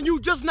years and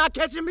you just not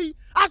catching me.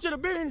 I should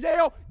have been in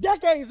jail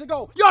decades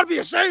ago. You ought to be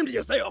ashamed of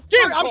yourself.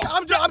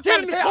 I'm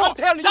telling you. Stop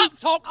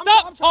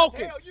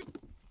talking. Who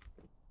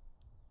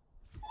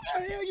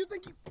the hell you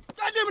think you?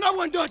 God damn it, I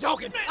wasn't done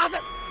talking. I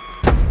said.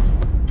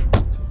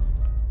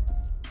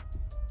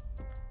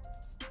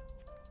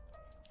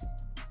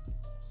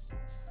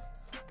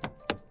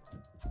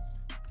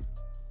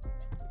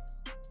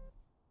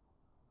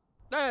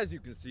 As you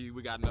can see,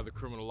 we got another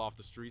criminal off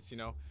the streets, you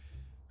know.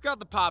 Got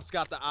the pops,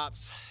 got the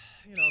ops.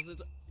 You know,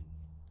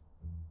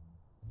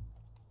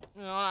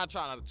 I'm not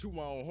trying to toot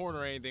my own horn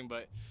or anything,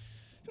 but,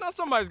 you know,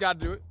 somebody's got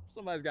to do it.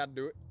 Somebody's got to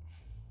do it.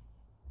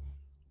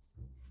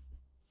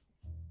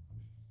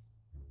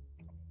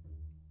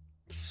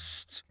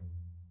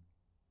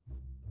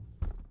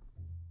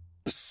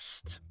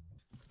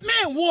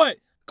 Man, what?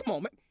 Come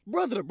on, man.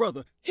 Brother to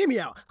brother, hear me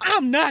out.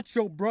 I'm not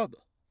your brother.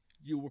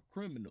 You a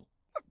criminal.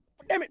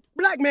 Damn it,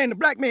 black man to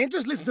black man,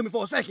 just listen to me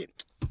for a second.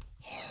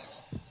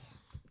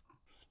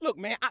 Look,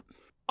 man,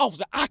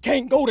 officer, I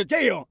can't go to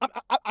jail.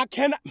 I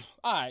cannot.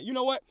 All right, you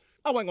know what?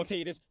 I wasn't gonna tell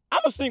you this.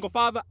 I'm a single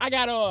father. I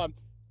got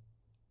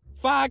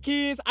 5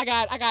 kids. I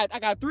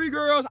got 3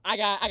 girls. I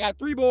got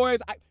 3 boys.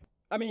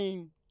 I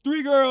mean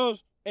 3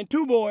 girls and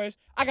 2 boys.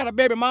 I got a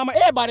baby mama.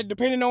 Everybody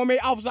depending on me.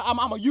 Officer, I'm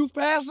a youth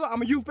pastor.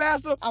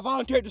 I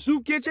volunteer at the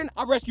soup kitchen.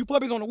 I rescue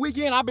puppies on the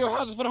weekend. I build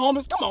houses for the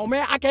homeless. Come on,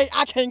 man. I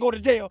can't go to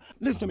jail.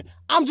 Listen to me.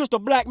 I'm just a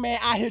black man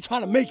out here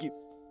trying to make it.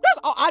 That's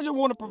all. I just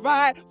want to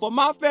provide for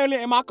my family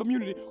and my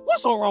community.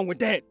 What's so wrong with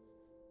that?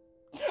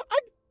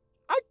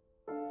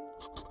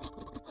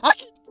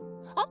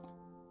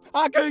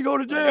 I can't go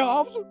to jail,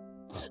 officer.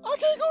 I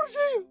can't go to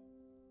jail.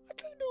 I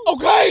can't do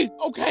it.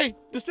 Okay.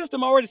 The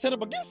system already set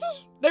up against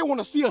us. They want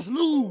to see us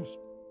lose.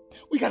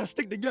 We got to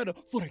stick together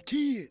for the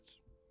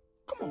kids.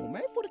 Come on,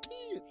 man, for the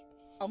kids.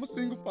 I'm a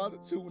single father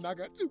too, and I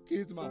got 2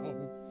 kids of my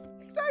own.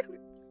 Exactly.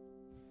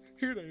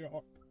 Here they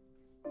are.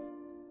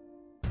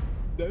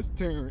 That's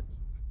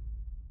Terrence.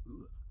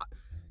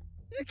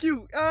 You're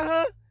cute,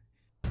 uh-huh.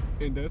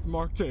 And that's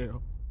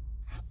Martell.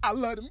 I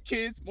love them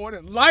kids more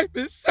than life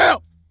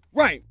itself.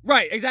 Right,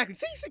 exactly.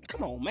 See,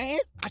 come on, man.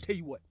 I tell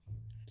you what,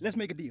 let's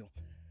make a deal.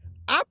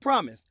 I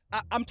promise,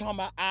 I'm talking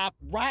about our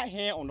right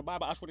hand on the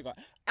Bible, I swear to God,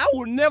 I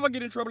will never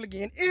get in trouble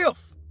again if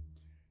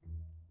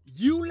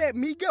you let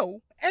me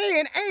go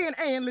and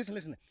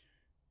listen,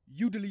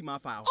 you delete my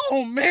file.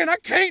 Oh man, I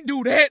can't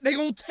do that. They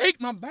gonna take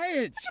my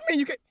badge. What you mean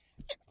you can't?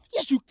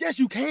 Yes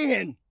you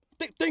can.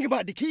 Think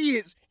about the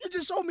kids. You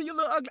just showed me your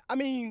little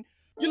ugly,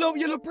 your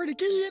little pretty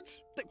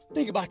kids.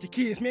 Think about your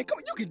kids, man. Come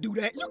on, you can do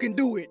that. You can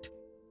do it.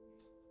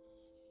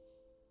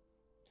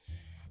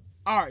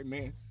 All right,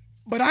 man.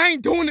 But I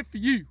ain't doing it for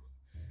you.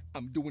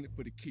 I'm doing it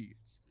for the kids.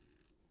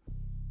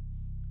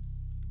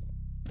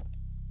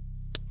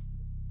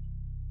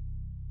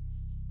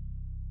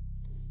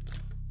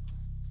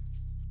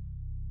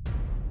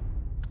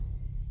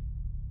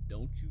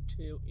 Don't you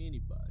tell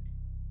anybody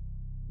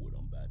what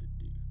I'm about to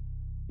do.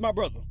 My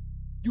brother,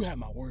 you have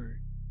my word.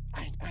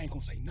 I ain't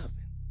gonna say nothing.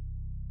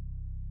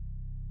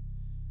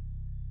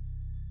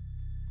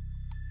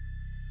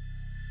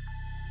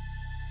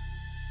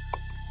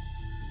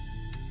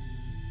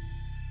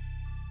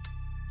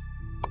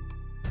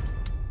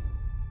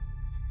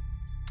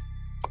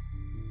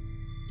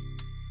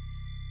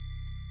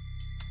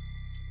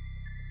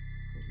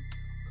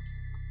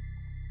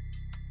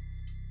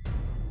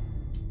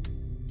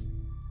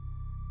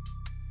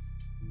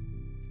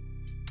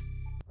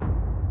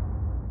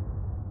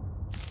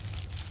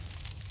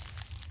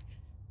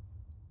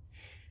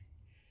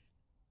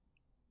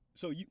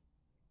 So you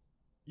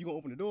gonna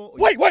open the door?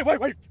 Wait.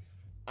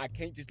 I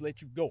can't just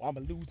let you go. I'ma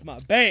lose my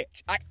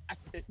badge.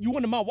 You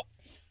under my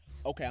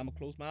Okay, I'ma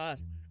close my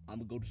eyes.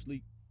 I'ma go to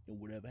sleep, and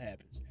whatever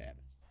happens,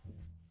 happens.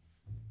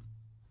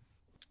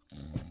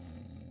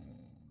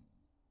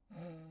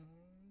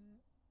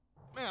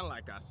 Man,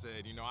 like I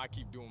said, you know, I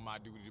keep doing my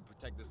duty to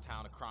protect this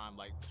town of crime.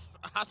 Like,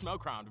 I smell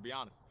crime, to be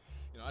honest.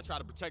 You know, I try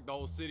to protect the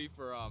whole city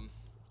for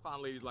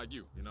fine ladies like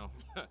you, you know.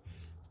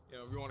 You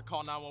know, if you want to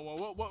call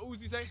 911, what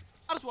Uzi say?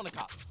 I just want a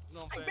cop. You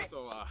know what I'm saying?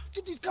 So,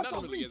 get these cuffs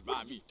off really me. gets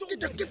by me.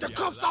 Get the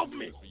cuffs off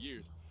me. For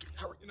years.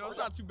 You know, it's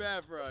not too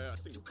bad for a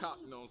single cop,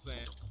 you know what I'm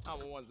saying?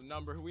 911's the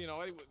number. You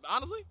know,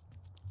 honestly,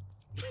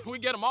 we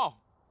get them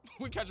all.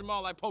 We catch them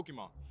all like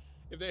Pokemon.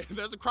 If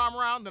there's a crime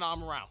around, then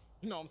I'm around.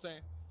 You know what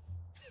I'm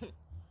saying?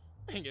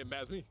 Ain't getting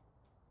past me.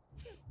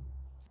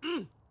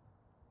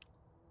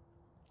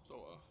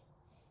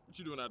 What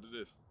you doing after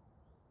this?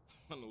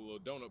 I'm in a little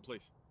donut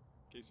place,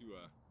 in case you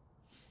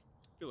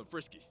feeling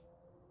frisky.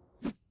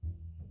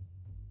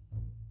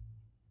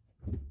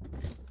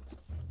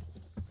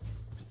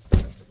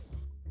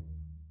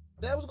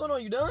 Dad, what's going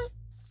on? You done?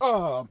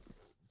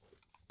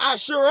 I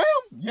sure am.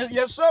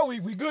 Yes, sir.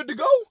 We good to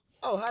go.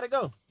 Oh, how'd it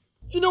go?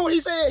 You know what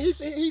he said? He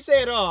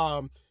said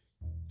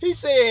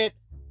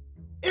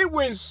it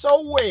went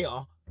so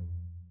well.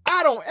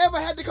 I don't ever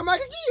have to come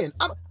back again.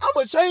 I'm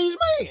a changed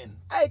man.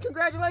 Hey,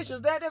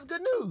 congratulations, Dad. That's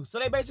good news. So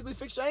they basically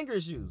fixed your anger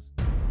issues.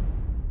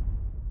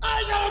 I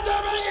ain't got no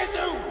damn anger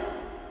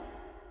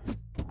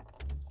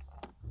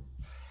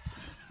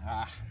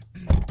to.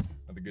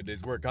 Another good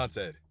day's work, huh,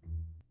 Ted?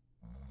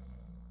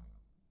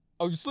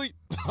 Oh, you sleep?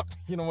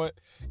 You know what?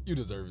 You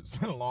deserve it. It's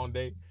been a long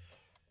day.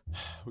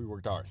 We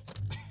worked hard.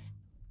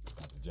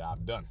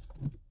 Job done.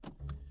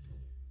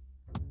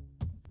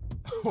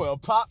 Well,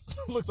 Pop,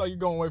 looks like you're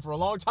going away for a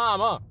long time,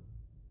 huh?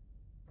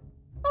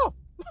 Oh,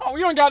 no,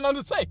 you ain't got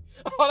nothing to say.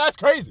 Oh, that's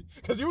crazy,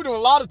 because you were doing a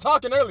lot of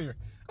talking earlier.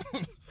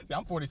 See,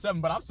 I'm 47,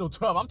 but I'm still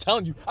 12. I'm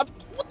telling you.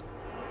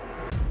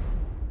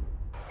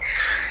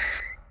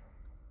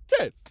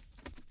 Ted,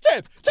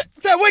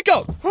 wake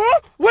up.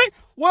 Huh? Wait,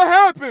 what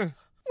happened?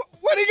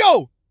 Where'd he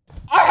go?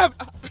 I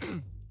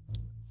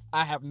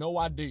have no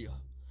idea.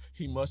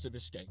 He must have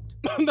escaped.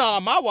 Nah,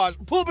 my watch.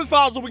 Pull up his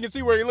file so we can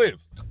see where he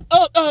lives.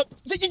 Yeah.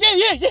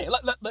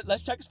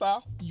 Let's check his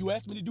file. You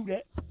asked me to do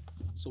that,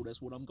 so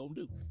that's what I'm gonna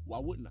do. Why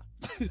wouldn't I?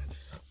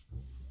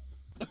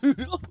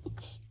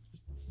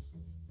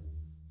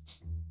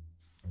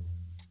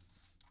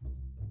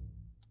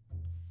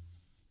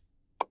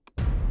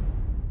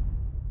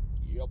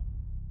 Yep.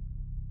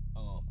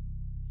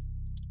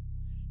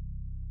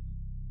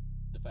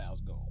 The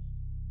file's gone.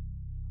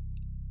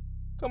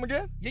 Come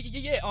again? Yeah.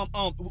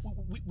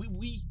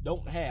 We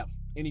don't have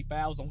any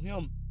files on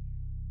him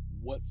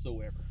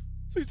whatsoever.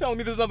 So you're telling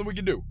me there's nothing we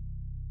can do?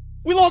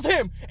 We lost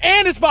him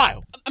and his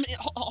file. I mean,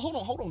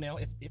 hold on now.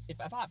 If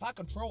I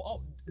control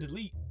alt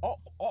delete alt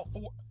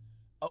 4,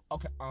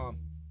 okay.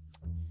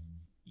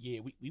 Yeah,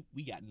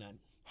 we got none.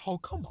 Oh,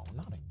 come on,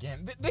 not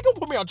again. They gonna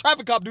put me on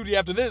traffic cop duty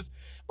after this,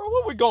 bro.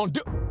 What we gonna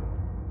do?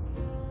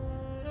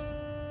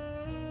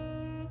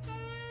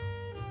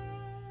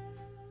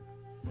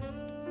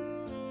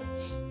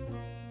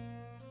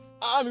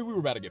 I mean, we were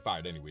about to get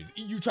fired anyways.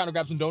 You trying to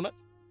grab some donuts?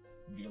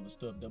 Yellow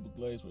stuff, double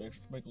glazed with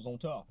extra sprinkles on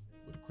top.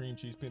 With a cream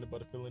cheese, peanut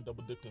butter filling,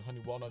 double dipped in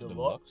honey walnut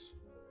Deluxe.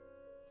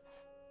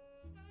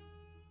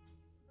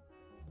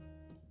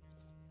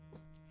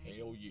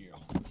 Hell yeah.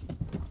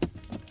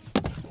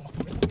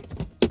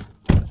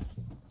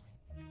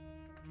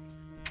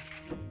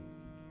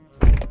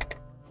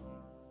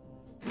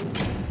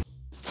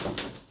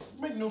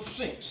 Make no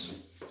sense.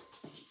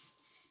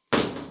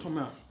 Talking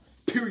about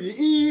period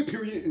in,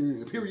 period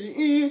in, period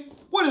in.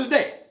 What is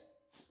that?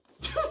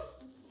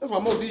 That's why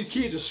most of these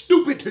kids are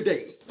stupid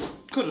today.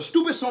 Because of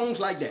stupid songs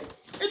like that.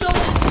 It don't.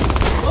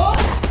 What?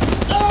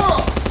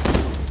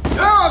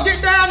 Darryl,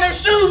 get down there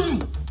shooting.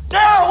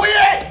 Darryl, we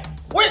at?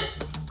 Wait,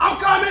 I'm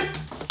coming.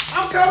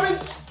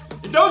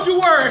 And don't you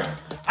worry.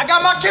 I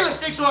got my killer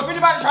stick, so if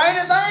anybody try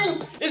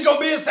anything, it's gonna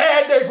be a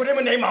sad day for them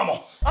and their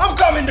mama. I'm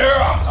coming,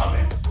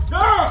 Darryl.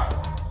 Darryl,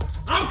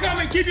 I'm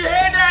coming. Keep your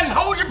head down and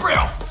hold your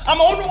breath. I'm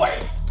on the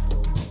way.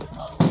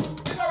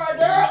 It's all right,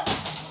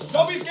 Darryl.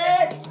 Don't be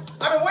scared.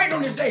 I've been waiting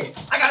on this day.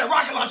 I got a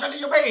rocket launcher under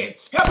your bed.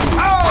 Help me.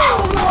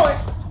 Oh, Lord.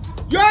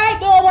 You all right,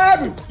 boy? What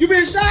happened? You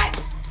been shot?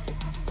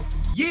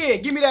 Yeah,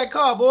 give me that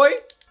car, boy.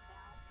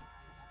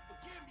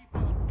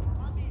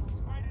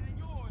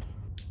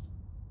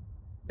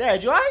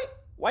 Dad, you all right?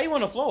 Why you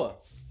on the floor?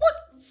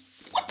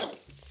 What the?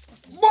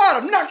 Boy,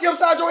 I'll knock you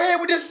upside your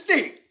head with this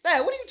stick. Dad,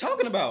 what are you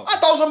talking about? I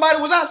thought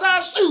somebody was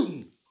outside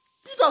shooting.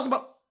 You talking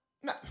about?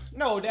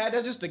 No, Dad,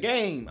 that's just a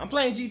game. I'm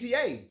playing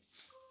GTA.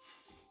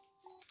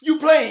 You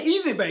playing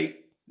Easy Bait?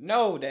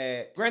 No,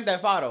 Dad. Grand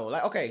Theft Auto.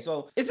 Like, okay,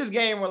 so it's this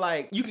game where,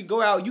 like, you can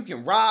go out, you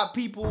can rob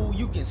people,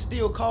 you can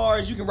steal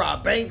cars, you can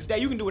rob banks.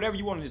 Dad, you can do whatever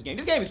you want in this game.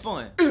 This game is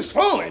fun. It's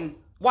fun?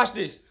 Watch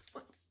this.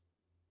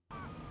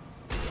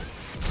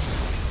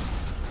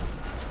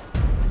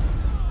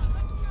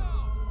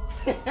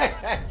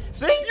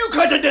 See? You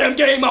cut the damn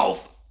game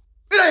off.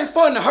 It ain't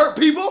fun to hurt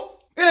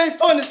people. It ain't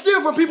fun to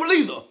steal from people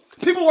either.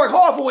 People work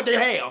hard for what they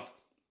have.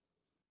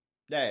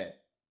 Dad,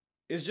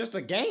 it's just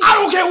a game. I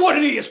don't care what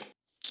it is.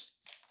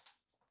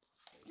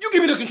 You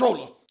give me the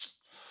controller.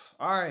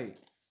 All right.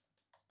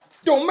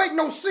 Don't make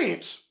no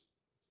sense.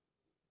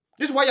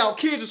 This is why y'all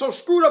kids are so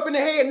screwed up in the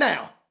head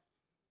now.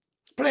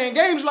 Playing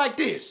games like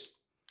this.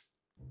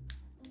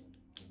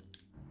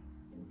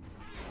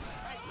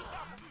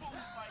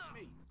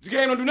 The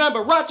game don't do nothing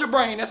but rot your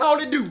brain. That's all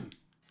it do.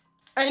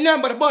 Ain't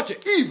nothing but a bunch of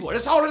evil.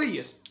 That's all it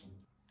is.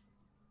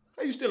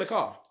 How you steal a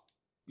car?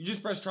 You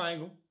just press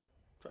triangle.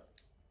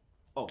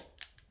 Oh,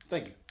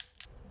 thank you.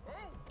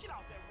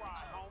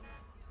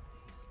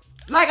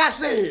 Like I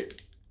said,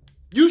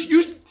 you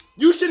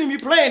shouldn't be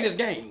playing this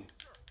game.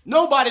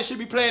 Nobody should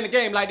be playing a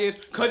game like this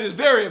because it's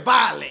very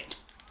violent.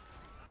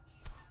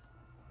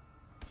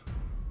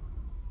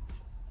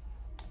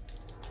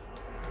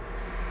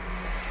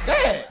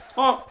 Dad,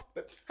 huh?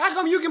 How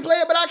come you can play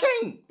it but I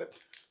can't?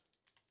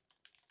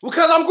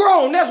 Because I'm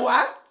grown, that's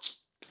why.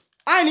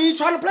 I ain't even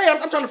trying to play.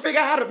 I'm trying to figure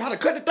out how to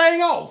cut the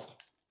thing off.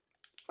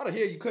 How the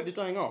hell you cut the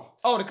thing off?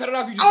 Oh, to cut it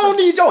off, you just... I don't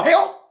need your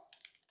help.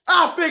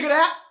 I'll figure it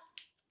out.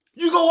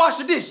 You go wash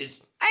the dishes.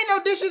 Ain't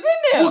no dishes in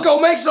there. We'll go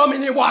make some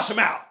and then wash them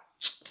out.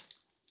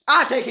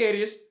 I'll take care of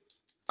this.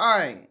 All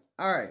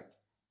right.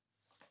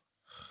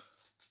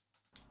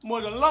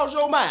 Mother lost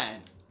your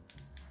mind.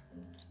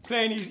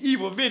 Playing these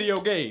evil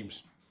video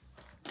games.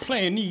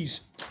 Playing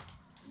these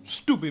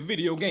stupid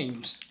video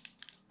games.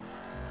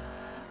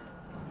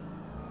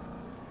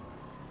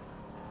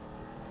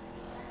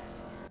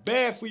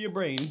 Bad for your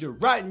brain. It's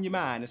just rotting your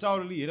mind. That's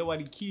all it is. That's why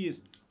these kids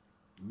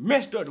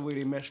messed up the way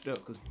they messed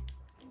up. Cause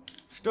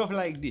stuff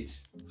like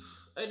this.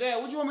 Hey,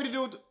 Dad, what you want me to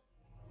do with the...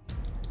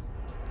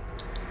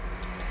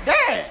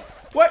 Dad!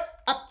 What?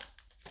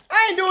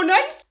 I ain't doing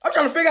nothing. I'm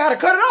trying to figure out how to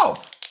cut it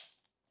off.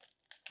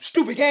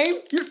 Stupid game.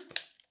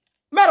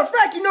 Matter of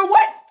fact, you know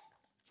what?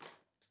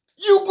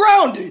 You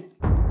grounded.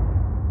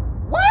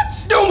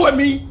 What? Don't with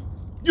me.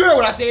 You heard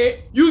what I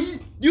said. You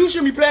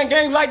shouldn't be playing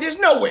games like this,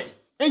 no way.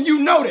 And you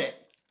know that.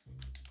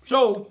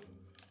 So,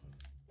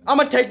 I'm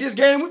gonna take this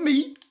game with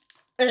me,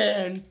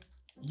 and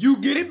you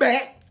get it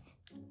back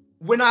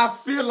when I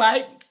feel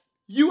like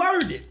you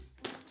earned it.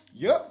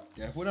 Yep,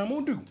 that's what I'm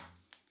gonna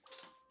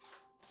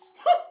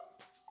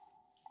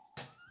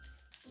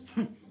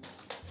do.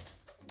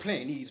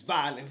 Playing these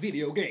violent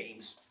video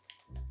games.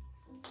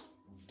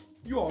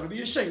 You ought to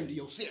be ashamed of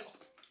yourself.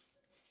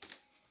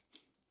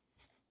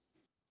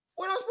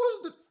 What am I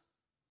supposed to do?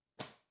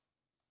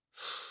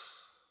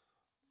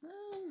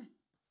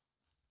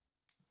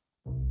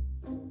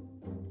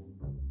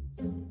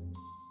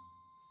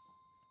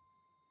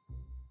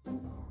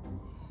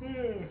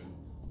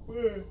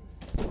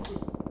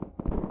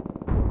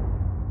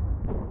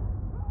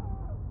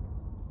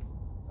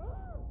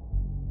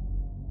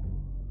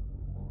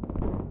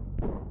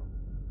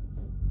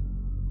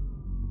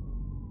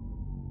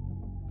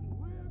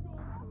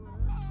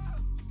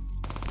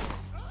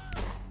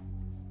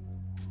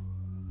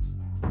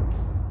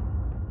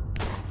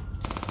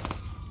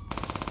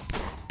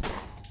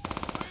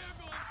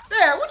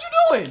 Dad, what you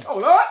doing? Oh,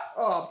 Lord.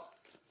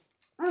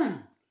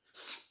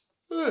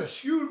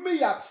 Excuse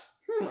me. I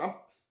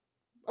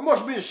must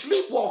have been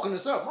sleepwalking or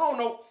something. I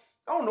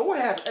don't know what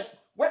happened.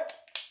 Where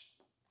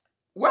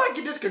I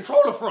get this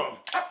controller from?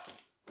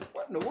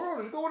 What in the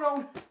world is going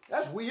on?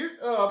 That's weird.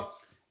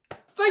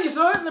 Thank you,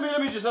 son.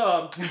 Let me just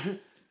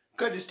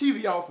cut this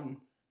TV off and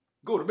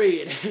go to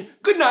bed.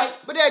 Good night.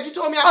 But Dad, you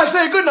told me I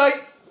say good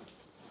night.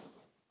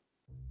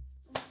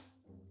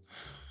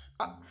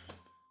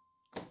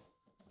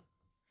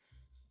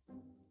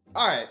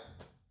 All right.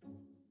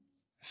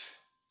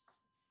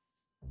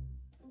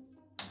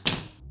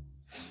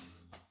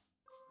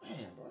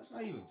 Man, bro, it's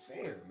not even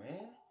fair,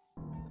 man.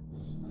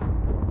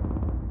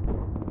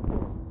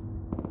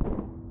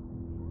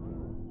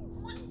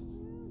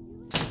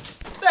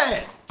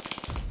 Dad!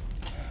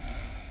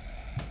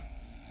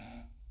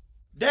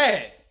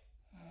 Dad!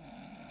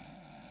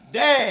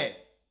 Dad!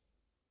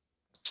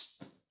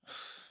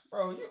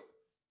 Bro,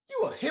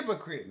 you a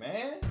hypocrite,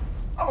 man.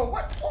 Oh,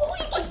 what? Who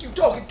you think you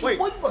talking to? Wait,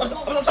 I'm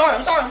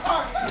sorry.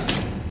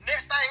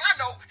 Next thing I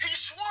know, he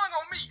swung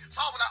on me.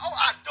 So I was like, oh,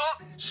 I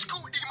ducked,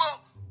 scooped him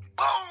up,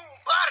 boom,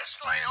 body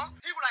slam.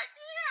 He was like,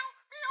 meow,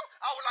 meow.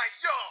 I was like,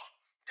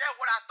 yeah, that's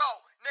what I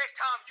thought. Next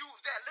time,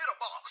 use that litter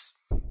box.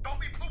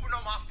 Don't be pooping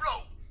on my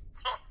floor.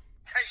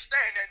 Can't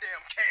stand that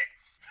damn cat.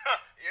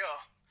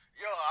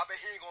 Yeah, I bet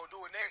he ain't gonna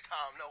do it next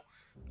time, no.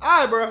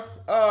 All right, bro.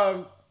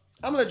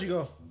 I'm gonna let you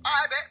go. All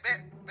right,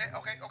 bet.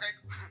 Okay.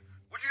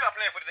 What you got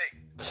planned for today?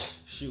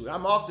 Shoot,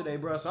 I'm off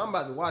today, bro, so I'm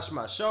about to watch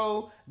my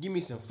show, give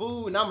me some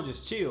food, and I'm gonna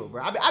just chill,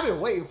 bro. I've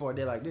been waiting for a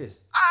day like this.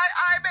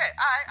 I bet.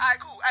 All right,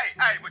 cool.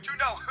 Hey, but you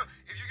know,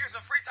 if you get some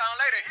free time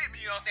later, hit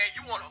me, you know what I'm saying?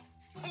 You wanna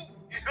hoop,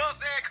 you know what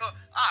I'm saying? Cause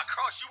I'll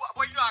cross you out.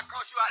 Boy, you know I'll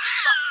cross you out this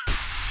spot.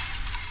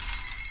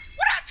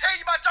 What did I tell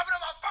you about jumping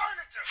on my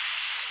furniture?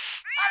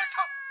 I done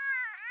told...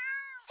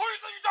 Who you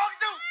think you talking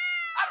to?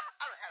 I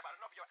done had about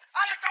enough of your...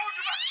 I done told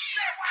you about...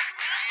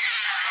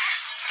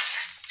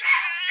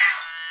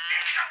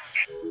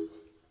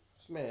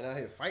 This man out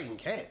here fighting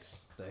cats.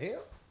 The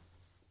hell?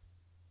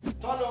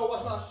 Time to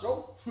watch my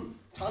show.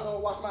 Time to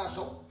watch my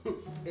show.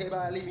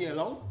 Everybody leave me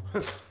alone.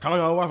 Time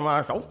to watch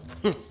my show.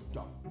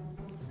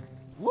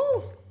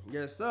 Woo!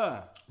 Yes,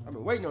 sir. I've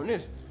been waiting on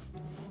this.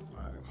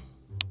 All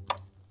right.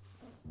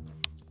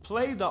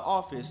 Play The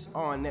Office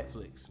on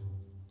Netflix.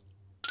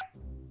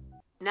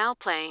 Now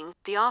playing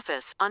The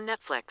Office on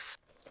Netflix.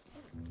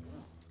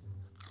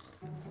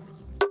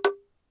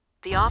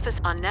 The Office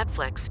on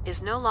Netflix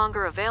is no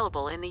longer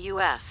available in the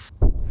US.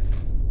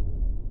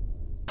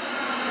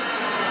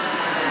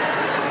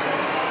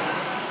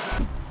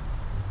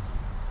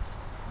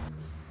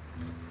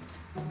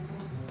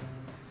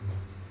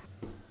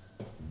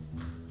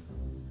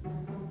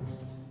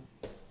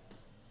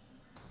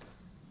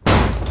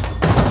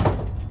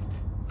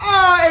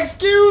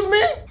 Excuse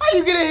me? How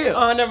you get in here?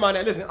 Never mind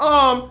that. Listen,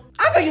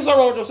 I think it's something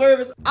wrong with your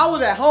service. I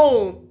was at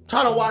home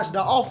trying to watch The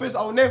Office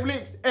on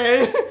Netflix,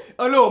 and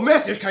a little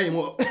message came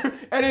up,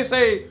 and it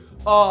said,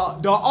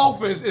 The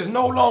Office is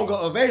no longer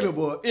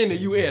available in the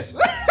U.S. Ain't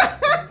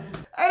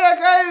that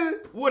crazy?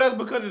 Well, that's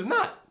because it's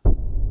not.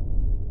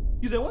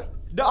 You said what?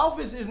 The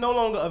Office is no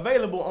longer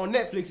available on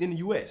Netflix in the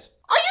U.S.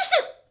 Are you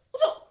serious?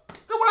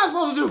 What am I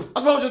supposed to do?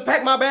 I'm supposed to just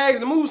pack my bags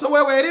and move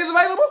somewhere where it is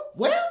available?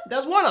 Well,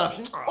 that's one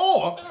option.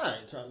 Or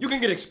you can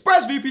get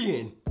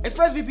ExpressVPN.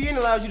 ExpressVPN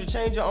allows you to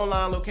change your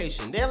online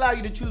location. They allow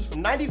you to choose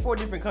from 94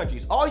 different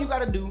countries. All you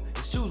gotta do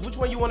is choose which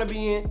one you wanna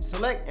be in,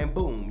 select, and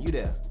boom, you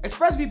there.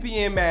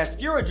 ExpressVPN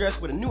masks your address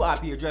with a new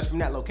IP address from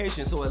that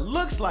location, so it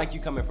looks like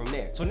you're coming from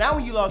there. So now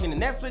when you log into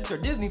Netflix or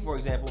Disney, for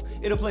example,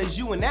 it'll place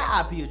you in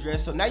that IP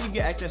address, so now you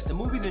get access to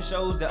movies and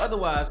shows that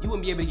otherwise you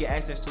wouldn't be able to get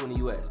access to in the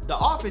US. The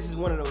Office is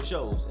one of those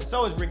shows, and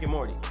so is Rick and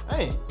Morty.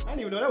 Hey, I didn't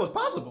even know that was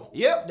possible.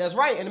 Yep, that's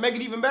right, and to make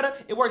it even better,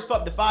 it works for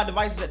up to 5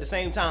 devices at the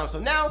same time. So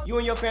now you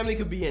and your family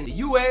could be in the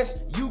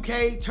US,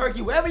 UK,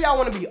 Turkey, wherever y'all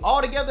want to be,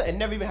 all together and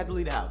never even have to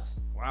leave the house.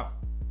 Wow,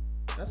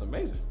 that's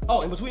amazing. Oh,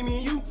 and between me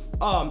and you,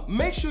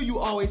 make sure you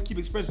always keep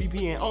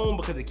ExpressVPN on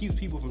because it keeps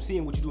people from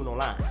seeing what you're doing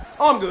online.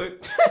 Oh, I'm good.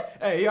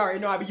 Hey, you already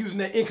know I be using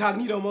that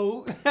incognito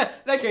mode.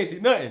 They can't see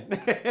nothing.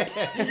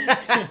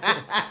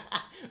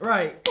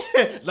 Right,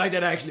 like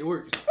that actually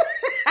works.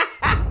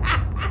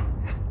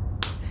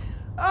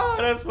 Oh,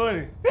 that's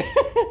funny.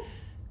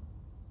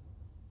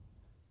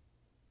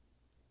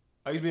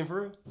 Are you being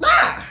for real?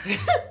 Nah,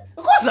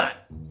 of course not.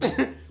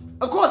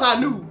 Of course I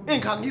knew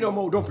incognito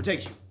mode don't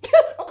protect you.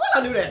 Of course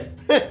I knew that.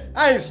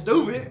 I ain't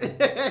stupid.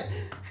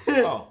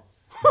 Oh,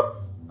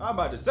 I'm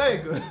about to say,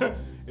 cause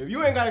if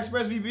you ain't got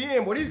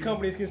ExpressVPN, well, these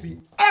companies can see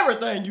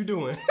everything you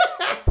doing.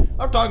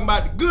 I'm talking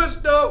about the good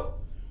stuff,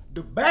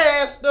 the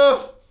bad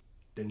stuff,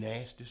 the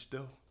nasty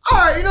stuff. All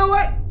right, you know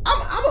what?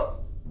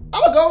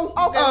 I'ma go.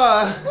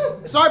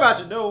 Okay. Sorry about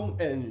your dough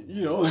and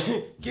you know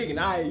kicking.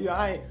 I ain't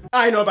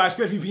know about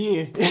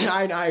ExpressVPN.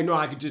 I ain't know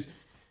I could just.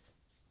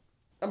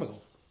 I'ma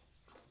go.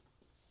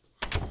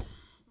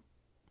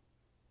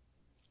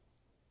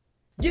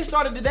 Get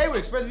started today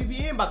with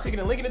ExpressVPN by clicking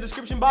the link in the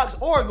description box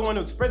or going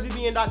to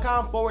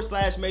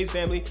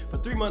expressvpn.com/MayesFamily for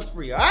 3 months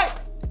free. All right?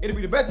 It'll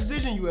be the best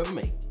decision you ever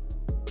make.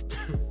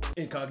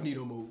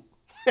 Incognito mode.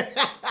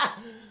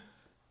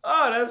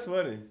 Oh, that's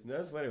funny.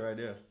 That's funny right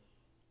there.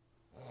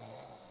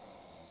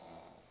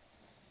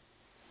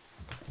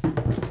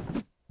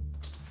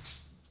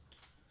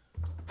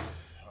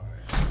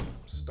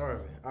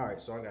 Starving. All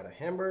right, so I got a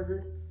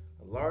hamburger,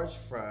 a large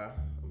fry,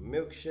 a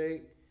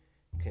milkshake,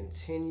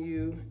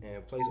 continue,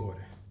 and place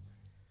order.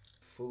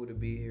 Food to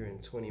be here in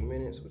 20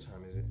 minutes. What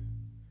time is it?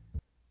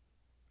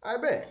 I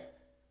bet.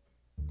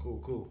 Cool,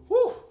 cool.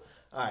 Woo!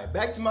 All right,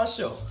 back to my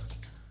show.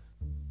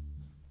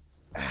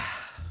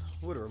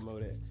 Where the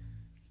remote at?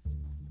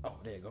 Oh,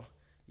 there you go.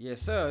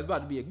 Yes, sir. It's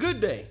about to be a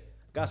good day.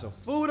 Got some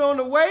food on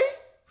the way.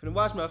 Finna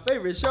watch my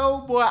favorite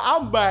show. Boy,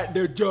 I'm about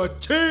to just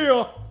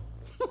chill.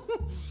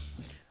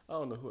 I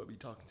don't know who I'll be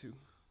talking to,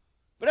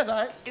 but that's all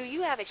right. Do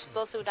you have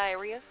explosive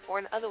diarrhea, or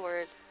in other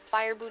words,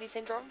 fire booty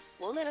syndrome?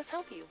 Well, let us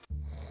help you.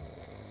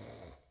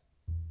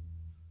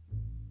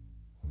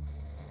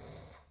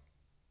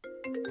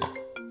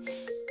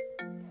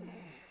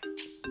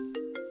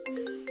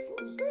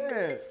 What's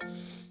that?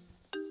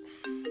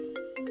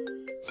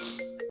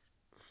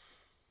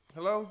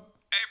 Hello?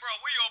 Hey, bro,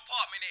 where your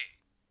apartment at?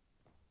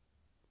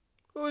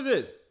 Who is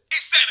this?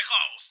 It's Santa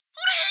Claus. Who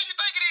the hell you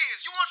think it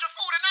is? You want your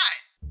food or not?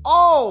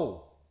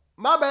 Oh,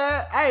 my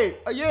bad. Hey,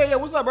 yeah,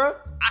 what's up, bro?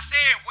 I said,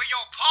 where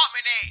your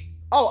apartment at?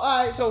 Oh,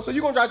 all right, so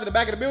you gonna drive to the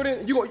back of the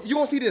building? You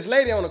gonna see this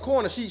lady on the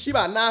corner. She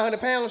about 900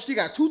 pounds. She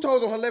got 2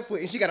 toes on her left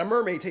foot, and she got a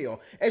mermaid tail.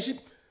 And she,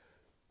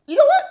 you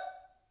know what?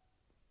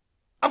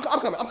 I'm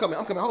coming. Hold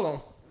on.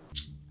 Bro,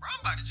 I'm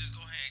about to just go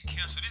ahead and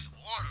cancel this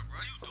order, bro.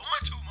 You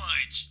doing too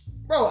much.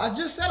 Bro, I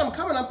just said I'm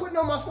coming. I'm putting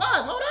on my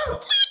slides. Hold on. Who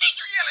you think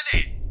you're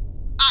yelling at?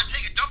 I'll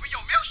take a dump in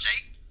your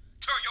milkshake,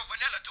 turn your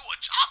vanilla to a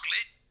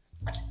chocolate.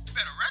 You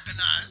better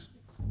recognize.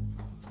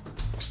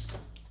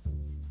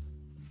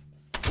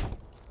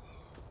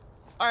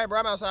 All right, bro,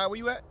 I'm outside. Where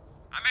you at?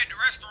 I'm at the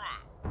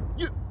restaurant.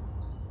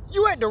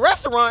 You at the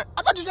restaurant?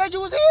 I thought you said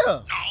you was here.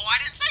 No, I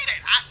didn't say that.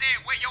 I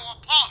said where your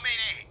apartment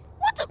at.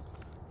 What the?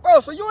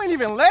 Bro, so you ain't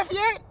even left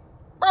yet?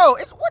 Bro,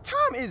 what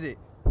time is it?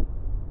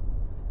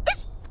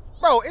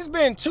 Bro, it's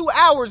been 2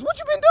 hours. What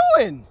you been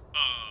doing?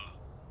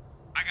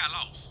 I got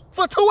lost.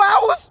 For 2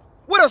 hours?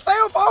 With a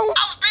cell phone?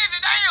 I was busy,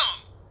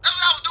 damn. That's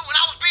what I was doing.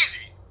 I was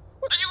busy.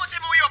 Are you gonna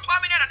tell me where your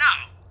apartment at or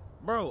not?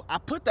 Bro, I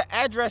put the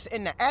address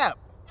in the app.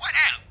 What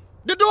app?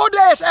 The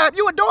DoorDash app.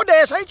 You a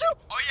DoorDash, ain't you?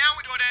 Oh yeah, I'm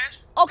with DoorDash.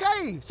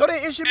 Okay, so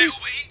then it should be. And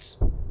Uber Eats,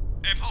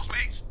 and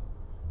Postmates,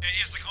 and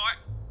Instacart,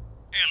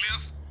 and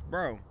Lyft.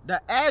 Bro,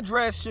 the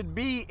address should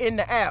be in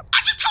the app.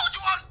 I just told you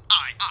all.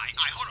 All right.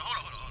 Hold on.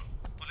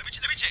 Well, let me check.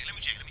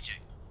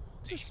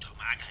 See, you talking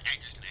about I got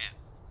address in the app.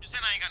 You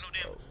said I ain't got no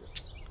damn. All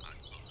right,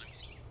 let me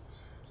see.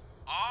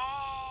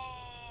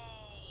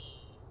 Oh,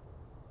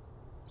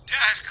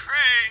 that's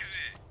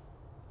crazy.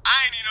 I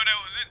ain't even know that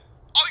was it.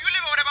 Oh, you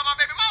live over there by my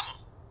baby mama.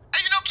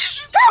 Hey, you know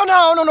Kishu? Hell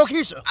no, no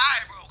Keisha. All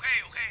right, bro. Okay.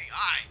 All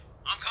right.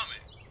 I'm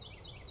coming.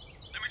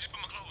 Let me just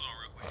put my clothes on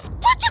real quick.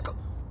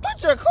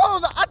 Put your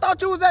clothes on. I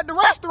thought you was at the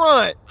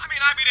restaurant. I mean,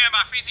 I'll be there in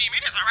about 15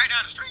 minutes. I'm right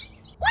down the street.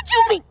 What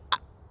you mean?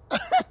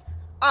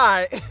 All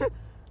right.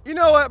 You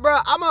know what, bro?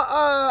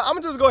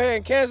 I'm just go ahead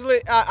and cancel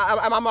it.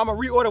 I'm gonna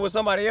reorder with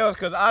somebody else,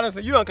 cause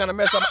honestly, you done kind of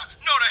messed up.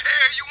 No, the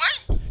hell you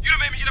ain't. You done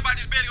made me get up out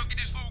this bed to go get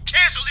this food.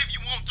 Cancel if you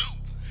want to.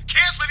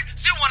 Cancel if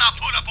still want I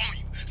put up on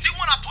you. Still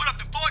want I put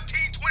up to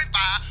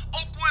 1425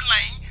 Oakwood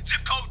Lane,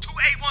 zip code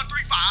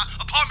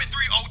 28135, apartment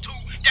 302.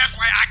 That's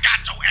right, I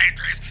got your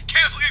address.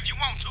 Cancel if you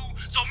want to,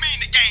 so me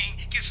and the gang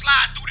can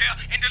slide through there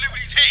and deliver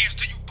these hands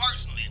to you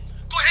personally.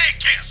 Go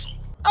ahead, cancel.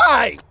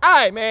 All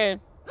right,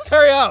 man. Just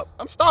hurry up.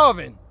 I'm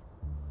starving.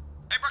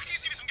 Hey, bro, can you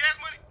see me some gas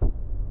money?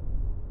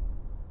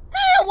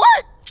 Man,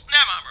 what?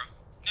 Never mind, bro.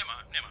 Never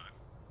mind.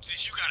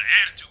 Since you got an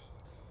attitude.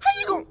 How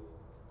you gonna...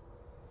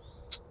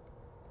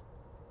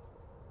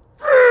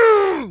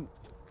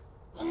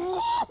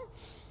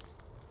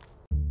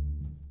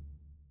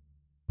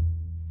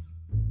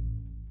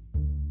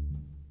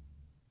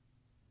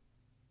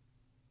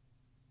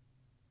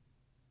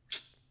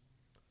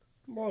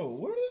 Bro,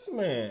 where this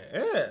man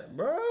at,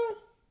 bro?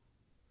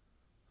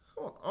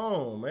 Come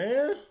on,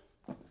 man.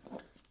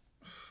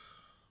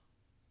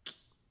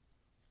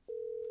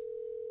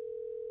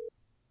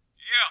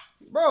 Yeah.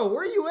 Bro,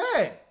 where you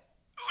at?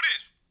 Who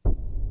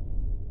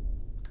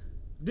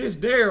This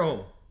this?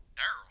 Darryl.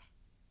 Darryl?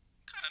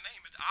 What kind of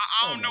name is that?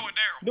 I don't know a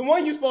Darryl. The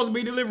one you supposed to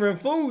be delivering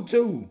food to.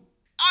 Oh, yeah,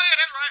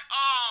 that's right.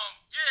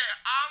 Yeah,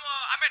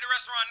 I'm at the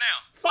restaurant now.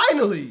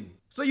 Finally.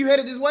 So you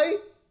headed this way?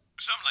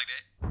 Something like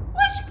that.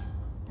 What?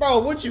 Bro,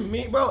 what you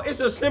mean, bro? It's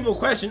a simple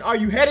question. Are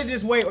you headed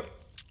this way? Bro,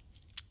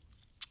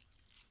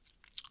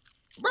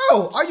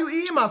 are you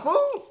eating my food?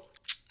 No,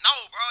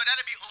 bro,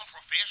 that'd be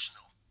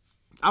unprofessional.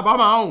 I bought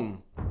my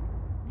own.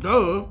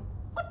 Duh.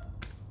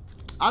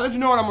 I'll let you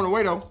know when I'm on the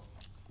way, though.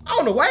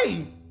 On the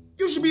way?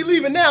 You should be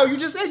leaving now. You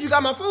just said you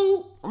got my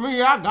food. I mean,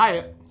 yeah, I got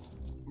it.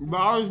 But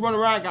I always run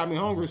around, got me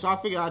hungry, so I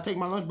figured I'd take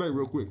my lunch break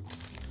real quick.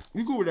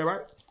 You cool with that,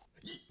 right?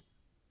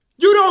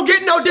 You don't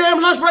get no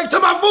damn lunch break till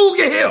my food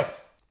get here.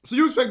 So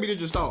you expect me to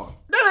just starve?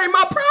 That ain't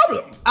my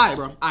problem. All right,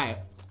 bro, all right.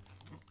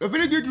 If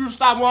it get you to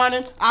stop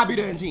whining, I'll be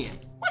there in 10.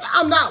 What?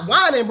 I'm not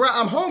whining, bro.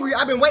 I'm hungry.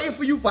 I've been waiting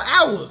for you for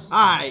hours.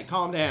 All right,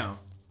 calm down.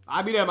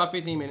 I'll be there in about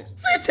 15 minutes.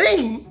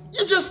 15?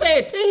 You just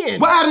said 10.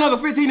 Well, add another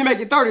 15 to make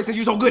it 30 since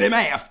you're so good at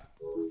math.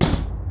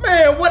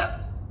 Man,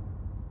 what?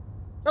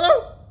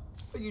 Hello?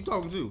 Who you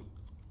talking to?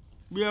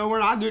 Yeah,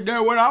 when I get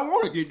there, when I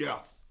want to get there.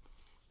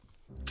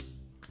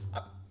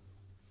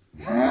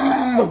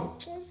 I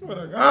swear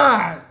to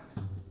God.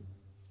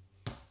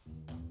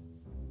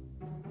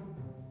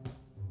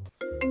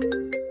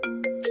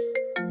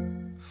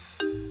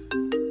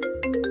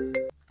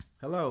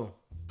 Hello.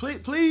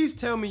 Please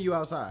tell me you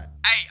outside.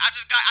 Hey, I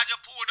just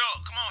pulled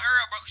up. Come on,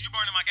 hurry up, bro, because you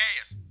burning my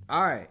gas.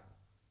 All right.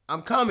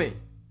 I'm coming.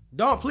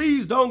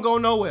 Please don't go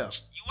nowhere.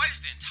 You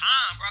wasting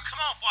time, bro. Come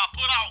on before I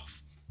pull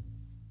off.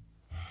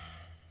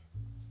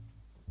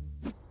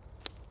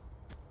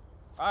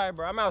 All right,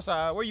 bro. I'm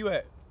outside. Where you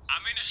at?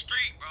 I'm in the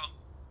street, bro.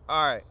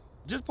 All right.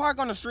 Just park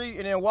on the street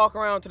and then walk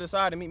around to the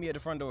side and meet me at the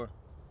front door.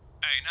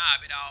 Hey, nah,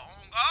 big dog.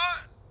 On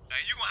guard.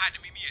 Hey, you gonna have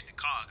to meet me at the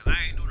car, because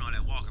I ain't doing all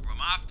that walking, bro.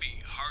 My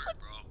feet hurt,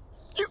 bro.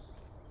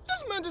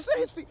 This man just said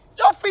his feet.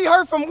 Your feet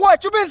hurt from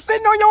what? You been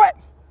sitting on your ass?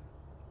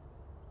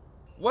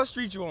 What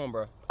street you on,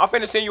 bro? I'm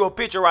finna send you a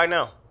picture right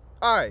now.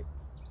 All right.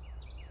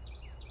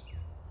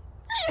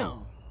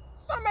 Damn.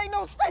 That make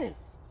no sense.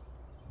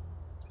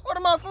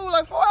 Ordered my food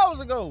like 4 hours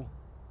ago.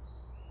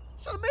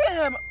 Should've been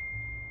here.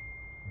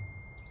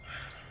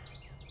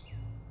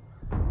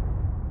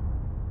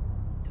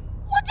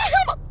 What the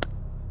hell?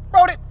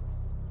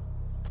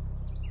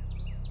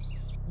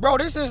 Bro,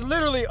 this is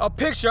literally a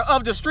picture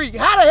of the street.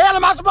 How the hell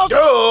am I supposed to?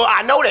 Duh,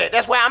 I know that.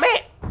 That's where I'm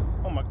at.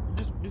 Oh my,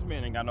 this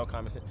man ain't got no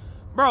common sense.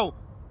 Bro,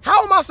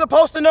 how am I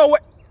supposed to know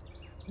what?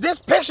 This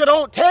picture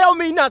don't tell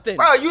me nothing.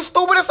 Bro, you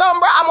stupid or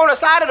something, bro? I'm on the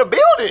side of the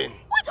building.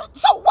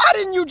 So why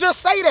didn't you just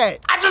say that?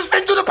 I just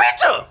sent you the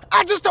picture.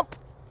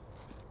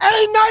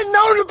 Ain't nothing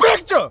on the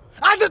picture.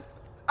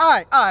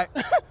 All right.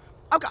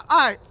 I'm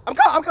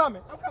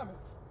coming. Oh,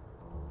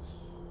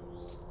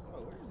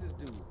 where's this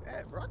dude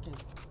at, bro? I can't.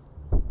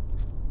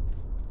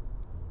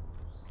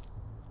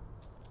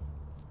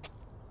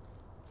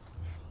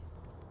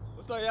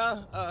 What's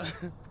up, y'all?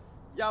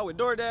 Y'all with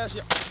DoorDash?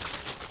 Yeah.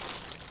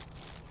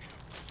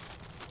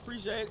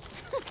 Appreciate it.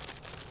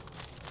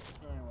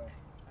 Anyway,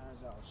 as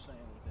I was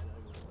saying with that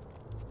other...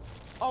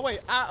 Oh wait,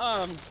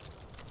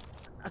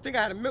 I think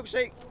I had a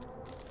milkshake.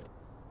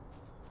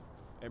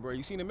 Hey bro,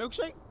 you seen a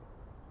milkshake?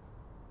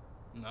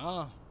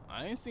 Nah,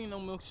 I ain't seen no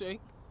milkshake.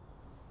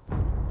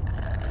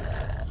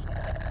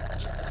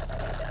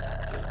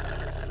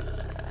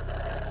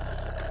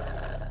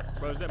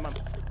 Bro, is that my...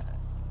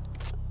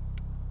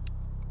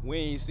 We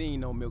ain't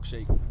seen no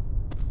milkshake.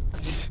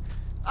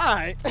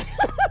 Alright.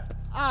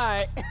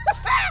 Alright.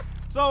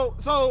 So,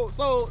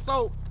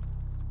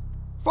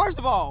 first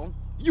of all,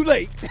 you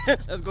late.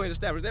 Let's go ahead and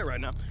establish that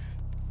right now.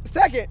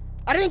 Second,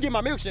 I didn't get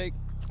my milkshake.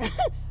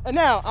 And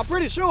now, I'm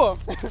pretty sure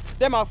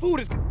that my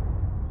food is...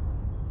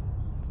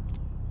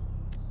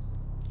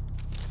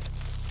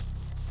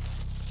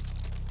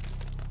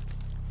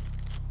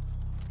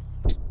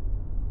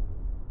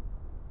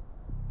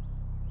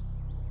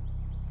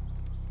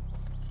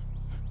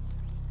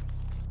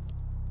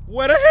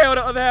 Where the hell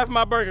the other half of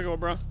my burger go,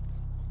 bro?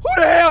 Who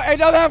the hell ate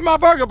the other half of my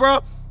burger, bro?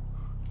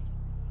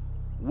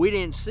 We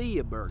didn't see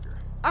a burger.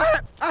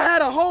 I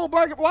had a whole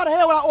burger. Why the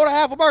hell would I order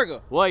half a burger?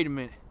 Wait a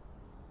minute.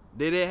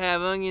 Did it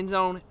have onions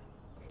on it?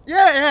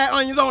 Yeah, it had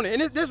onions on it.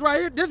 And this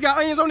right here, this got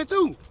onions on it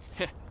too.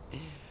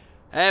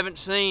 Haven't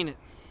seen it.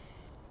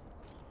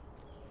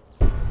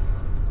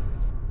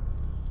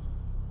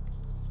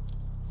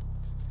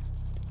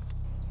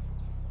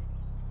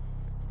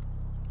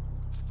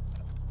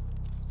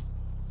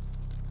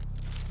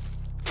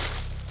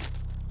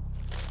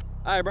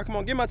 All right, bro, come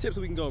on, get my tip so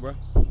we can go, bro.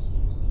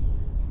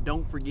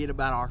 Don't forget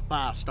about our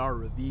 5-star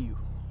review.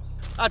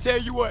 I tell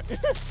you what.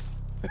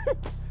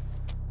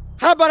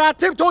 How about I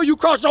tiptoe you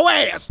cross your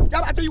ass?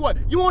 I tell you what,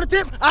 you want a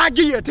tip? I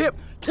give you a tip.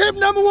 Tip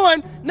number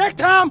 1, next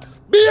time,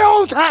 be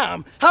on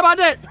time. How about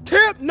that?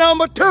 Tip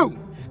number 2,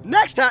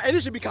 next time, and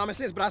this should be common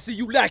sense, but I see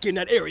you lacking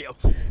that area.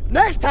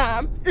 Next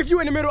time, if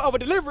you're in the middle of a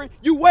delivery,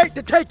 you wait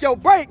to take your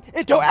break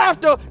until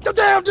after the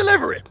damn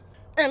delivery.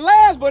 And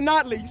last but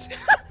not least,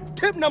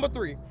 tip number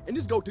 3, and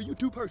this goes to you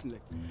too personally.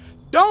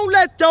 Don't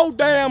let your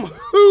damn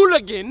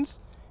hooligans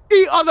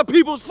eat other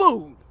people's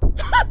food.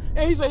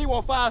 And he said he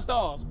want 5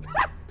 stars.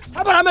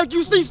 How about I make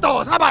you C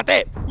stars? How about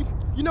that?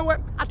 You know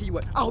what? I tell you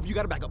what, I hope you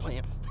got a backup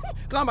plan. Cause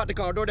I'm about to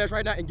call DoorDash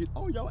right now and get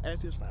all y'all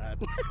asses fired.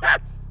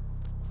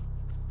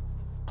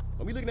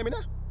 Are we looking at me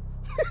now?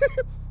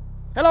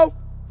 Hello?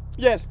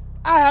 Yes,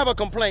 I have a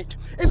complaint.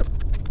 It's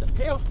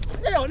hell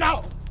no.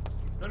 No,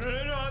 I'm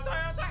sorry.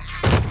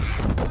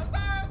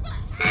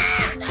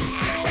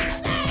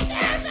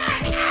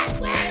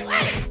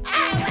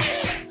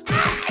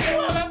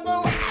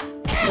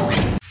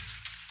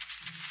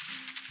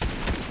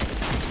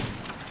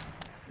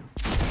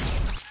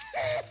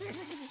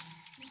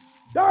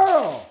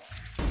 Darryl!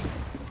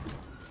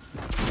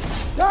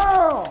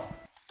 Darryl!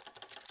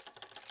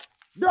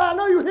 Darryl, I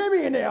know you hear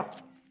me in there.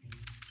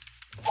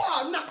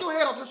 Oh, I knocked your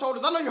head off your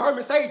shoulders. I know you heard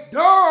me say,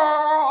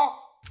 Darryl!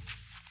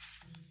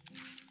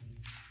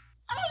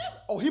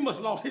 Oh, he must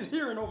have lost his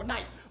hearing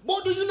overnight. Boy,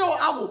 do you know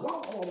I will...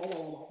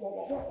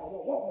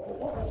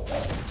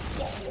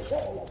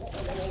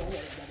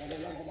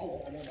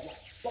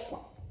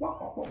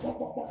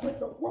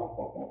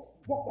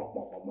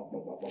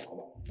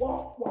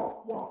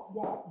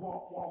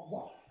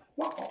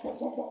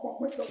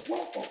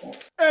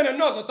 And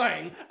another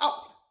thing,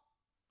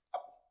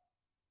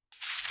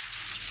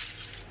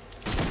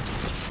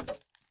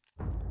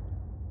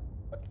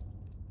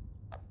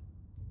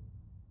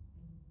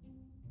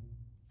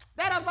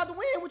 Dad, I was about to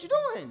win. What you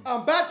doing?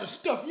 I'm about to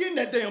stuff you in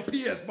that damn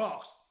PS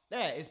box.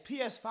 Dad, it's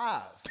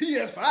PS5.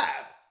 PS5?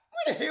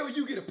 Where the hell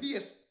you get a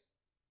PS?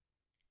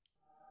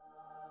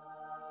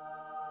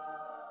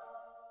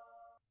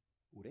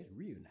 Oh, that's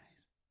real nice.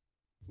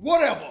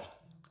 Whatever.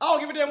 I don't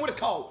give a damn what it's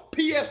called.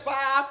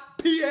 PS5,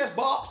 PS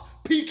box,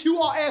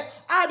 PQRS.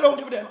 I don't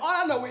give a damn. All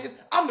I know is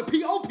I'm the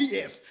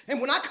POPS. And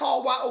when I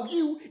call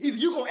YOU, either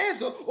you gonna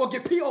answer or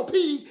get POP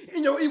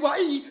in your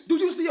EYE. Do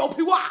you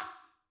COPY?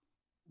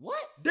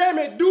 What? Damn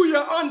it, do you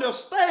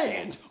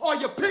understand? Are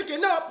you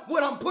picking up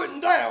what I'm putting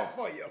down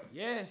for you?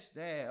 Yes,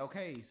 Dad.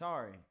 Okay,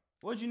 sorry.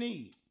 What'd you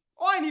need?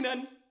 Oh, I ain't need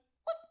nothing.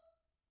 What?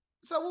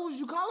 So what was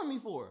you calling me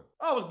for?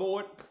 I was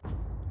bored.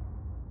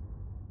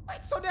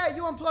 Wait, so Dad,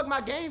 you unplugged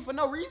my game for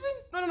no reason?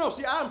 No.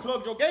 See, I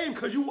unplugged your game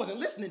because you wasn't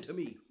listening to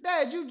me.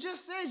 Dad, you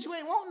just said you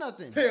ain't want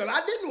nothing. Hell,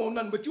 I didn't want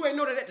nothing, but you ain't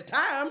know that at the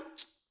time.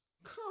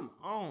 Come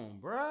on,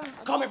 bruh.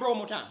 Call me bro one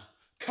more time.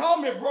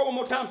 Call me bro one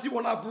more time. See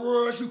when I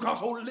brush you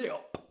across your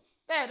lip.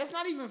 Dad, that's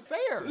not even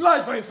fair.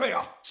 Life ain't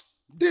fair.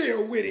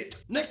 Deal with it.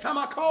 Next time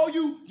I call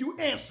you, you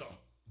answer.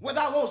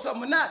 Whether I want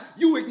something or not,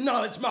 you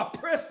acknowledge my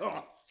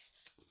presence.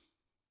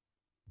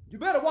 You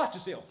better watch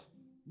yourself.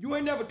 You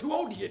ain't never too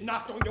old to get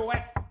knocked on your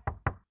ass.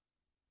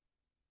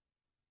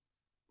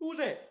 Who was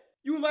that?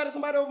 You invited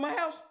somebody over my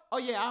house? Oh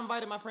yeah, I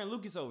invited my friend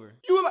Lucas over.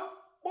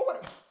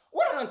 What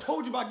I done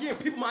told you about giving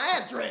people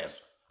my address?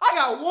 I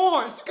got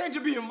warrants. You can't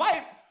just be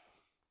invited.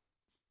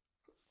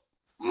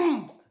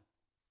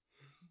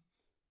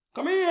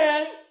 Come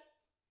in.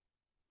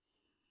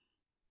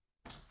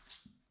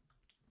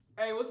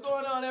 Hey, what's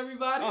going on,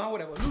 everybody?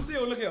 Whatever.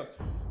 Lucille, look here.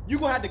 You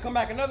gonna have to come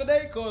back another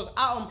day because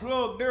I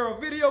unplugged Darryl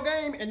video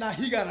game and now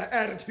he got an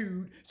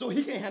attitude, so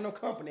he can't have no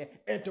company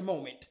at the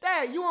moment.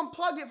 Dad, you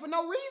unplugged it for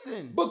no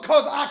reason.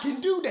 Because I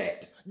can do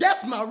that.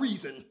 That's my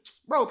reason.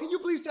 Bro, can you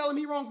please tell him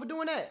he wrong for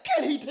doing that?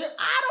 Can he tell?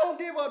 I don't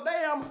give a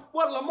damn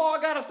what Lamar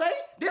gotta say.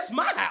 This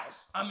my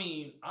house. I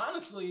mean,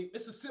 honestly,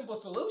 it's a simple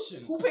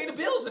solution. Who paid the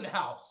bills in the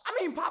house? I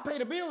mean, Pop paid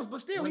the bills,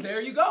 but still. Well,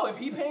 there you go. If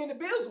he paying the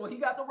bills, well, he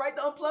got the right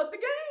to unplug the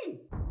game.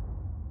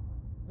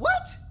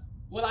 What?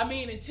 Well, I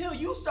mean, until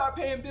you start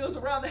paying bills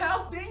around the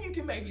house, then you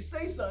can maybe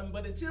say something.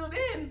 But until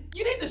then,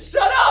 you need to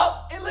shut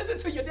up and listen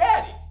to your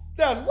daddy.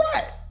 That's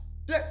right.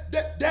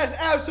 That's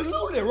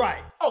absolutely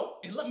right. Oh,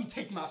 and let me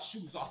take my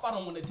shoes off. I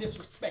don't want to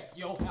disrespect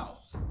your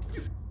house.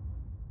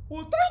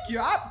 Well, thank you.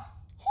 Who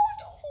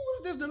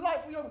is this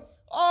delightful young?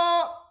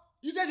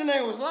 You said your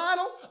name was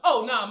Lionel?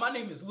 Oh, nah, my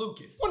name is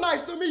Lucas. Well,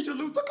 nice to meet you,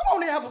 Luther. Come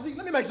on in, have a seat.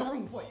 Let me make some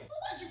room for you.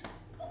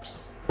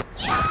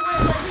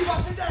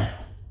 Sit down.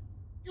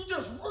 You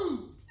just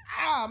rude.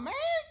 Ah, man.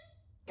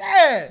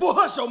 Dad. Boy,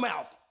 hush your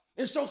mouth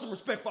and show some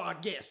respect for our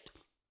guest.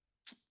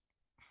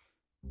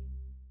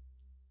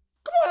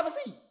 Come on, have a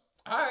seat.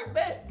 All right,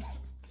 bet.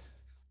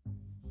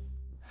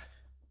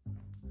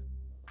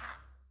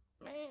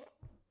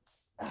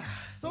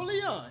 So,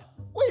 Leon,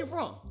 where you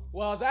from?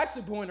 Well, I was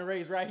actually born and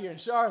raised right here in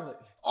Charlotte.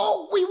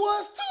 Oh, we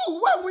was too,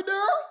 wasn't we,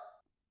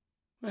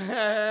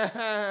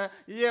 Darryl?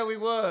 Yeah, we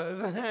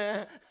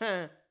was.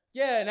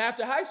 Yeah, and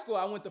after high school,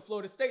 I went to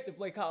Florida State to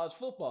play college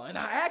football, and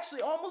I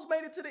actually almost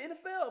made it to the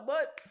NFL,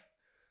 but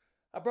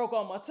I broke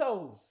all my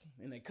toes,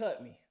 and they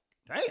cut me.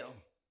 Damn.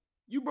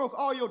 You broke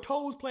all your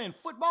toes playing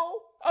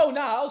football? Oh,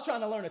 nah, I was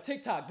trying to learn a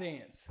TikTok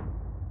dance,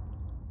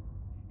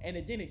 and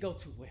it didn't go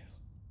too well.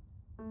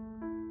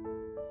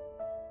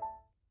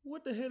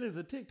 What the hell is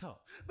a TikTok?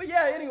 But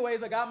yeah,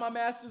 anyways, I got my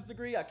master's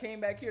degree. I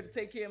came back here to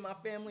take care of my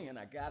family, and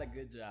I got a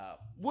good job.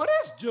 Well,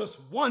 that's just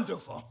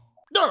wonderful.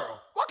 Darryl,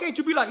 why can't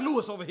you be like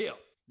Lewis over here?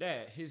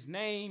 Dad, his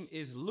name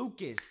is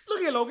Lucas.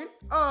 Look here, Logan.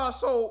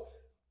 So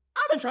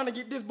I've been trying to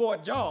get this boy a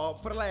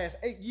job for the last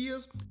 8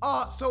 years.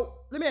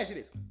 So let me ask you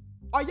this.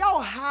 Are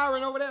y'all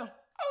hiring over there? Oh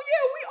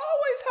yeah, we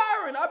always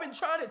hiring. I've been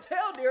trying to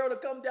tell Darryl to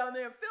come down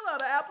there and fill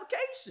out an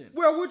application.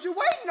 Well, what you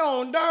waiting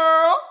on,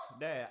 Darryl?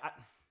 Dad,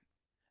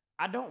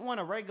 I don't want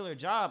a regular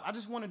job. I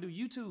just want to do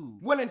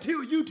YouTube. Well,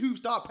 until YouTube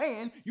start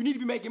paying, you need to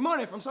be making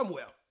money from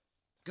somewhere.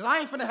 Cause I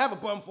ain't finna have a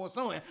bum for a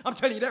son. I'm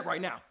telling you that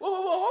right now. Whoa,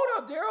 hold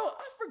up, Darryl.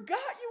 I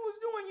forgot you was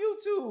doing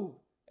YouTube.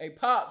 Hey,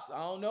 Pops, I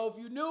don't know if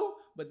you knew,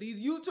 but these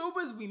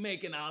YouTubers be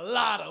making a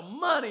lot of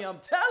money, I'm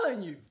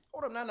telling you.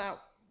 Hold up, now.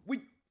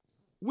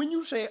 When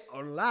you say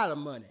a lot of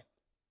money,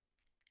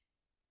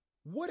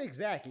 what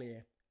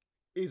exactly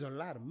is a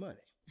lot of money?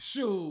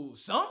 Shoot,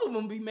 some of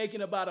them be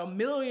making about $1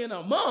 million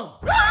a month.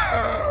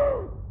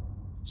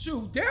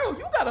 Shoot, Darryl,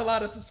 you got a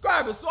lot of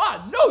subscribers, so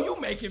I know you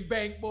making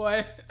bank,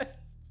 boy.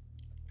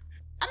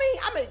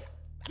 I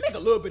make a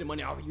little bit of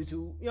money off of YouTube,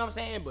 you know what I'm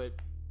saying? But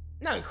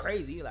nothing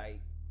crazy, like,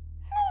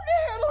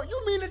 how the hell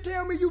you mean to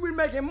tell me you've been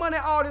making money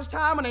all this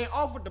time and ain't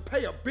offered to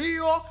pay a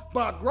bill,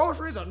 buy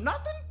groceries or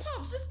nothing?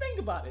 Pops, just think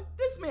about it.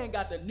 This man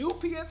got the new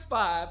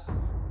PS5,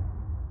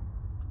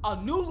 a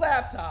new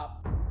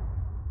laptop,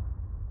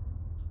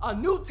 a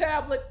new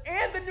tablet,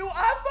 and the new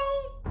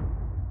iPhone?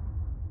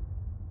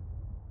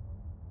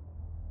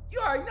 You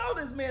already know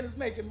this man is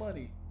making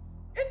money.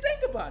 And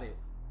think about it.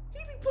 He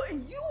be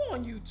putting you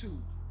on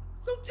YouTube.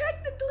 So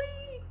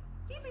technically,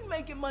 he be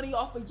making money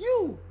off of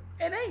you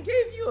and ain't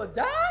gave you a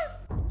dime?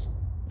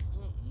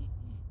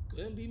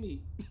 Couldn't be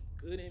me.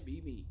 Couldn't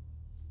be me.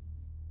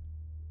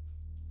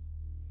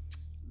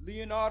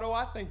 Leonardo,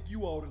 I think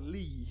you ought to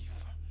leave.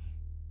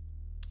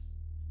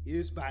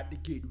 It's about to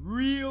get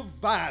real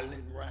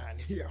violent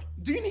around here.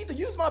 Do you need to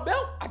use my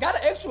belt? I got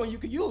an extra one you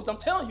can use. I'm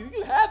telling you,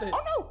 you have it.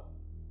 Oh, no.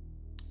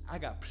 I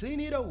got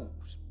plenty of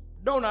those.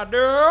 Don't I,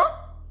 Darryl?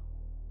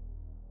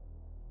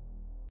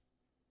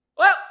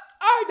 Well,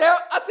 all right, Darryl.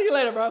 I'll see you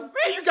later, bro. Man,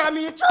 you got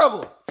me in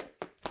trouble.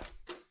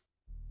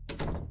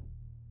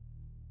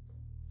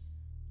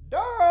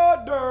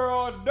 Damn,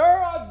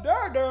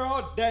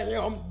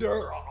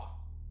 Darryl.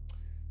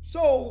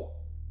 So,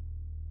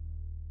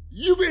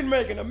 you been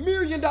making $1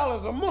 million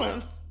a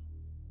month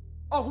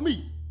off of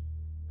me,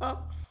 huh?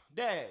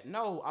 Dad,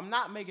 no, I'm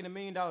not making $1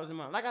 million a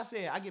month. Like I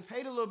said, I get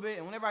paid a little bit,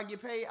 and whenever I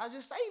get paid, I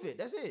just save it.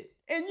 That's it.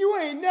 And you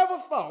ain't never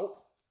thought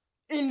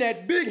in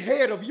that big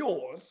head of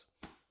yours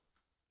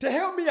to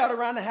help me out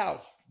around the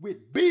house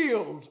with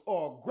bills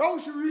or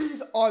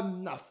groceries or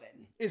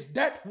nothing. Is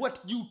that what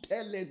you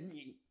telling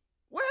me?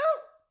 Well,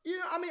 you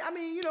know, I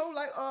mean, you know,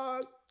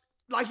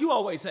 like you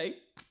always say,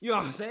 you know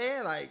what I'm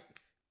saying? Like,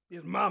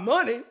 it's my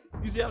money.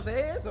 You see what I'm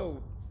saying?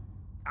 So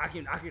I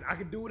can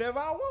do whatever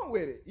I want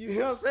with it. You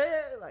know what I'm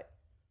saying? Like,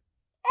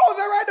 oh, is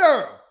that right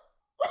there?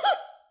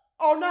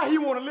 Oh, now he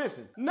want to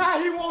listen.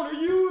 Now he want to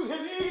use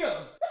his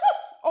ears.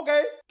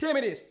 Okay, tell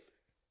me this.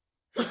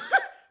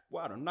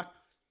 Wow, the knock.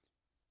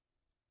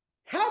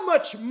 How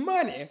much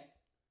money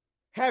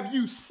have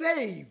you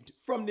saved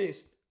from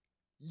this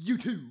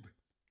YouTube?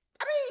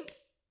 I mean,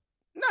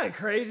 nothing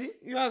crazy.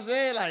 You know what I'm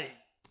saying? Like,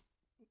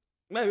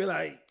 maybe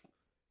like,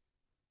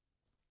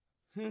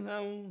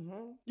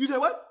 you said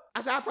what?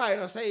 I said I probably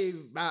done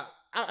saved about,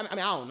 I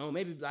don't know,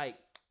 maybe like,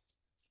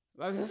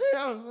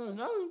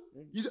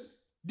 you said,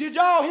 did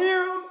y'all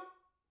hear him?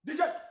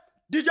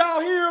 Did y'all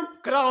hear him?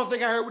 Because I don't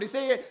think I heard what he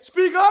said.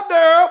 Speak up,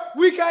 Darryl.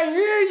 We can't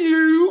hear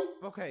you.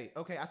 Okay.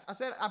 I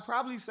said I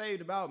probably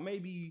saved about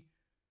maybe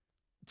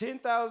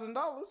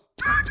 $10,000.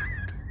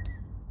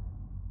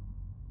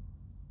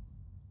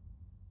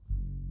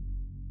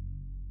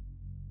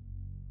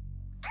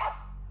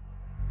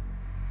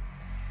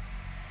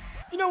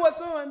 You know what,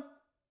 son?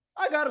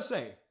 I gotta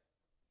say,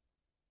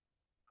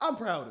 I'm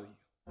proud of you.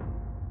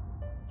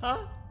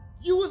 Huh?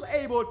 You was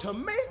able to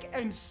make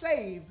and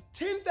save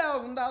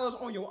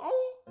 $10,000 on your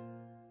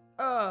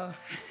own?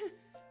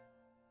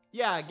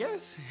 Yeah, I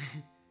guess.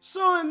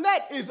 Son,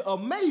 that is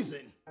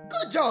amazing.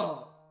 Good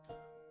job.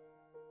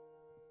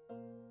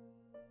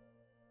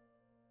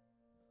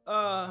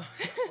 But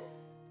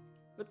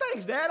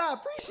thanks, Dad. I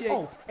appreciate it.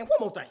 Oh, and one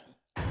more thing.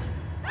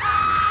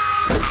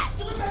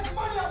 You been making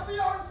money off me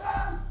all this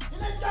time, and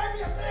they gave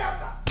me a damn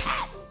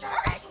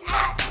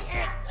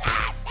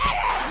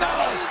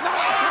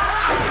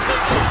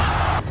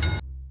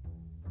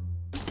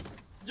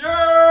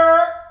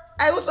Yeah.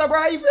 Hey, what's up, bro?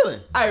 How you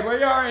feeling? Hey, bro,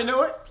 you already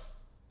know it.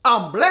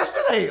 I'm blessed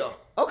as hell.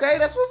 Okay,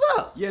 that's what's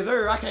up. Yes,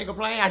 sir. I can't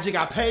complain. I just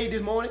got paid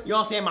this morning. You know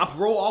what I'm saying? My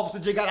parole officer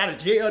just got out of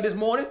jail this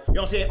morning. You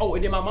know what I'm saying? Oh,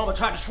 and then my mama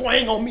tried to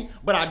swing on me,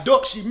 but I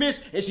ducked, she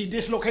missed, and she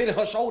dislocated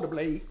her shoulder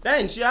blade.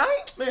 Dang, she all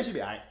right? Man, she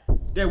be all right.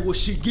 That's what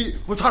she get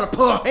for trying to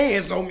put her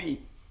hands on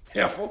me.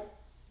 Helpful.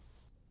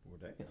 Well,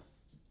 damn.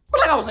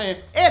 But like I was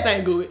saying,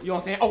 everything good. You know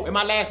what I'm saying? Oh, and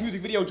my last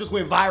music video just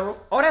went viral.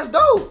 Oh, that's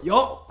dope.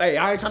 Yup. Hey,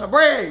 I ain't trying to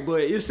brag,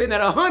 but it's sitting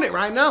at 100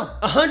 right now.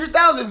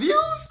 100,000 views?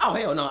 Oh,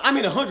 hell no. I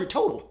mean 100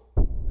 total.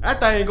 That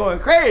thing going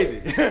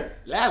crazy.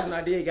 Last one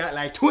I did got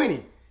like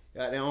 20.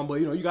 Goddamn, but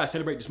you know, you gotta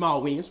celebrate the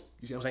small wins.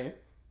 You see what I'm saying?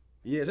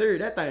 Yes, sir.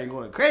 That thing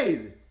going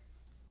crazy.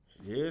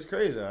 Yeah, it's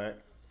crazy, all right.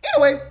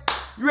 Anyway,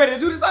 you ready to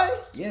do this thing?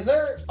 Yes,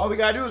 sir. All we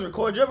gotta do is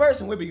record your verse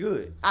and we'll be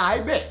good. I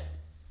bet.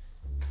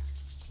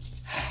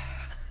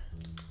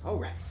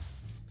 All right.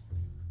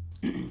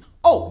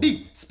 Oh,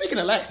 D, speaking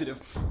of laxative,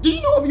 do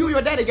you know if you or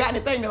your daddy got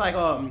anything to like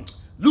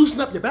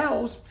loosen up your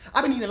bowels?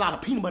 I've been eating a lot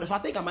of peanut butter, so I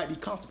think I might be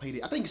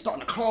constipated. I think it's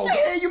starting to clog.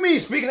 Hey, you mean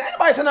speaking?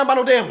 Anybody saying nothing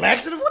about no damn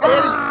laxative? What the hell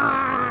is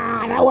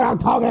it? That's what I'm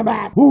talking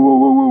about. Woo, woo,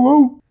 woo, woo,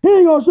 woo. He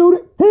ain't gonna shoot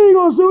it. He ain't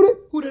gonna shoot it.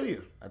 Who that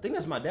is? I think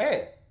that's my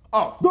dad.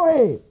 Oh. Go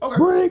ahead. Okay.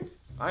 Bring.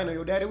 I didn't know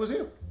your daddy was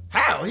here.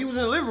 How? He was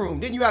in the living room.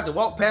 Didn't you have to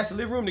walk past the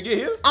living room to get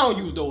here? I don't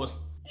use doors.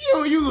 You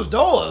don't use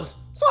doors?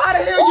 So how the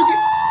hell you get...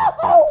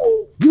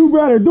 You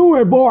better do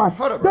it, boy.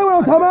 Hold up, bro. That's what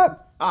I'm talking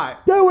about. All right.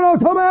 That's what I'm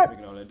talking about.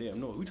 Making all that damn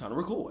noise. We trying to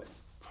record.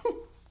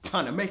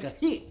 Trying to make a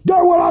hit.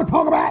 That's what I'm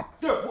talking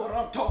about. That's what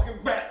I'm talking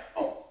about.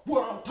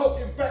 What I'm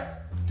talking about.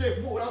 That's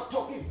what I'm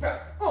talking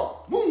about.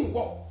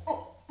 Moonwalk.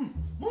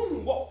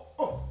 Moonwalk.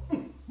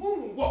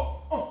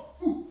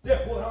 Moonwalk.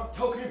 That's what I'm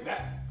talking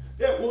about.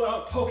 That's what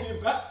I'm talking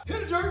about.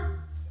 Hit the dirt.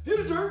 Hit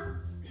the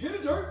dirt. Hit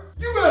the dirt.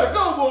 You better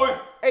go, boy.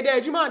 Hey,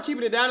 Dad, you mind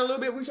keeping it down a little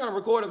bit? We trying to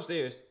record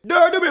upstairs.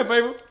 Darryl, do me a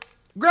favor.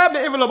 Grab the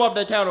envelope off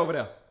that counter over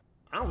there.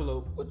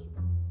 Envelope? What?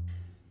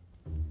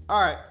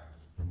 All right.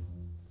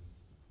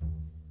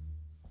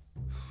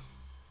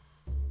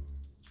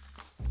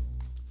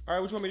 All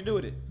right, what you want me to do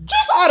with it?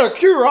 Just out of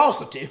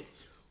curiosity,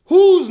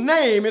 whose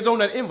name is on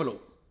that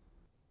envelope?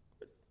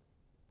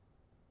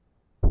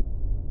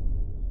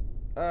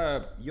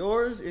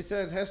 Yours? It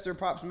says Hester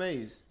Pops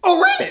Mays.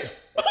 Oh, really?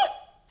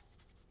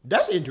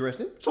 That's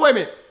interesting. So wait a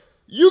minute.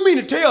 You mean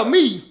to tell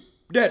me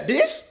that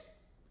this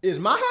is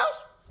my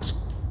house?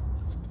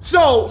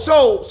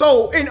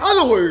 So, in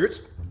other words,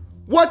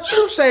 what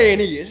you saying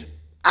is,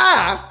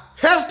 I,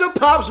 Hester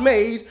Pops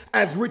Mays,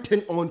 as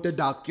written on the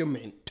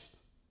document,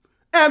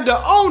 am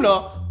the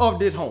owner of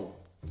this home.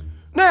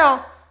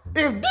 Now,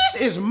 if this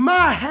is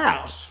my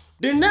house,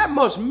 then that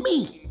must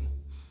mean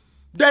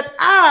that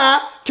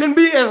I can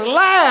be as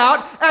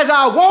loud as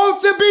I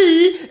want to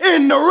be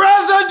in the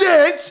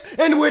residence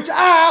in which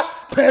I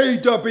pay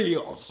the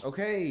bills.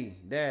 Okay,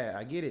 Dad,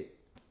 I get it.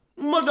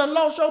 Must have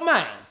lost your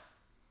mind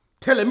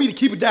telling me to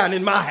keep it down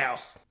in my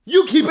house.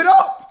 You keep it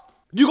up,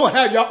 you're gonna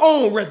have your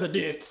own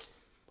residence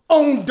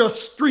on the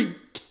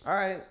street. All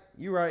right,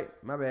 you right,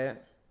 my bad.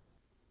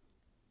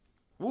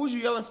 What was you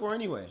yelling for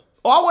anyway?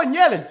 Oh, I wasn't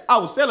yelling, I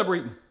was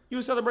celebrating. You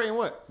were celebrating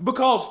what?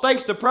 Because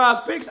thanks to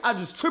Prize Picks, I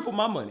just tripled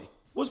my money.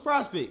 What's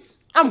Prize Picks?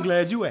 I'm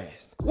glad you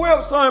asked.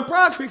 Well, son,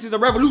 Prize Picks is a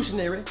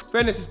revolutionary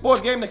fantasy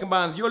sports game that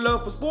combines your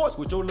love for sports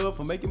with your love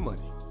for making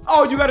money.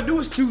 All you gotta do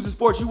is choose the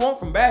sports you want,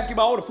 from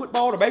basketball to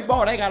football to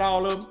baseball. They got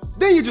all of them.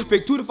 Then you just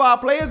pick 2 to 5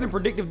 players and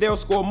predict if they'll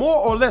score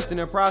more or less than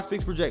their Prize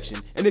Picks projection.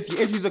 And if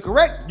your entries are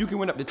correct, you can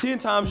win up to 10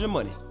 times your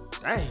money.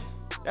 Dang,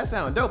 that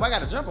sounds dope. I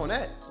gotta jump on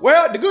that.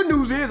 Well, the good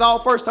news is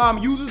all first-time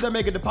users that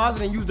make a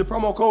deposit and use the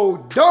promo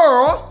code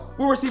DARRYL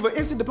will receive an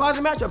instant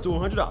deposit match up to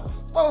 $100.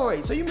 Oh,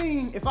 wait, so you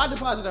mean if I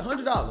deposit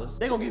 $100,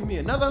 they gonna give me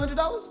another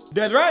 $100?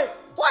 That's right.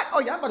 What? Oh,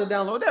 yeah, I'm about to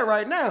download that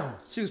right now.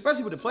 Shoot,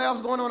 especially with the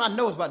playoffs going on, I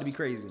know it's about to be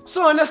crazy.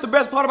 Son, that's the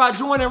best part about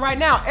joining right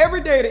now. Every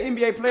day of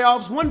the NBA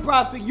playoffs, one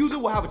Prize Pick user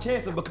will have a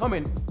chance of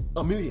becoming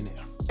a millionaire.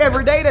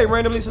 Every day, they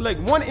randomly select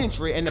one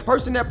entry, and the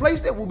person that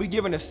placed it will be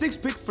given a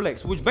 6-pick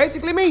flex, which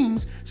basically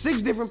means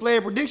 6 different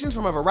player predictions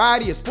from a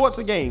variety of sports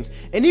or games.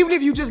 And even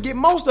if you just get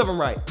most of them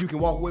right, you can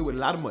walk away with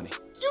a lot of money.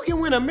 You can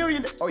win $1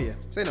 million. Oh yeah,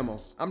 say no more.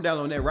 I'm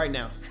downloading that right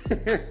now.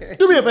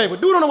 Do me a favor,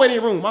 do it on the way to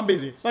your room. I'm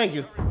busy. Thank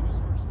you.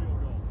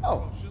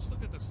 Oh. Just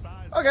look at the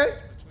size okay.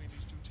 Between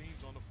these 2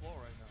 teams on the floor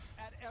right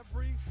now. At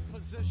every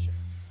position.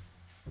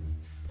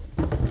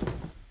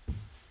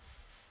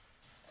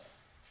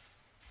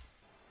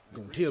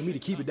 Gonna tell me to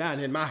keep it down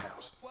in my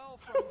house.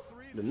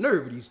 The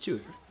nerve of these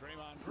children.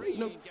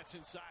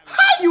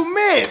 How you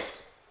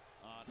miss?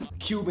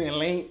 Cuban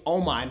link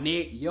on my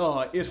neck,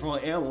 yeah, it's from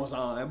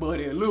Amazon, but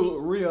it look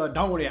real,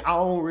 don't it? I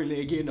don't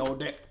really get no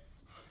that.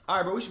 All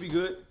right, bro, we should be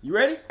good. You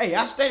ready? Hey,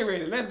 I stay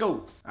ready. Let's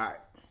go. All right.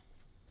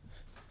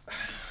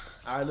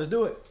 All right, let's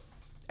do it.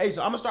 Hey,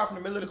 so I'm gonna start from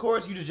the middle of the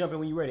chorus. You just jump in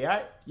when you're ready, all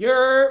right?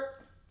 Yerp.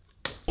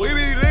 We be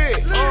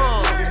lit,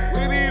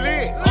 we be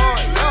lit,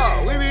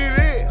 yeah, we be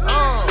lit,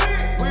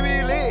 we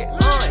be lit,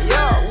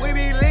 yeah, we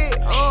be lit,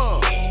 yeah,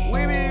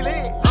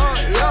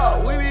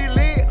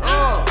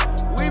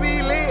 we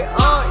be lit,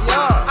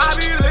 yeah, I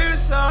be lit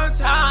sometimes,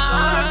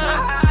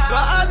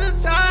 but other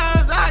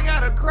times I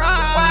gotta cry,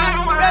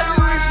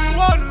 especially when she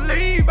wanna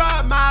leave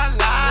out my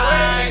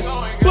life,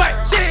 but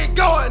she ain't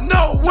going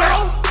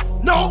nowhere,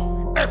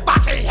 no, if I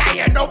can't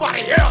hang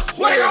nobody else,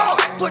 well,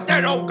 put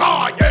that on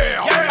guard, yeah.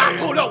 I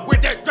pull up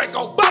with that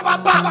Draco,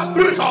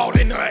 it's all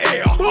in the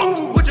air.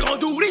 What you gonna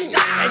do then?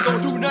 Ain't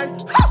gonna do nothing.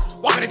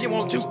 Walk it if you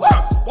want to.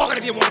 Walk it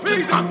if you want to.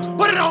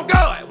 Put it on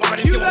God. Walk it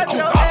if you want to.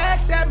 You let your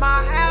ex at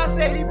my house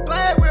say he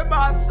played with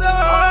my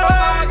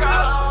son.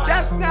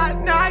 That's not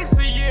nice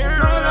of you.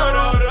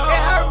 No. It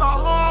hurt my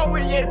heart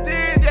when you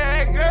did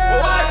that,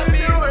 girl.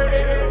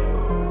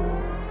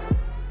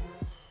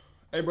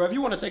 Hey, bro, if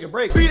you want to take a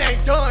break. Beat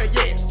ain't done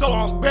yet, so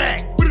I'm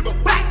back.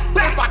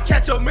 If I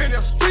catch him in the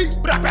street,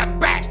 back.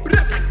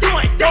 You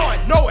ain't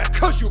going nowhere,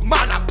 cause you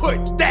might not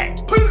put that.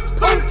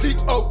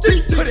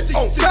 P-O-D, put it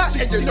on top,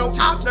 and you know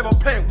I'm never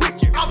playing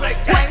with you. I play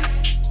game.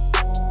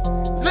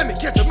 Let me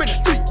catch him in the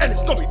street, and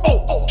it's gonna be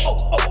oh.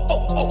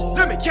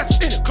 Let me catch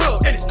him in the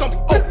club, and it's gonna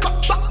be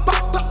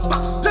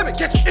oh. Let me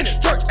catch him in the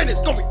church, and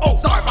it's gonna be oh.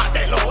 Sorry about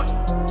that, Lord.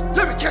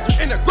 Let me catch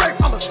him in the grave,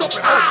 I'ma stop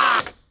it.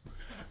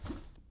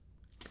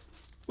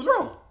 What's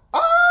wrong?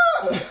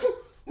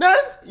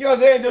 Nothing. You know what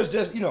I'm saying?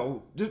 Just you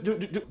know, just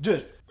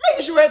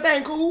making sure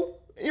everything cool.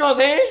 You know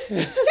what I'm saying?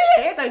 Yeah,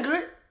 everything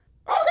good.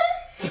 Okay.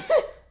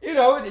 you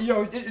know,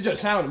 it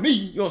just sounded to me.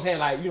 You know what I'm saying?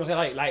 Like, you know what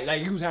I'm saying?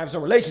 Like you was having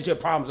some relationship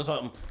problems or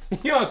something.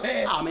 You know what I'm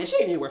saying? Oh man, she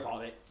ain't even worth all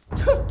that.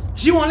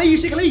 She wanna leave,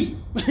 she can leave.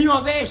 You know what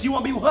I'm saying? If she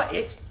wanna be with her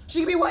ex, she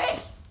can be with her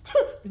ex.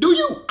 Do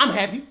you? I'm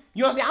happy.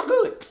 You know what I'm saying? I'm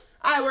good.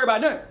 I ain't worried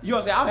about nothing. You know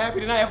what I'm saying? I'm happy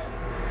tonight.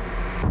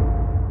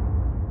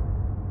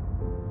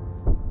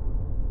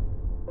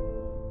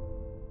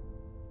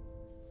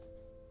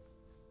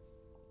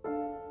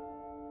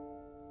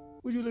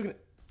 What you looking at?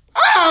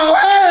 Oh,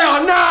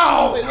 hell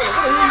no! Wait,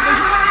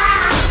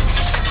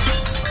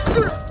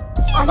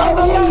 I got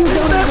the love you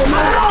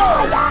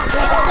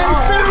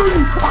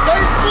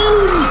They see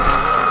me!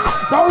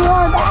 Don't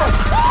run back!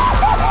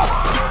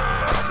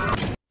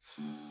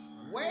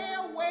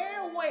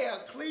 Well,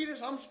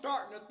 Cletus, I'm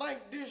starting to think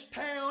this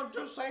town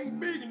just ain't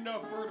big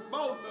enough for the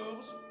both of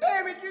us.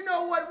 Damn it, you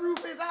know what,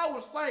 Rufus? I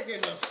was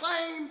thinking the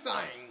same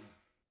thing.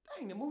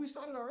 Dang, the movie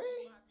started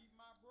already?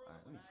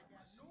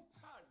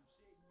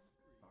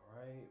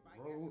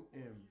 Roll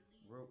and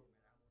roll.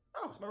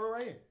 Oh, it's my roll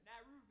right here.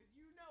 Now, Rufus,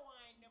 you know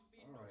I ain't never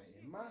been. All right,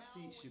 and my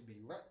seat should be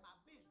right.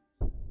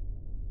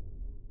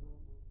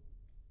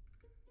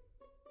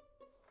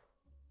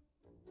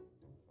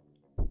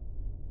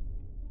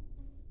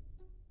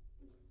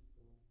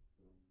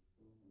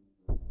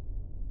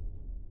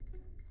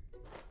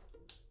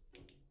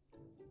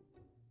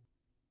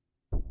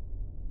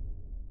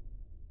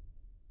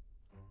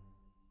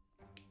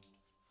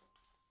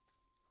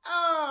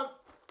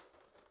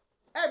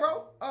 Hey,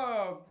 bro.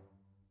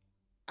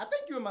 I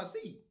think you in my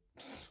seat.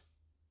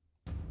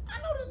 I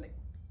know this nigga.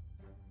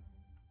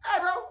 Hey,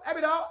 bro. Hey,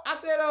 big dog. I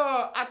said,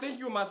 I think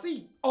you in my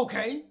seat.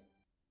 Okay.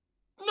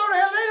 No, the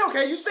hell it ain't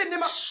okay. You sitting in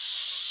my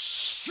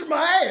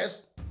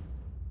ass.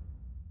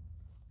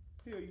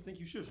 Hell, you think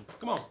you shushing?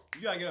 Come on.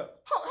 You gotta get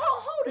up.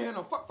 Hold the hell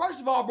on. First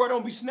of all, bro,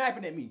 don't be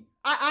snapping at me.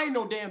 I ain't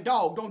no damn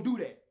dog. Don't do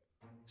that.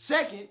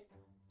 Second,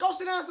 go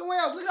sit down somewhere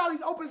else. Look at all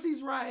these open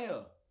seats right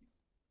here.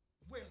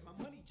 Where's my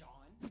money, John?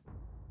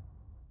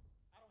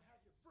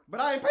 But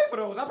I ain't pay for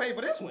those. I paid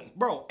for this one.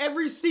 Bro,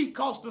 every seat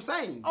costs the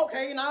same.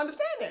 Okay, and I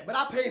understand that. But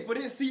I paid for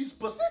this seat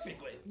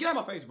specifically. Get out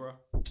my face, bro.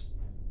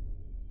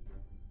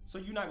 So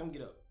you're not gonna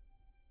get up.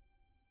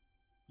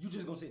 You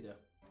just gonna sit there.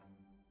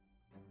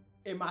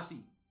 In my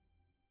seat.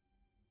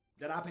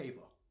 That I paid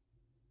for.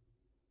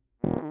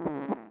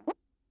 Man,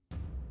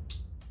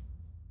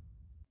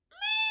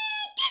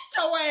 get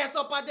your ass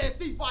up out that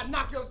seat before I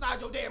knock you upside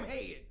your damn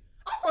head.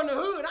 I'm from the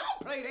hood. I don't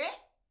play that.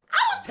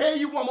 I'ma tell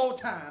you one more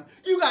time.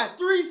 You got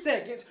 3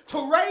 seconds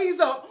to raise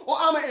up or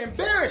I'ma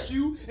embarrass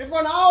you in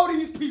front of all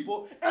these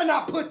people and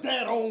I put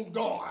that on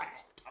guard.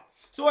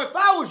 So if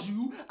I was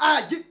you,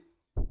 I'd get...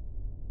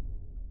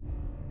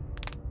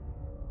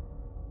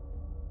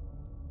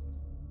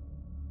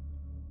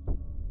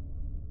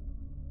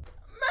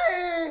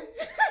 Man,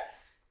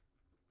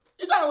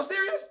 you thought I was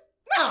serious?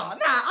 Nah,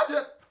 I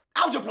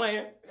was just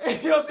playing.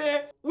 You know what I'm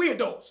saying? We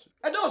adults.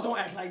 Adults don't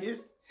act like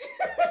this.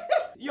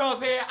 You know what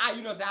I'm saying?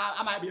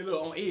 I might be a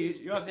little on edge.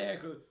 You know what I'm saying?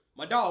 Cause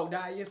my dog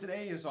died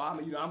yesterday, and so I'm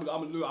a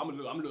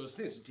little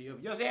sensitive. You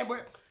know what I'm saying?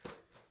 But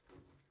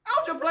I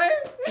was just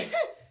playing.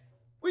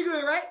 We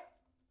good, right?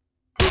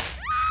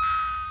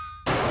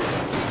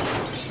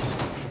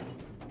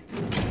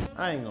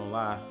 I ain't gonna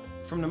lie.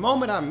 From the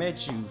moment I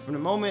met you, from the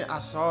moment I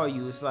saw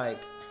you, it's like,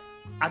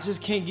 I just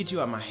can't get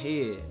you out of my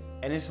head.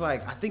 And it's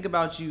like, I think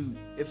about you,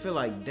 it feel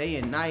like day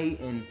and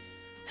night, and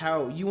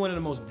how you one of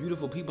the most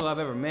beautiful people I've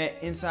ever met,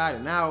 inside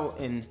and out,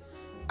 and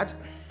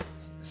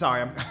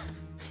sorry, I'm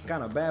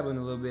kind of babbling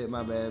a little bit,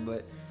 my bad,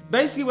 but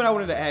basically what I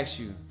wanted to ask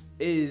you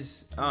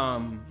is,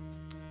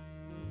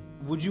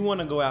 would you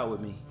want to go out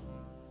with me?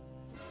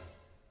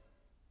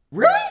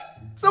 Really?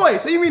 So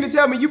wait, so you mean to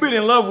tell me you've been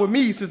in love with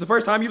me since the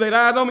first time you laid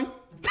eyes on me?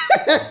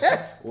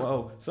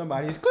 Whoa,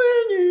 somebody's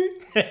clinging.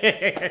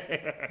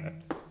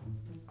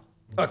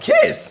 A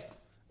kiss?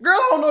 Girl,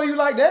 I don't know you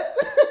like that.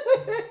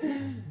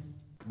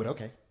 But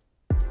okay.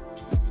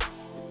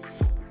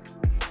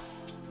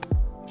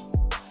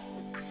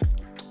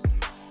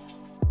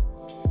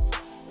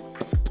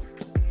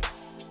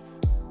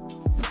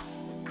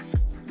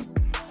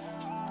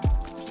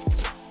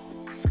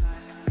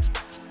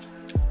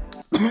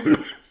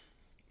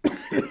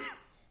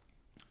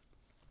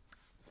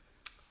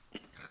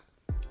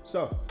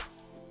 So,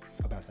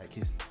 about that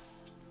kiss.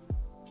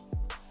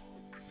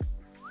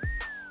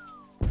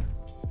 I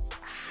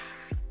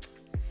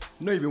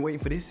know you've been waiting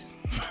for this.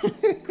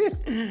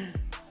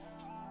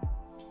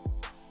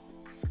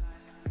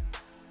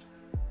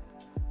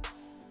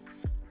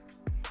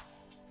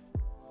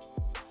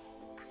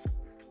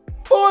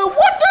 Boy,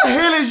 what the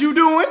hell is you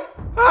doing?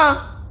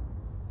 Huh?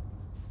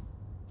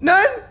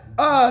 Nothing?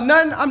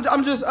 Nothing.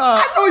 I'm just,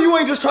 I know you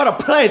ain't just trying to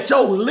plant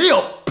your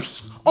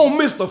lips on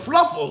Mr.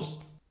 Fluffles.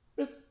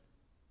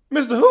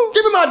 Mr. Who?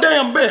 Give me my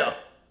damn bell.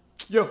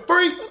 You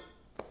freak.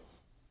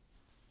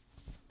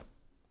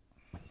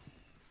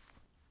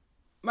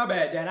 My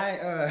bad, Dad.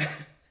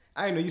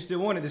 I didn't know you still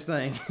wanted this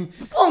thing.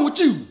 What's wrong with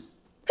you?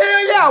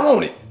 Hell yeah, I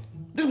want it.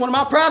 This is one of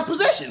my prized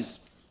possessions.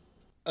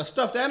 A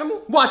stuffed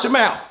animal? Watch your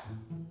mouth.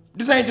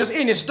 This ain't just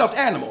any stuffed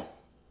animal.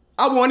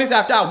 I won this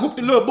after I whooped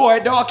the little boy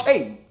at the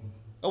arcade.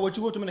 Oh, what,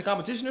 you whooped him in a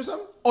competition or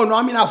something? Oh no,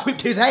 I mean I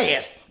whipped his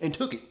ass and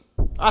took it.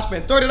 I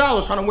spent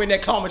 $30 trying to win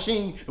that car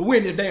machine to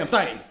win this damn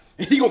thing.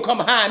 And he gonna come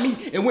behind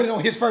me and win it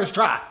on his first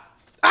try.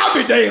 I'll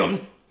be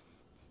damned.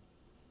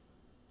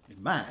 It's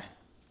mine.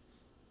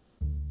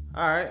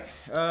 All right,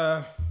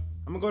 I'm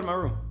gonna go to my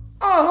room.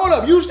 Oh, hold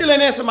up, you still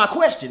ain't answered my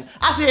question.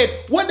 I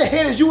said, what the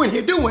hell is you in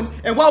here doing,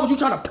 and why would you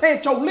trying to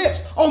plant your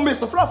lips on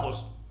Mr.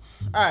 Fluffles?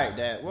 All right,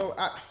 Dad, well,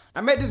 I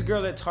met this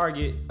girl at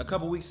Target a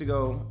couple weeks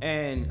ago,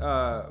 and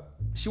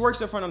she works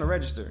up front on the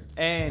register,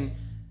 and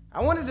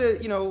I wanted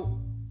to, you know,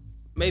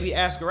 maybe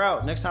ask her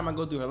out next time I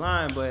go through her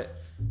line, but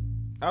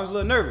I was a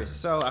little nervous,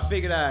 so I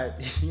figured I'd,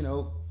 you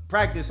know,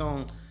 practice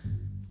on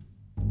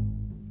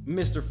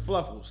Mr.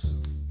 Fluffles.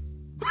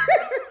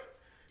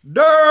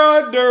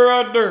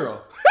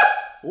 Darryl.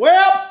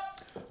 Well,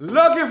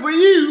 lucky for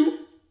you,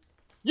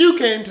 you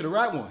came to the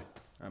right one.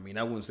 I mean,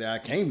 I wouldn't say I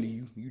came to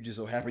you. You just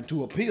so happened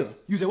to appear.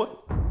 You said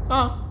what?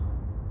 Huh?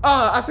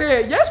 I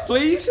said, yes,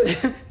 please.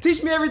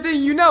 Teach me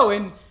everything you know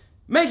and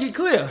make it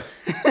clear.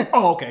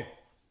 Oh, okay.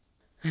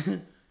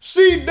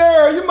 See,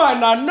 Darryl, you might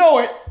not know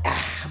it,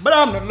 but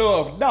I'm the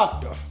love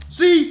doctor.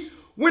 See,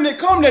 when it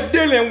comes to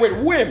dealing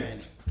with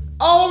women,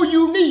 all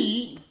you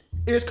need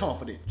is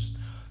confidence.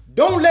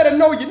 Don't let her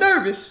know you're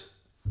nervous,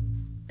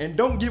 and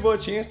don't give her a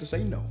chance to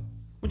say no.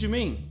 What you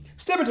mean?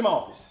 Step into my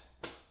office.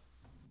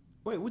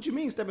 Wait, what you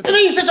mean step into? It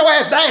means sit your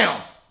ass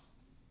down.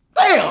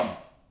 Damn.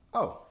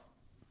 Oh,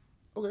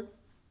 okay.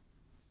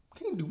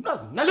 Can't do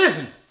nothing. Now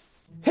listen,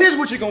 here's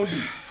what you're gonna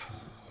do.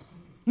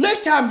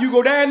 Next time you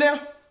go down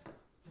there,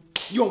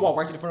 you gonna walk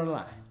right to the front of the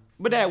line.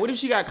 But Dad, what if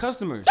she got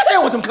customers? The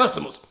hell with them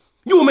customers.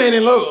 You a man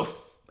in love.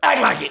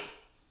 Act like it.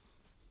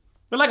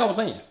 But like I was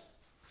saying,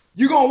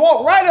 you gonna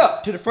walk right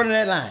up to the front of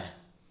that line,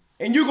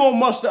 and you gonna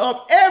muster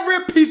up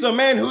every piece of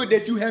manhood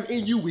that you have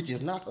in you, which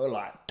is not a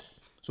lot.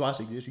 So I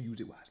suggest you use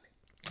it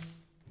wisely.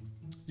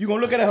 You gonna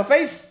look at her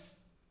face,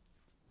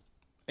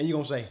 and you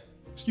gonna say,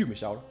 excuse me,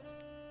 shawty.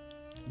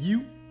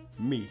 You,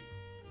 me,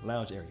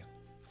 lounge area,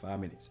 5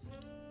 minutes.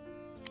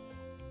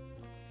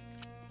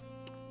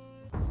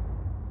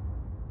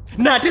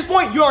 Now at this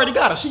point, you already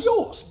got her. She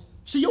yours.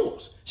 She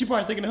yours. She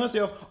probably thinking to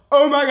herself,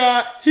 oh my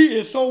God, he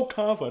is so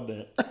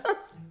confident.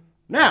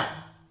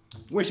 Now,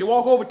 when she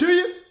walk over to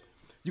you,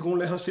 you're gonna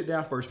let her sit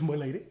down first, my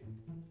lady.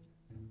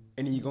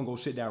 And then you're gonna go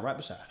sit down right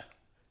beside her.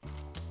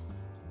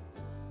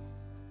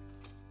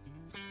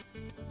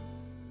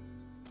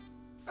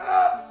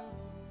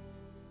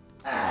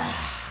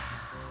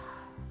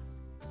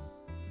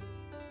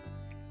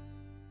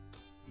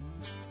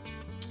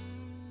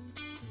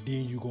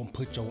 Then you're gonna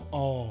put your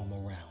arm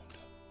around her.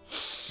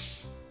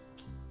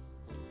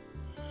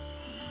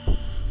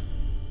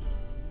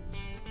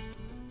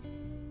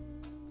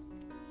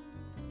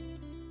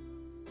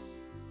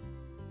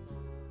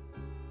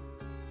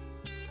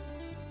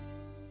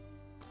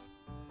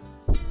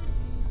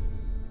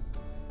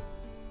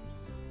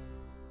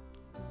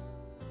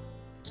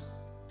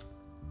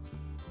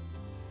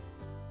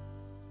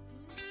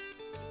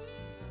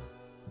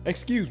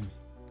 Excuse me.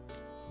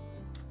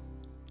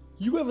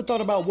 You ever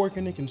thought about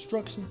working in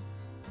construction?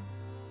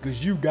 Cause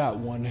you got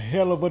one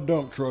hell of a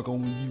dump truck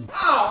on you.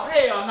 Oh,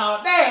 hell no.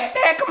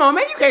 Dad, come on,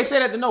 man. You can't say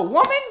that to no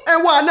woman.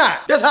 And why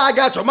not? That's how I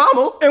got your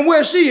mama. And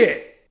where's she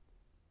at?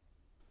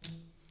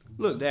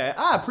 Look, Dad,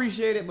 I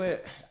appreciate it,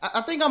 but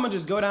I think I'm gonna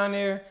just go down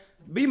there,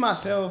 be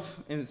myself,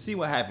 and see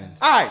what happens.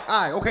 All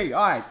right, okay,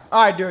 all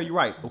right, Darryl, you're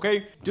right,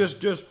 okay? Just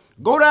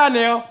go down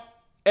there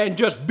and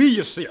just be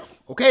yourself,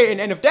 okay?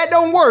 And if that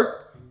don't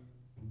work,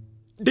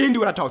 then do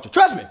what I taught you.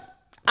 Trust me,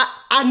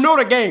 I know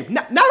the game.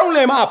 Not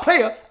only am I a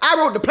player, I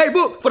wrote the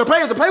playbook for the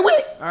players to play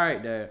with. All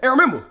right, Dad. And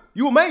remember,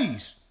 you a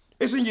maze.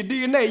 It's in your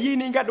DNA. You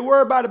ain't even got to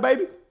worry about it,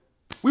 baby.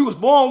 We was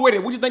born with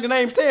it. What you think the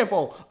name stand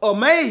for? A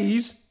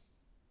maze.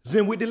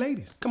 Zen with the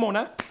ladies. Come on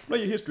now. Know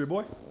your history,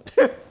 boy.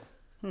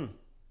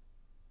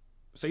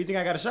 So you think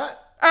I got a shot?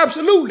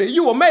 Absolutely.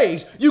 You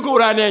amazed. You go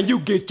down there and you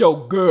get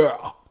your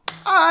girl.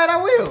 All right, I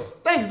will.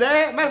 Thanks,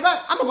 Dad. Matter of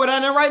fact, I'm gonna go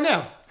down there right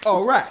now.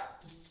 All right.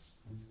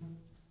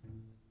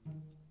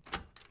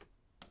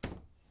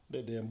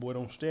 That damn boy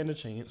don't stand a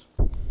chance.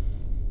 Are you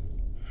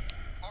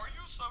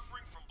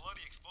suffering from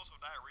bloody explosive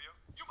diarrhea?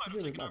 You might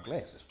have taken our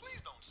medicine.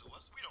 Please don't sue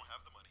us. We don't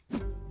have the money.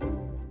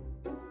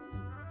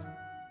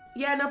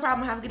 Yeah, no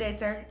problem. Have a good day,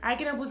 sir. I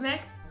can help. Who's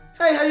next?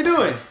 Hey, how you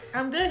doing?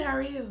 I'm good. How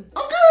are you?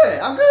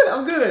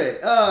 I'm good.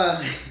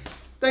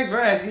 Thanks for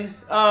asking.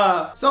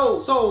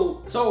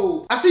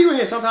 So I see you in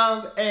here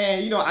sometimes,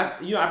 and I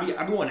be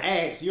wanting to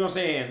ask. You know what I'm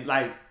saying?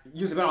 Like,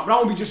 but I don't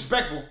want to be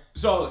disrespectful.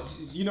 So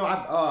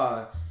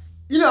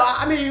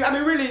I mean,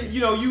 really,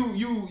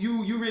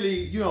 you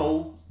really,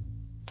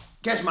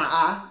 catch my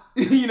eye,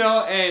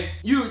 and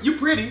you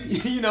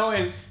pretty,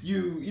 and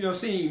you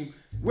seem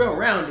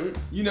well-rounded,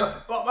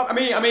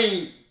 I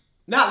mean,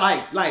 not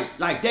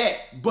like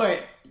that,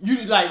 but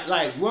you like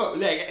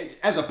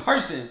as a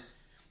person,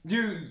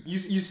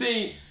 you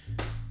seem,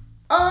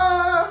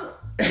 trust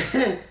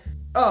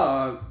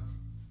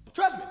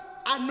me,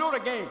 I know the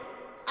game.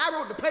 I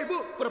wrote the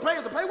playbook for the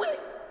players to play with.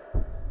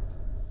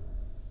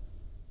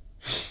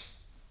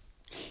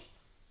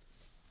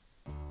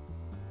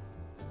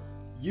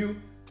 You,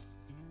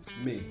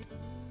 me,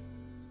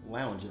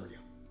 lounge area,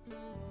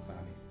 5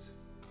 minutes.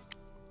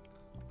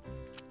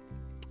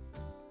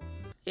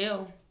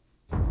 Ew.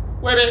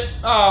 Wait a minute,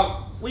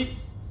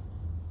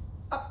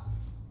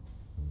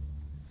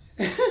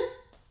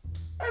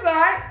 that's all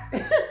right.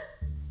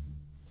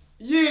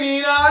 You ain't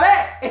need all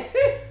that.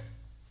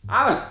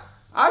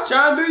 I'm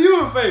trying to do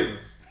you a favor.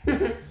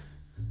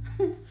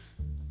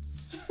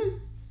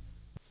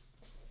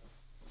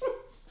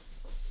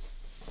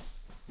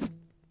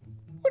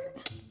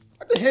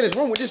 What the hell is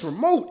wrong with this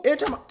remote?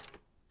 Every time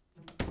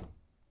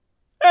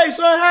Hey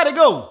son, how'd it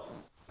go?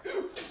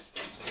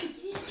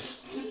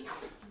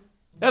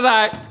 That's all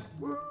right.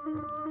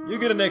 You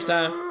get it next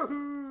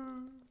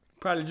time.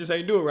 Probably just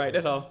ain't do it right,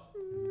 that's all.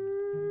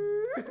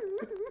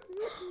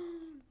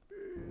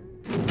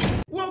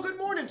 Well, good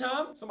morning,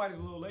 Tom. Somebody's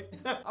a little late.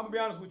 I'm gonna be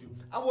honest with you.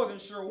 I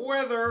wasn't sure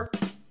whether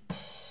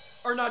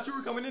or not you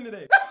were coming in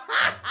today.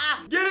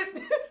 Get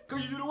it?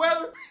 Cause you do the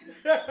weather?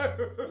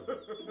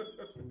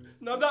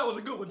 Now that was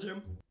a good one,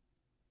 Jim.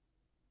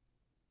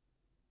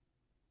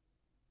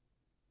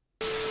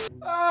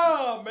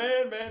 Oh,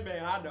 man.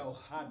 I know.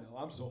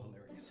 I'm so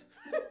hilarious.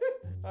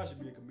 I should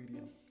be a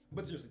comedian.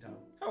 But seriously, Tom,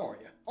 how are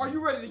you? Are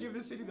you ready to give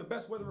this city the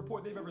best weather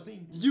report they've ever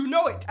seen? You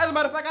know it. As a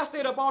matter of fact, I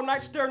stayed up all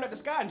night staring at the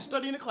sky and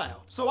studying the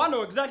clouds. So I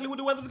know exactly what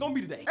the weather's gonna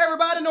be today.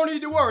 Everybody don't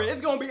need to worry.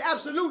 It's gonna be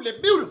absolutely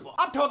beautiful.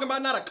 I'm talking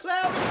about not a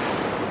cloud.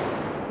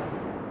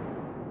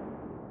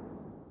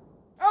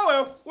 Oh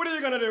well, what are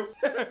you gonna do?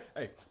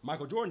 Hey,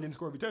 Michael Jordan didn't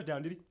score every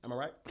touchdown, did he? Am I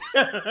right?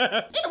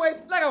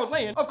 Anyway, like I was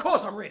saying, of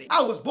course I'm ready.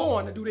 I was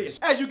born to do this.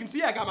 As you can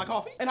see, I got my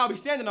coffee, and I'll be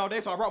standing all day,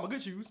 so I brought my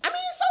good shoes. I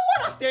mean, so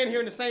what? I stand here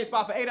in the same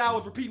spot for 8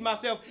 hours, repeating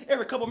myself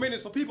every couple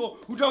minutes for people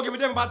who don't give a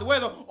damn about the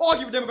weather or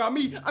give a damn about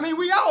me. I mean,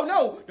 we all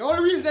know the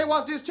only reason they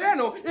watch this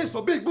channel is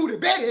for Big Booty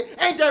Betty.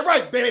 Ain't that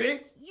right, Betty?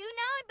 You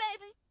know it,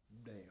 baby.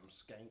 Damn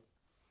skank.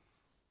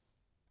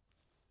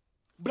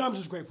 But I'm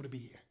just grateful to be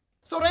here.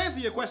 So to answer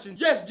your question,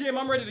 yes, Jim,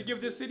 I'm ready to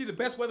give this city the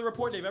best weather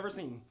report they've ever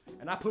seen.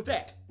 And I put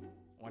that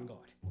on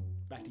guard.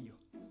 Back to you.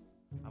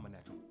 I'm a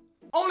natural.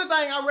 Only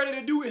thing I'm ready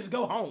to do is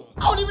go home.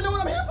 I don't even know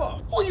what I'm here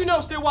for. Who you know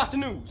still watch the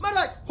news? Matter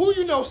of fact, who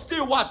you know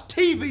still watch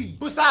TV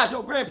besides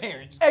your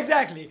grandparents?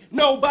 Exactly.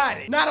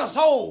 Nobody. Not a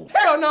soul.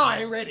 Hell no, I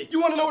ain't ready. You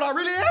wanna know what I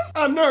really am?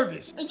 I'm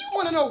nervous. And you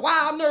wanna know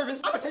why I'm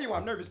nervous? I'm gonna tell you why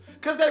I'm nervous.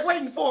 Cause they're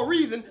waiting for a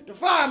reason to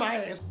fire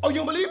my ass. Oh, you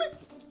don't believe me?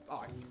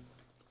 All right.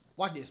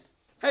 Watch this.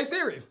 Hey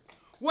Siri.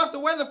 What's the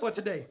weather for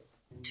today?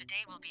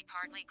 Today will be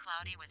partly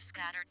cloudy with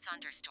scattered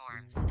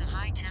thunderstorms. The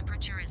high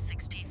temperature is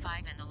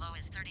 65 and the low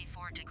is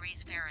 34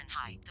 degrees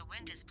Fahrenheit. The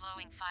wind is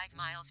blowing 5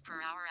 miles per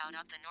hour out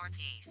of the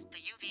northeast. The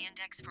UV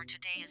index for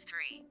today is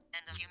 3,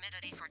 and the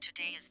humidity for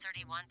today is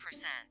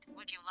 31%.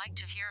 Would you like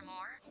to hear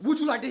more? Would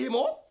you like to hear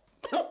more?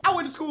 I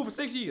went to school for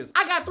 6 years.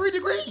 I got 3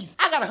 degrees.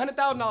 I got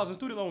 $100,000 in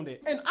student loan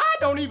debt. And I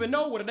don't even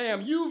know what a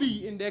damn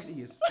UV index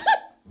is.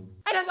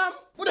 Hey, that's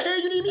something. What the hell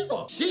you need me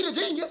for? She the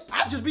genius.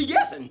 I just be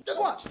guessing. Just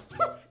watch.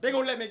 They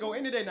gonna let me go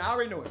any day now. I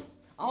already know it.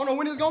 I don't know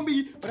when it's gonna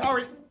be, but I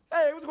already.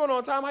 Hey, what's going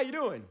on, Tom? How you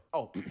doing?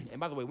 Oh, and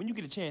by the way, when you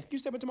get a chance, can you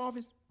step into my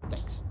office?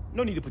 Thanks.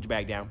 No need to put your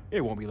bag down.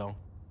 It won't be long.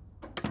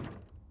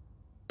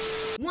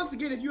 Once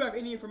again, if you have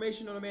any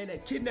information on a man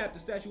that kidnapped the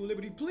Statue of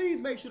Liberty, please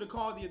make sure to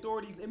call the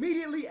authorities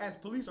immediately as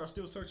police are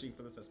still searching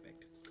for the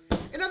suspect.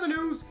 In other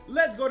news,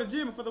 let's go to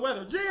Jim for the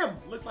weather. Jim,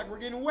 looks like we're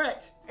getting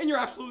wet. And you're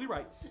absolutely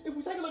right. If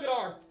we take a look at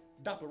our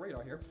Doppler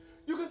radar here,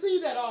 you can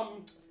see that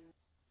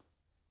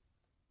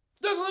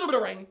there's a little bit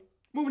of rain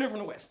moving in from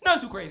the west.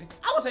 Nothing too crazy.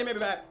 I would say maybe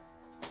about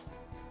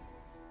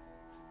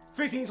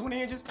 15,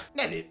 20 inches.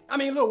 That's it. I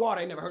mean, a little water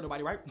ain't never hurt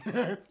nobody, right?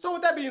 So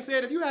with that being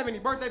said, if you have any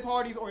birthday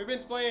parties or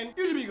events planned,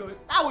 you should be good.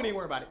 I wouldn't even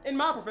worry about it. In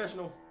my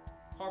professional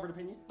Harvard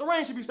opinion, the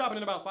rain should be stopping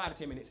in about 5 to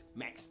 10 minutes,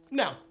 max.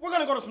 Now, we're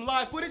gonna go to some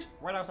live footage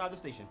right outside the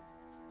station.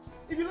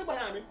 If you look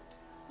behind me,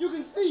 you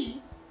can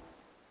see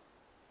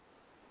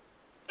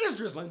it's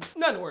drizzling.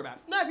 Nothing to worry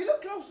about. Now, if you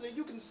look closely,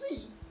 you can see.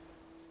 Is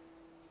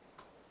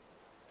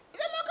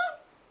that my car?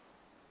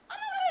 I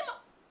know that ain't my.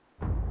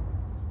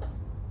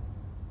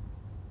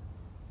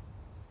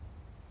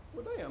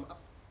 Well, damn.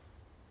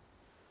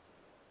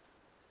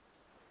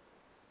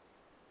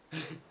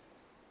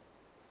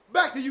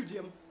 Back to you,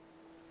 Jim.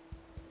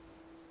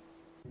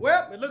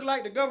 Well, it looked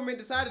like the government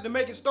decided to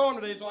make it storm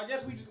today, so I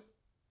guess we just.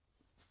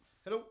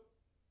 Hello?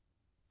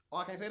 Oh,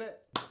 I can't say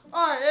that?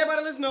 All right,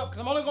 everybody listen up, because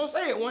I'm only going to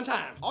say it one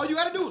time. All you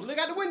got to do is look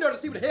out the window to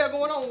see what the hell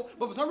going on,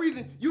 but for some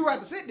reason, you have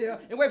to sit there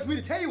and wait for me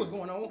to tell you what's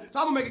going on, so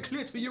I'm going to make it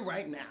clear to you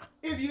right now.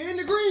 If you're in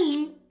the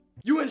green,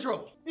 you in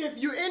trouble. If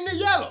you're in the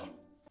yellow,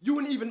 you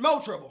in even more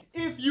trouble.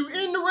 If you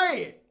in the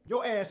red,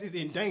 your ass is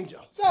in danger.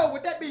 So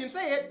with that being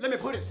said, let me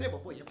put it simple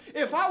for you.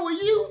 If I were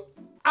you,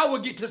 I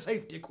would get to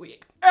safety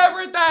quick.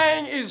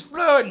 Everything is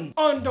flooding,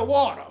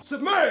 underwater,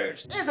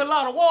 submerged. There's a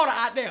lot of water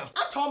out there.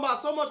 I'm talking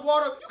about so much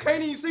water, you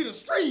can't even see the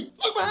street.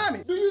 Look behind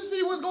me. Do you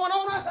see what's going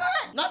on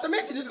outside? Not to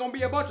mention, it's gonna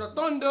be a bunch of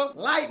thunder,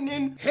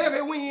 lightning,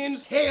 heavy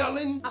winds,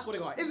 hailing. I swear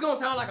to God, it's gonna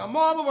sound like a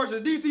Marvel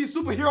versus DC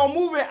superhero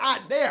movie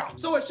out there.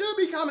 So it should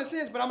be common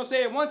sense, but I'm gonna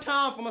say it one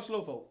time for my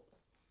slow folk.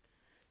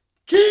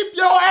 Keep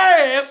your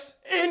ass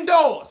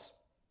indoors,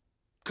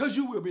 cause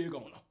you will be a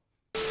goner.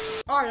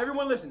 All right,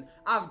 everyone listen.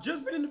 I've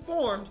just been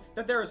informed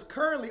that there is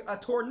currently a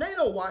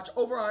tornado watch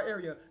over our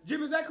area.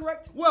 Jim, is that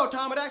correct? Well,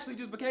 Tom, it actually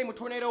just became a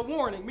tornado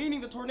warning,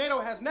 meaning the tornado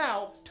has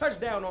now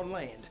touched down on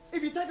land.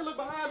 If you take a look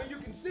behind me, you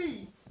can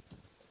see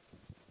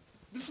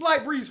the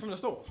slight breeze from the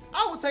storm.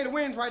 I would say the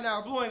winds right now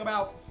are blowing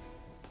about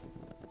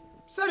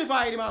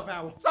 75, 80 miles per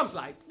hour, some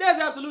slight.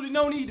 There's absolutely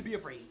no need to be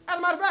afraid. As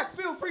a matter of fact,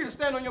 feel free to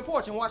stand on your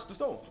porch and watch the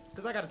storm,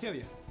 because I gotta tell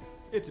you,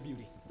 it's a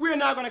beauty. We're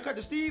now gonna cut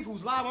to Steve,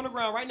 who's live on the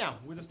ground right now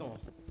with the storm.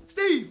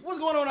 Steve, what's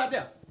going on out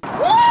there? Look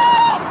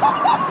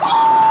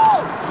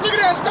at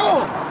that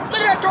storm.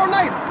 Look at that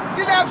tornado.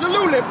 It's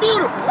absolutely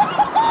beautiful.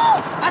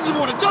 I just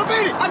want to jump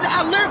in it.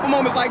 I live for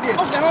moments like this.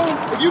 Folks at home,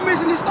 if you're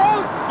missing this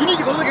storm, you need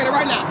to go look at it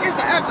right now. It's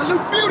an absolute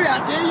beauty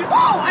out there.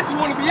 I just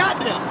want to be out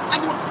there.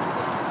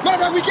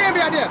 Matter of fact, we can be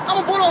out there. I'm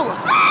going to pull over.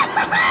 Look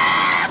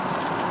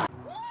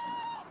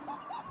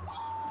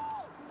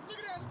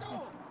at that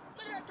storm.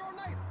 Look at that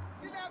tornado.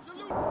 It's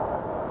absolute.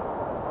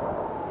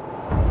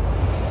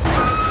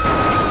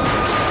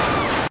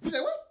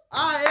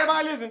 Alright,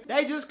 everybody listen.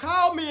 They just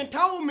called me and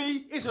told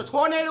me it's a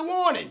tornado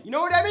warning. You know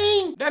what that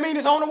means? That means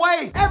it's on the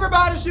way.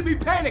 Everybody should be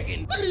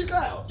panicking. Look at these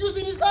clouds. You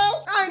see these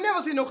clouds? I ain't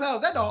never seen no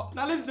clouds that dark.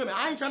 Now listen to me.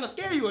 I ain't trying to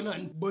scare you or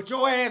nothing, but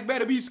your ass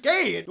better be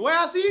scared. The way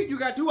I see it, you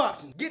got two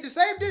options. Get to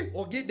safety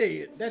or get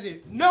dead. That's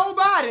it.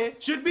 Nobody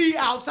should be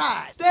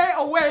outside. Stay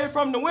away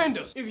from the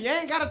windows. If you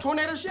ain't got a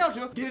tornado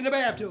shelter, get in the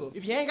bathtub.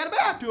 If you ain't got a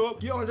bathtub,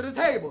 get under the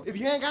table. If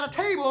you ain't got a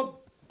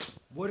table,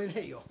 what in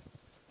hell?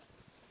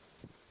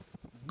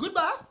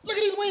 Goodbye. Look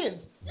at these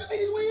winds. You see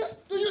these winds?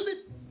 Do you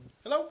see?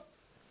 Hello?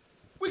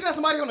 We got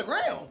somebody on the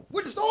ground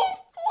with the storm.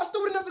 Who was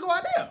stupid enough to go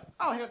out there?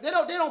 Oh hell, they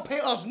don't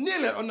pay us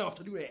nearly enough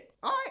to do that.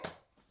 All right.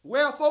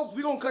 Well, folks,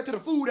 we gonna cut to the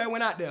food that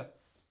went out there.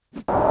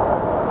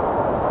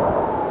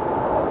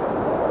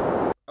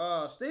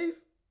 Steve?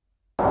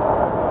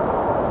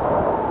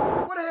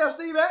 Where the hell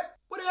Steve at?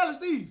 Where the hell is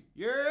Steve?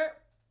 Yeah.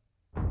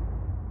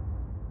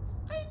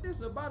 Ain't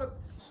this about a?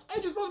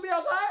 Ain't you supposed to be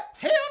outside?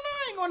 Hell no, I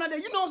ain't going out there.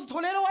 You know it's a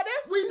tornado out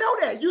there? We know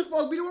that. You're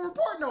supposed to be the one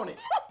reporting on it.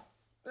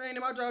 That ain't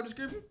in my job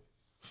description.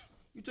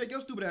 You take your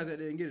stupid ass out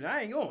there and get it.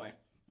 I ain't going.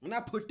 And I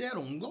put that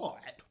on God.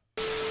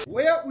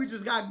 Well, we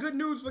just got good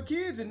news for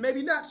kids and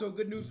maybe not so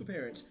good news for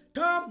parents.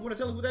 Tom, want to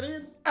tell us what that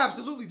is?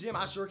 Absolutely, Jim.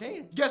 I sure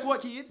can. Guess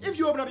what, kids? If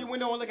you open up your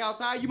window and look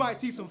outside, you might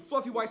see some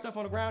fluffy white stuff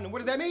on the ground. And what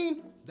does that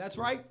mean? That's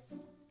right.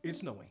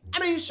 It's snowing. I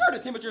mean, sure, the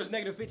temperature is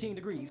negative 15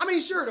 degrees. I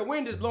mean, sure, the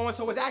wind is blowing,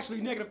 so it's actually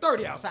negative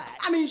 30 outside.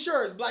 I mean,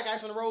 sure, it's black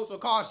ice on the road, so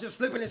cars just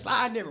slipping and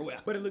sliding everywhere.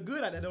 But it look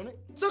good out there, don't it?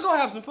 So go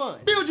have some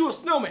fun. Build you a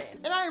snowman.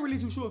 And I ain't really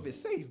too sure if it's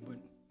safe, but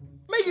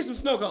make you some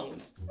snow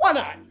cones. Why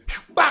not?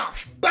 Bow,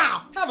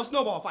 bow. Have a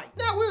snowball fight.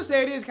 Now, we'll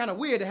say it is kind of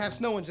weird to have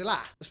snow in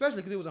July, especially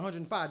because it was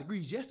 105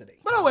 degrees yesterday.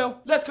 But oh well,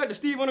 let's cut to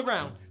Steve on the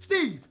ground.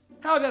 Steve,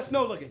 how's that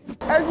snow looking?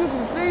 As you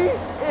can see,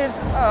 it's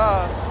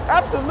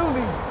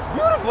absolutely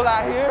beautiful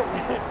out here.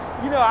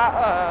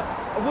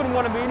 I wouldn't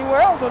want to be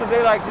anywhere else on a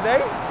day like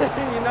today. It's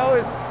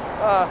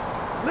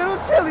Little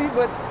chilly,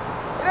 but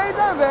it ain't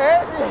that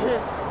bad.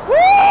 Woo!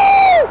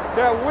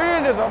 That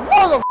wind is a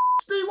mother.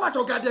 Steve, watch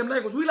your goddamn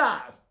language. We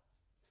live.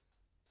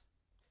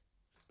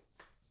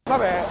 My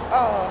bad.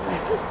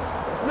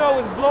 Snow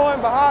is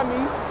blowing behind me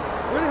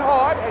really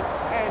hard and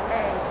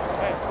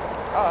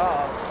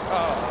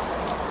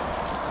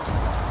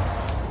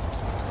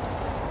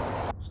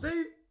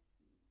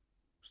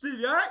Steve,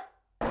 you alright?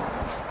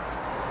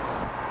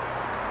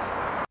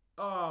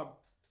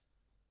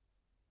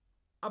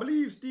 I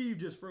believe Steve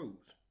just froze.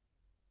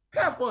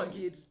 Have fun,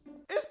 kids.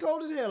 It's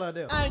cold as hell out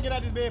there. I ain't get out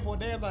of this bed for a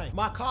damn thing.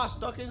 My car's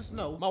stuck in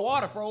snow. My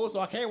water froze, so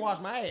I can't wash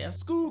my ass.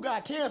 School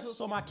got canceled,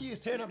 so my kids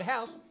tearing up the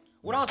house.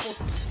 What I'm supposed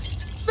to...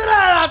 Sit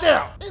down out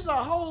there! It's a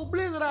whole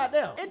blizzard out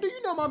there. And do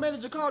you know my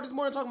manager called this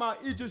morning talking about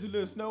it's just a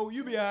little snow,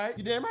 you be alright.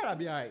 You damn right I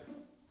be alright.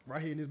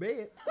 Right here in this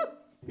bed.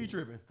 He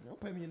tripping. Don't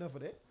pay me enough for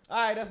that.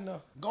 Alright, that's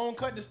enough. Go on,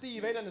 cut to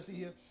Steve. Ain't nothing to see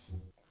here.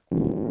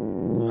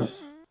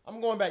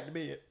 I'm going back to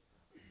bed.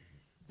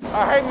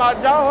 I hate my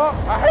job,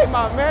 I hate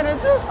my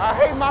manager, I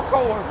hate my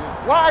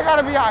coworkers. Why I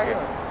gotta be out here?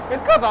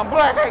 It's cause I'm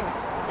black, ain't it?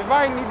 If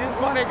I ain't need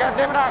this money,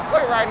 goddammit, I'd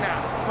quit right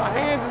now. My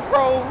hands is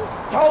froze,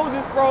 toes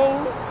is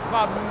froze,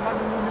 my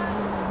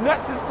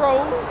nuts is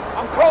froze.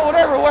 I'm cold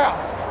everywhere.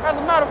 As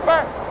a matter of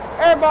fact,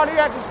 everybody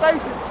at the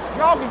station,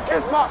 y'all can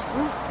kiss my...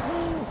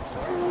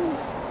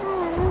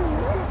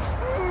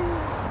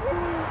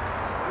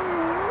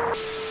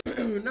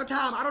 No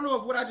time. I don't know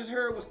if what I just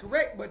heard was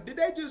correct, but did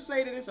they just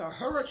say that it's a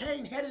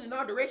hurricane headed in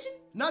our direction?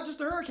 Not just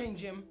a hurricane,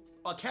 Jim.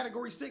 A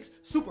Category 6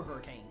 super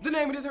hurricane. The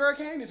name of this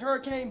hurricane is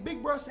Hurricane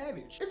Big Bruh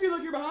Savage. If you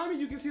look here behind me,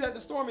 you can see that the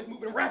storm is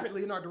moving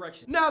rapidly in our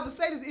direction. Now, the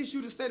state has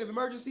issued a state of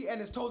emergency and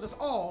has told us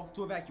all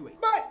to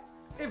evacuate. But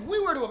if we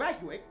were to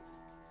evacuate,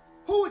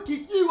 who would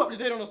keep you up to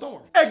date on the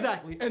storm?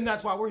 Exactly, and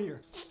that's why we're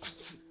here.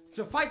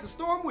 To fight the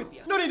storm with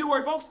you. No need to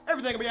worry, folks.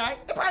 Everything will be all right.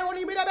 It probably won't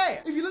even be that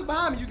bad. If you look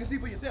behind me, you can see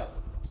for yourself.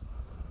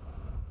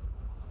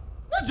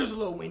 That's just a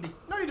little windy.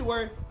 No need to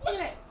worry. Look at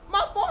that.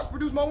 My force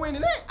produce more wind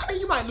than that. I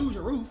mean, you might lose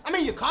your roof. I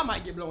mean, your car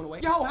might get blown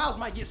away. Your whole house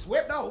might get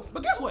swept off.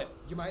 But guess what?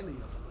 You might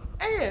live.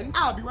 And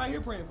I'll be right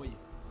here praying for you.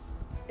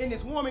 In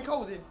this warm and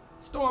cozy,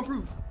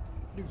 storm-proof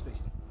news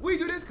station. We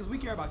do this because we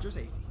care about your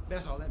safety.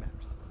 That's all that matters.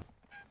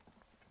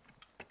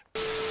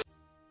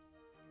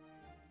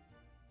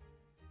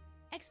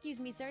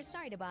 Excuse me, sir.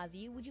 Sorry to bother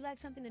you. Would you like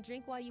something to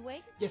drink while you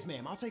wait? Yes,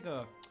 ma'am. I'll take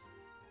a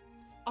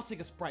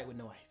Sprite with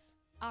no ice.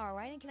 All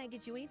right, and can I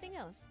get you anything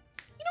else?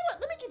 You know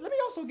what? Let me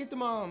also get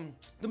them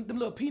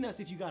little peanuts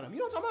if you got them. You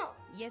know what I'm talking about?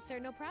 Yes, sir.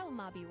 No problem.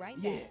 I'll be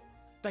right back. Yeah.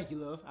 Thank you,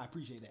 love. I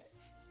appreciate that.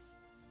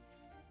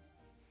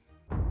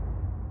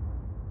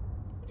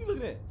 What you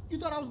looking at? You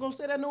thought I was gonna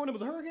say that knowing there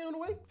was a hurricane on the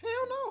way?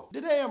 Hell no.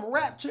 The damn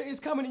rapture is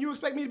coming and you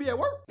expect me to be at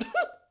work?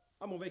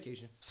 I'm on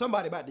vacation.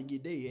 Somebody about to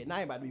get dead and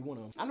I ain't about to be one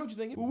of them. I know what you're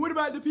thinking. Well, what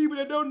about the people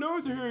that don't know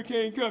it's a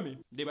hurricane coming?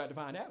 They about to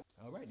find out.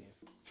 All right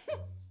then.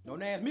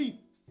 Don't ask me.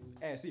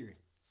 Ask Siri.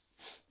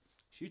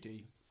 She'll tell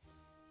you.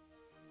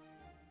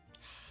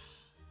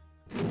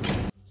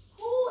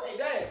 Ooh, hey,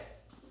 Dad.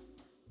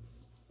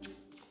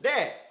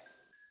 Dad,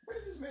 where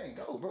did this man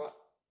go, bro?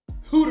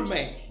 Who the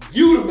man?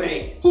 You the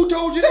man. Who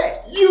told you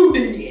that? You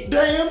did.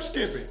 Damn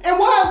skippy. And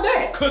why is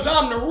that? Cause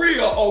I'm the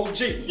real OG.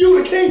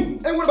 You the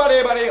king. And what about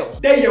everybody else?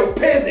 They your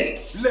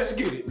peasants. Let's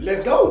get it.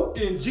 Let's go.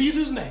 In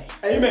Jesus' name.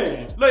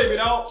 Amen. Love you,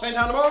 dog. Same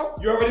time tomorrow?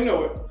 You already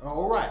know it.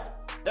 All right.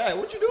 Dad,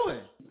 what you doing?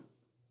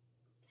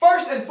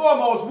 First and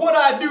foremost, what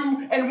I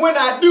do and when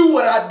I do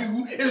what I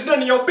do is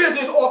none of your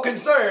business or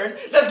concern.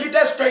 Let's get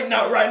that straightened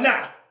out right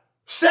now.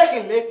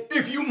 Secondly,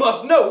 if you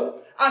must know,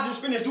 I just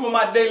finished doing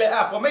my daily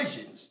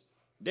affirmations.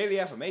 Daily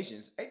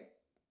affirmations? Ain't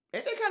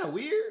they kind of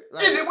weird?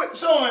 Like... Is it,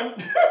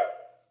 son?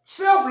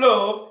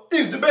 Self-love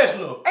is the best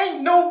love.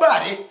 Ain't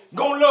nobody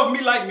gonna love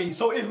me like me.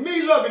 So if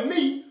me loving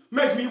me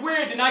makes me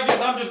weird, then I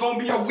guess I'm just gonna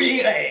be a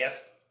weird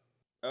ass.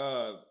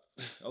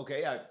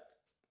 Okay,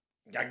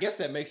 I guess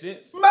that makes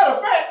sense. Matter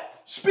of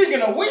fact,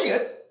 speaking of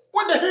weird,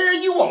 what the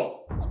hell you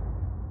want?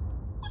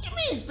 What you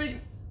mean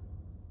speaking?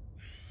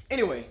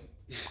 Anyway,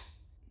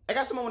 I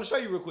got something I want to show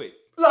you real quick.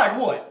 Like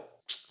what?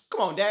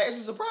 Come on, Dad,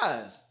 it's a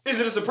surprise. Is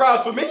it a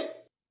surprise for me?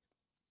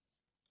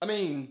 I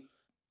mean,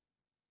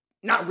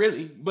 not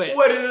really, but...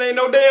 Well, then it ain't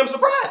no damn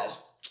surprise.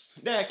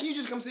 Dad, can you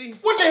just come see?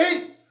 What the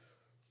hell?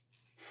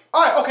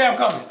 All right, okay, I'm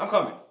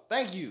coming.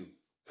 Thank you.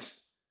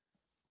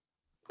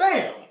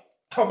 Damn,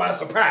 talking about a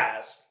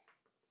surprise.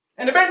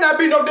 And there better not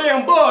be no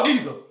damn bug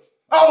either.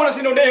 I don't want to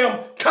see no damn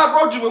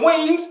cockroaches with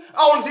wings. I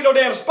don't want to see no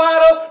damn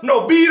spider,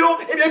 no beetle.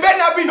 There better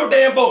not be no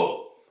damn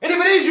bug. And if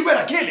it is, you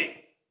better kill it.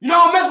 You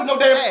don't mess with no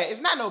damn... Hey, it's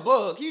not no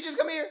bug. Can you just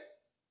come here?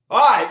 All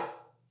right.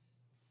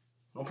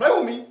 Don't play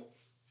with me.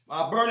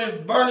 I'll burn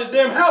this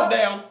damn house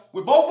down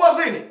with both of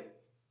us in it.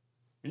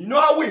 And you know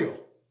I will.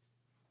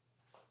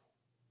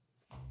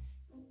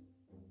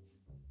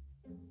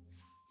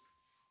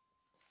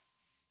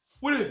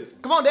 What is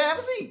it? Come on, Dad, have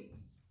a seat.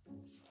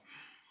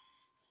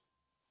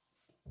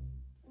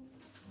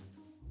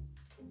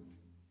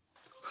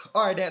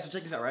 All right, Dad, so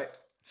check this out, right?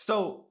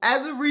 So,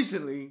 as of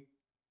recently,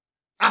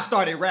 I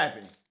started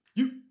rapping.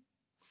 You?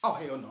 Oh,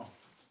 hell no.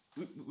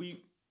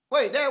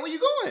 Wait, Dad, where you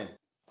going?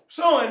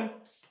 Son,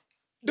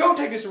 don't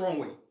take this the wrong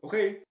way,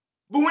 okay?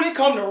 But when it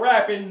comes to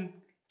rapping,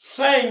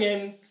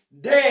 singing,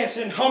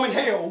 dancing, humming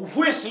hell,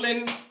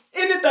 whistling,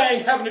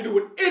 anything having to do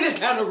with any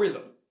kind of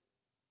rhythm,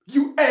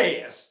 you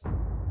ass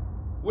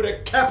with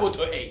a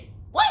capital A.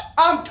 What?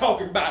 I'm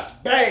talking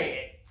about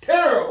bad,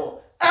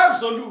 terrible,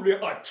 absolutely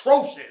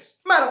atrocious.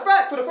 Matter of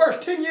fact, for the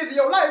first 10 years of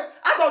your life,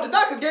 I thought the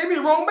doctor gave me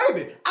the wrong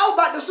baby. I was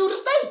about to sue the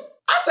state.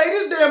 I say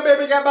this damn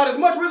baby got about as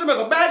much rhythm as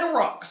a bag of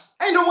rocks.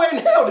 Ain't no way in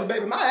hell this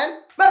baby mine.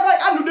 Matter of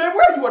fact, I knew damn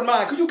well you wasn't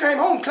mine because you came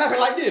home clapping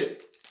like this.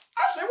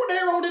 I said, what the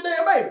hell wrong with this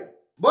damn baby?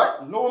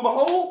 But lo and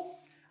behold,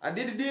 I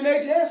did the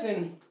DNA test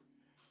and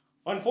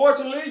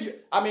unfortunately,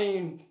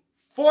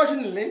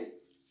 fortunately,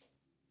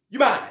 you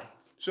mine.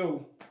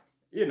 So,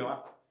 you know,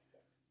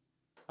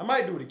 I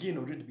might do it again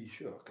though, just to be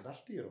sure, because I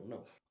still don't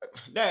know.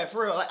 Dad,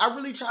 for real, like, I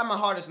really tried my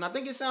hardest and I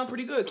think it sounds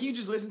pretty good. Can you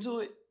just listen to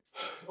it?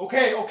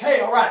 Okay,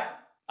 all right.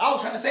 I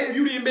was trying to save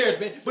you the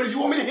embarrassment, but if you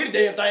want me to hit the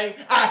damn thing,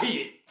 I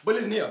hit it. But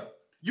listen here,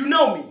 you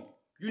know me.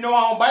 You know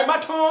I don't bite my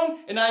tongue,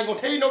 and I ain't gonna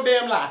tell you no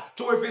damn lie.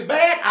 So if it's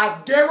bad,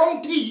 I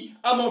guarantee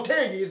I'm gonna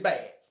tell you it's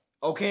bad.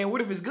 Okay, and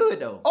what if it's good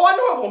though? Oh, I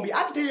know it won't be.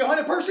 I can tell you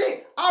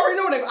 100%. I already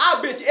know that.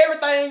 I bet you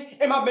everything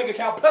in my bank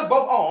account plus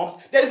both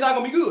arms that it's not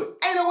gonna be good.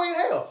 Ain't no way in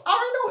hell. I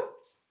already know it.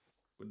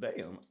 Well,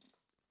 damn.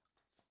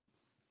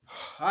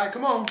 All right,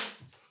 come on.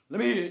 Let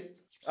me hit it.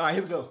 All right,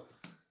 here we go.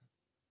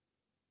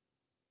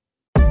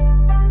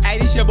 Hey,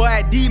 this your boy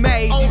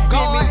DarrylMayes. Oh,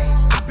 God.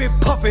 I've been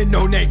puffing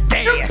on that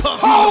gas.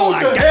 Hold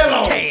the hell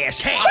on.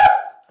 Cash.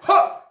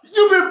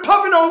 You been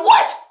puffing on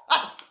what?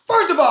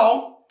 First of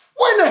all,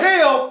 when the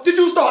hell did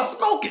you start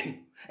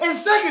smoking? And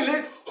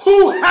secondly,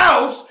 whose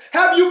house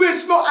have you been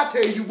smoking? I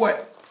tell you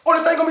what,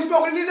 only thing gonna be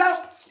smoking in this house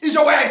is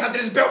your ass after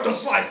this belt done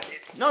sliced it.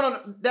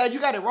 No, Dad, you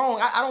got it wrong.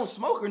 I don't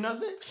smoke or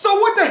nothing. So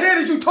what the hell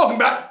is you talking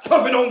about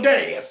puffing on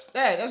gas?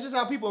 Dad, that's just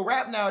how people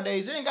rap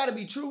nowadays. It ain't gotta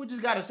be true, it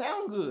just gotta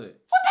sound good.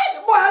 What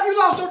the boy, have you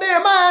lost your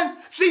damn mind?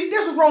 See,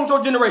 this is wrong with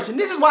your generation.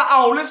 This is why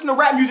I don't listen to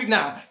rap music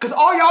now. Cause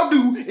all y'all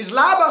do is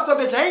lie about stuff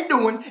that you ain't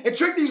doing and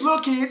trick these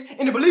little kids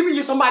into believing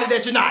you're somebody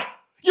that you're not.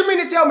 You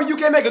mean to tell me you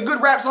can't make a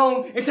good rap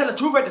song and tell the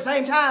truth at the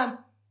same time?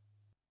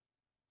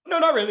 No,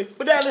 not really.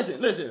 But Dad,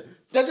 listen.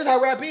 That's just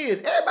how rap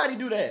is. Everybody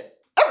do that.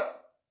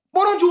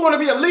 Boy, don't you want to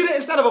be a leader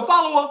instead of a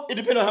follower? It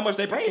depends on how much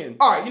they paying.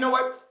 All right, you know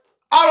what?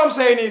 All I'm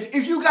saying is,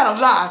 if you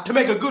gotta lie to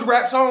make a good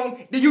rap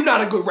song, then you're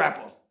not a good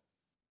rapper.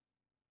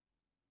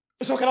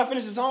 So can I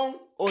finish the song?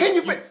 Or can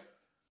you finish?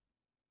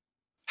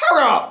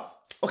 Hurry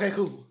up! Okay,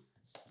 cool.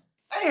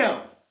 Damn,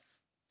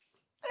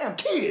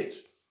 kids.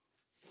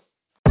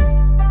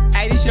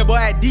 Hey, this your boy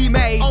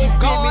DarrylMayes. Oh,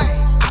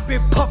 God. I've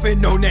been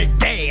puffing on that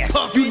gas.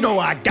 You know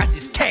I got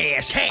this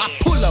cash. I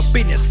pull up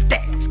in the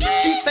stack.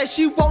 She say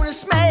she wanna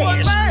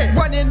smash.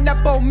 Running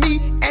up on me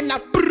and I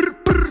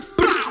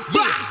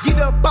yeah, get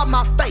up out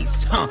my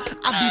face, I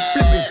be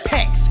flipping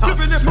packs,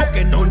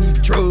 smoking on these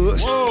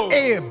drugs. Whoa.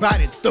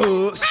 Everybody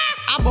thugs.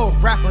 I'm a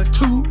rapper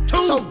too,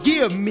 so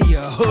give me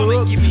a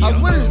hug.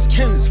 What is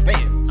Ken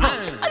Span?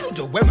 I need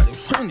to wear my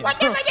honey.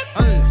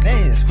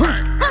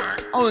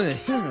 On the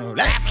hill,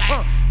 laugh.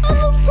 I'm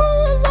a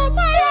pull up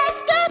my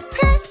ass, got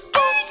packed.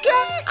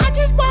 I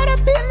just bought a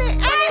Bentley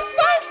and it's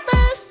so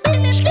fast.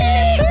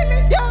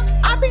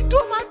 Yeah, I be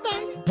doing my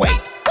thing.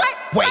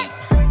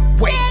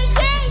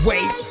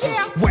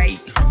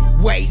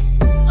 Wait.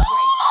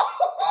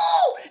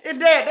 And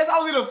Dad, that's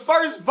only the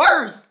first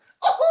verse.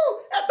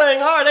 That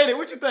thing hard, ain't it?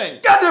 What you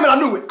think? God damn it, I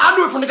knew it. I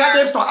knew it from the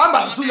goddamn start. I'm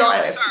about to sue your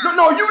ass.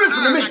 No, you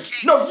listen to me.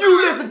 No, you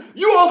listen.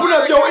 You open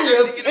up your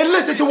ears and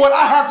listen to what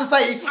I have to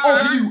say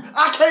onto you.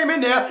 I came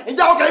in there and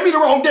y'all gave me the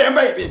wrong damn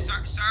baby. Sir,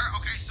 just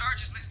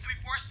listen to me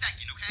for a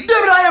second, okay?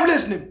 Damn it, I am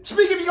listening.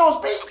 Speak if you gonna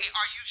speak. Okay,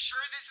 are you sure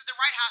this is the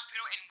right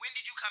hospital and when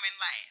did you come in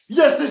last?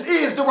 Yes, this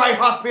is the right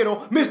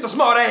hospital, Mr.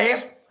 Smart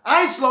Ass.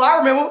 I ain't slow, I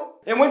remember.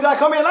 And when did I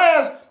come in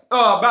last?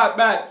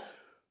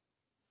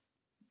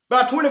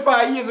 About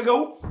 25 years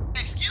ago.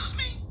 Excuse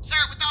me? Sir,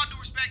 with all due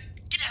respect,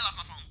 get the hell off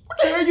my phone. What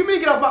the hell you mean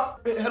get off my...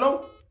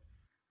 Hello?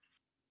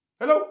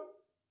 I know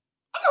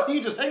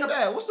you just hang up.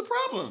 Dad, what's the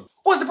problem?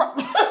 What's the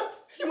problem?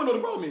 He wanna know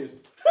what the problem is.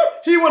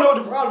 He wanna know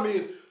what the problem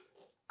is.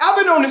 I've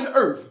been on this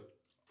earth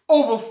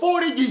over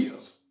 40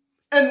 years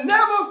and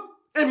never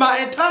in my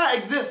entire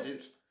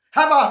existence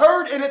have I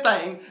heard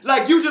anything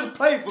like you just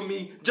played for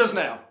me just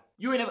now.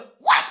 You ain't never...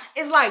 What?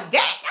 It's like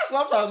that? That's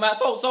what I'm talking about.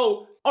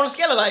 So on a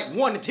scale of like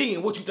 1 to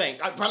 10, what you think?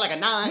 Probably like a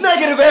 9?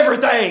 Negative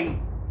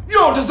everything. You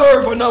don't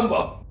deserve a number.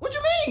 What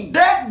you mean?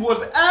 That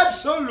was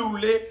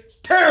absolutely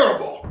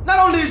terrible. Not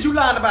only is you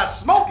lying about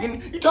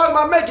smoking, you talking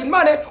about making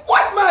money.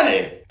 What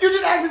money? You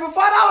just asked me for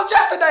 $5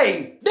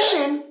 yesterday.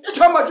 Then you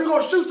talking about you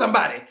gonna shoot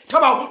somebody.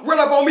 Talking about run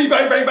up on me,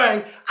 bang, bang,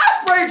 bang.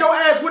 I sprayed your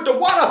ass with the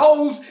water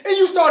hose and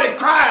you started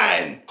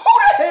crying. Who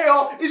the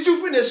hell is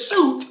you finna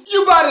shoot?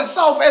 You about as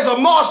soft as a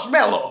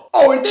marshmallow.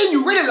 Oh, and then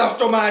you really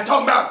lost your mind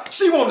talking about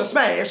she wanna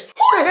smash.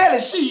 Who the hell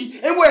is she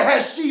and where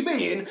has she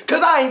been?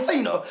 Cause I ain't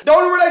seen her. The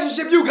only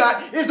relationship you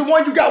got is the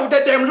one you got with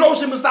that damn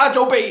lotion beside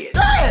your bed.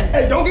 Dang.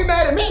 Hey, don't get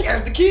mad at me.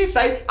 As the kids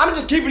say, I'm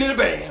just keeping it a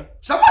band.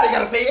 Somebody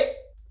gotta say it.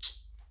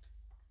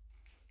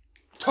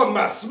 Talking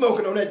about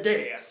smoking on that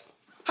gas.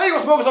 How you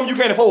gonna smoke on something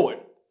you can't afford?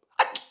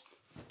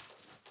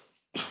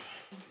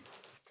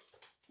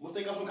 One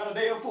think I'm some kind of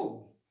damn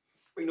fool.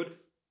 You know,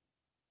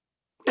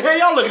 the hell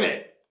y'all looking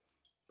at?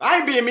 I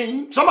ain't being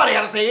mean. Somebody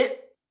gotta say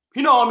it.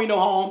 He know I don't mean no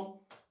harm.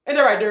 Ain't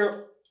that right,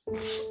 Darryl?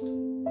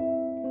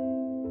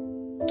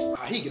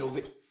 Ah, he get over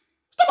it.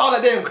 Stop all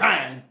that damn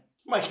crying.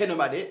 You might care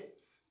nothing about that.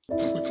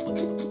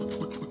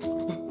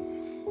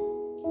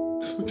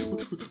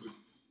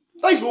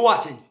 Thanks for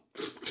watching.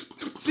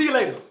 See you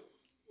later.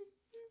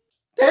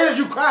 The hell is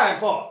you crying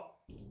for?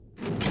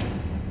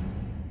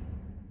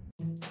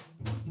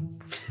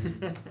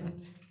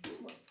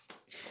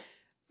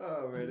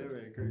 Oh man, that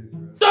man crazy, bro.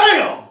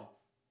 Damn!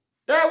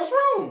 Dad, what's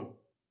wrong?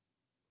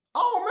 I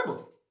don't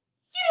remember.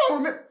 You don't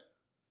remember.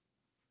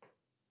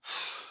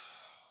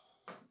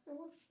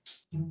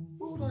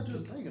 What was I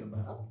just thinking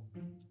about?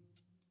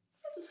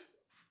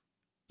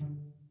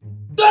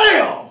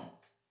 Damn!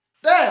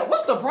 Dad,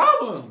 what's the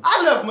problem?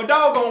 I left my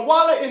doggone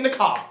wallet in the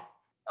car.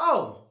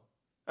 Oh.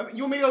 I mean,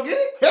 you want me to go get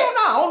it? Hell no,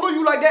 I don't know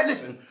you like that.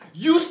 Listen,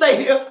 you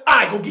stay here,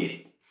 I go get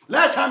it.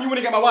 Last time you went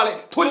and got my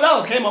wallet,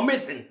 $20 came up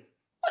missing.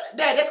 What?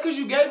 Dad, that's because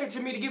you gave it to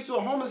me to give to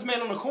a homeless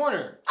man on the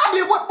corner. I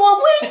did what, boy?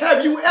 When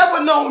have you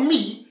ever known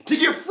me to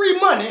give free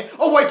money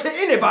away to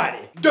anybody?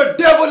 The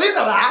devil is a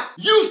lie.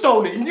 You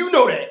stole it, and you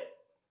know that.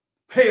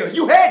 Hell,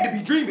 you had to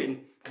be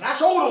dreaming, and I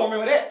sure don't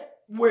remember that.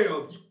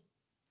 Well,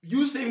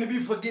 you seem to be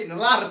forgetting a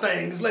lot of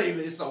things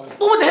lately, so.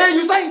 But what the hell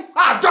you say?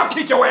 I'll drop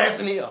kick your ass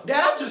in here.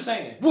 Dad, I'm just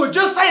saying. Well,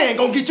 just saying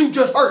gonna get you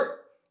just hurt.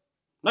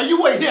 Now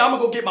you wait here, I'm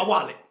gonna go get my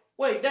wallet.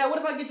 Wait, Dad, what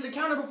if I get to the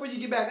counter before you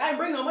get back? I ain't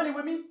bring no money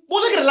with me.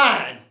 Well, look at the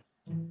line.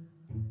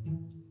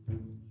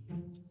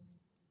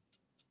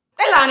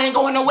 That line ain't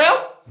going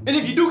nowhere. And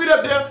if you do get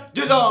up there,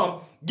 just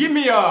give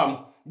me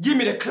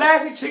the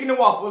classic chicken and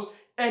waffles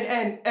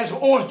and some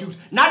orange juice.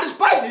 Not the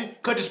spicy,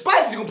 cause the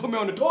spicy gonna put me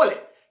on the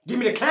toilet. Give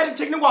me the classic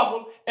chicken and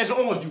waffles and some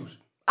orange juice.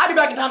 I'll be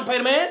back in time to pay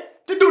the man.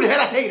 To do the hell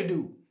I tell you to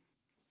do.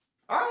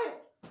 All right.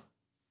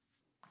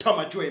 Talking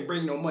about you ain't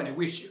bring no money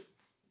with you.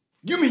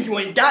 You mean you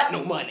ain't got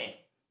no money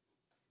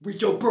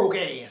with your broke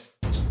ass.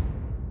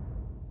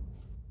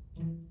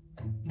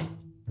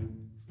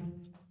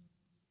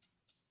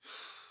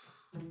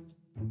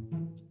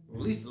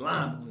 At least the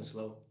line moving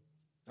slow.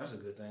 That's a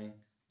good thing.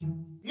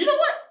 You know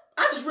what?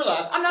 I just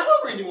realized I'm not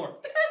hungry anymore.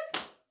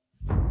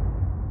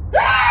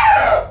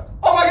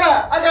 Oh my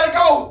God, I gotta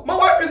go. My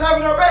wife is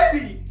having her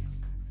baby.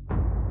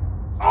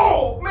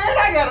 Oh man,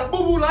 I got a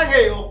boo-boo like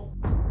hell.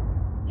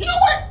 You know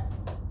what?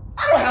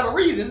 I don't have a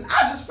reason.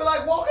 I just feel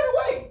like walking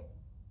away.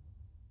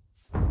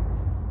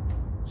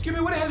 Excuse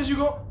me, where the hell did you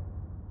go?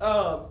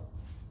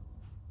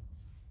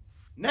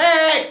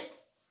 Next.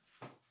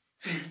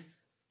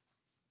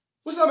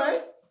 What's up, man?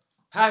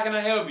 How can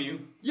I help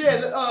you?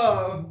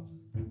 Yeah,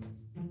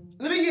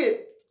 let me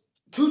get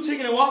 2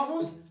 chicken and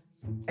waffles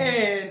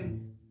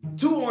and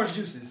 2 orange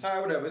juices. All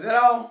right, whatever. Is that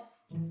all?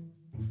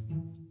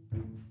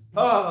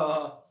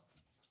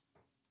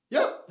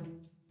 Yep.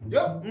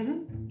 Yep. Yep.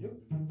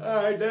 All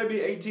right, that'll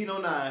be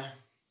 1809.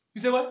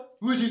 You said what?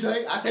 What'd you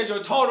say? I said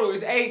your total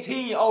is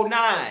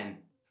 1809.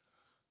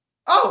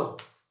 Oh.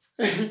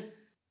 Okay,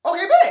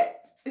 bet.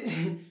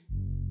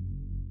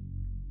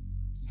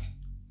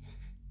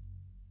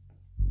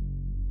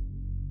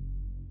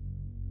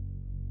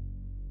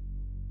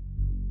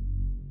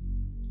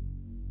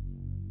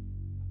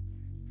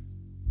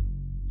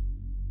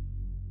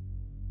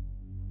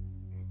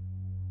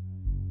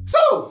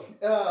 So,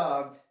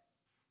 I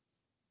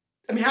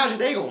mean, how's your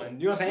day going?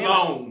 You know what I'm saying?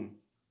 Long.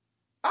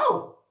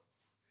 Oh.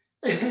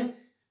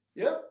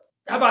 Yep.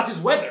 How about this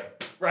weather?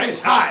 Right? It's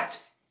hot.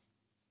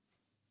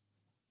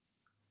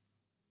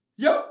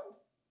 Yep.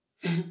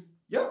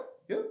 Yep.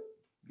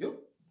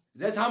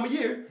 It's that time of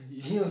year.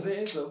 You know what I'm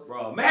saying? So,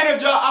 bro,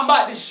 manager, I'm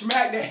about to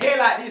smack the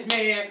hell out this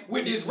man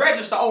with this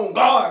register on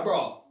guard,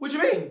 bro. What you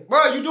mean?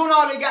 Bro, you doing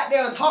all that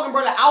goddamn talking,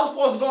 bro, like I was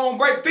supposed to go on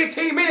break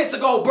 15 minutes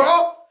ago,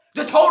 bro.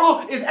 The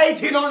total is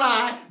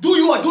 1809. Do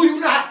you or do you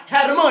not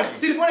have the money?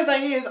 See, the funny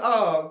thing is,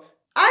 I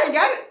ain't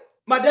got it.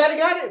 My daddy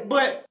got it,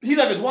 but he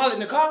left his wallet in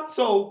the car,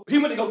 so he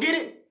went to go get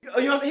it.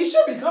 You know what I'm saying? He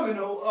should be coming,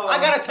 though. I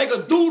gotta take a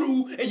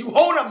doo-doo and you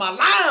hold up my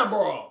line,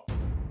 bro.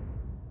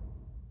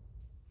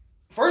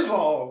 First of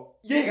all,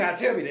 you ain't gotta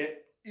tell me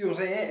that. You know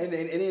what I'm saying?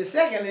 And then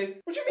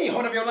secondly, what you mean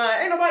hold up your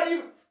line? Ain't nobody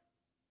even...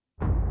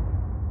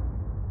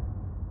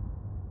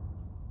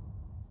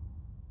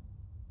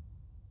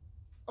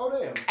 Oh,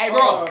 damn. Hey,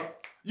 bro.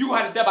 You gonna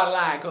have to step out of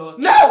line, cuz.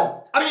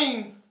 No! I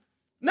mean,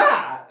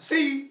 nah.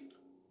 See,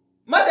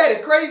 my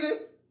daddy crazy.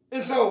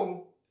 And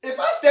so, if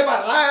I step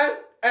out of line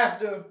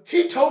after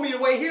he told me to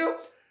wait here,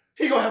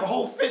 he gonna have a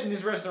whole fit in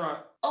this restaurant.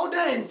 Oh,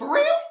 dang. For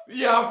real?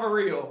 Yeah, for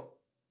real.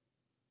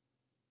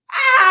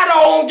 I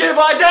don't give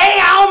a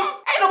damn!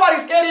 Ain't nobody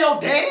scared of your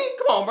daddy.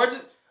 Come on, bro.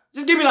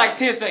 Just give me like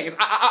 10 seconds.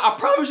 I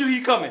promise you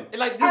he coming. And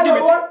like, just give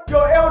me what?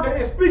 Your elder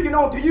is speaking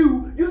on to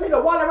you. You see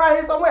the wallet right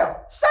here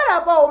somewhere. Shut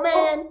up, old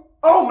man.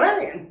 Oh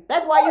man!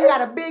 That's why you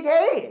got a big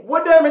head.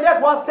 Well, damn it, that's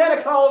why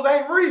Santa Claus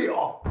ain't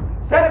real.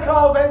 Santa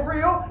Claus ain't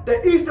real,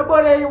 the Easter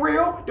Bunny ain't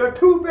real, the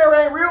Tooth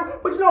Fairy ain't real,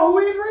 but you know who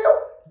is real?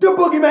 The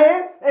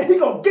boogeyman, and he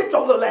gonna get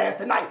your little ass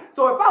tonight.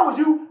 So if I was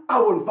you, I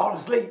wouldn't fall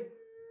asleep.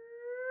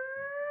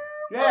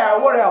 Yeah,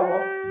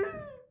 whatever.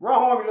 Run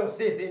home, you little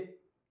sissy.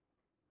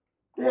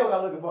 The hell was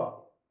I looking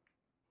for?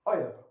 Oh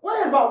yeah,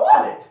 where's my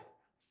wallet?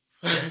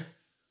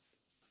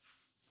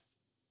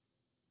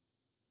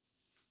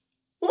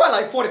 What about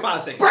like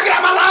 45 seconds? Break it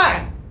out my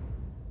line!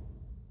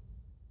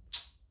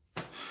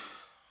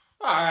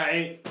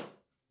 Alright.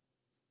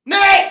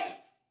 Next!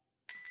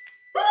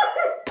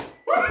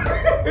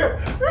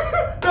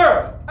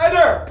 Darryl, hey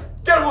Darryl,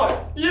 guess what?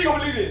 You ain't gonna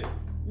believe this.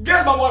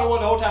 Guess my wallet was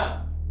the whole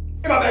time.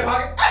 In my back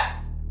pocket.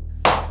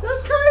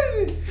 That's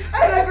crazy.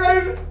 Ain't that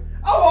crazy?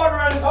 I walked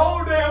around this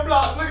whole damn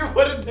block looking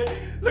for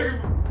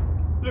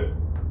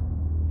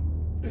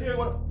the hell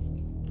what?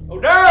 Oh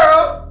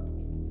Darryl!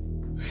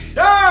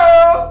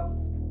 Darryl!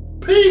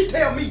 Please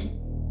tell me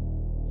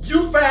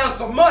you found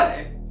some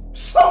money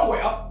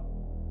somewhere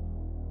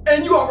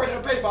and you already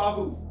done paid for our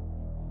food.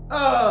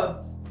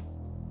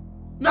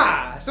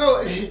 Nah,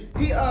 so he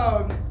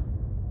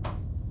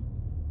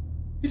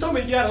told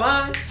me to get out of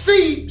line.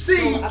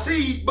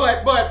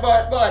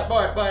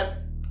 But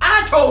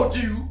I told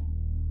you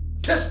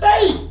to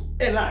stay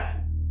in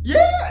line.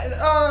 Yeah,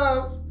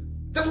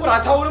 that's what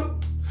I told him.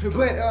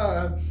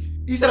 But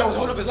he said I was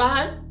holding up his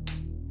line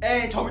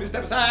and told me to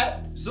step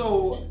aside.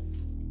 So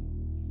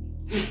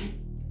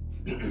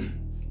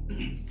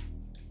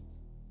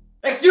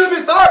excuse me,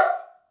 sir.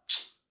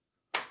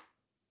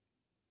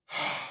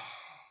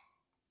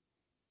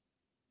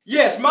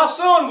 Yes, my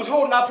son was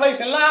holding our place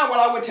in line while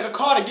I went to the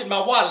car to get my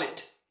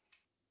wallet.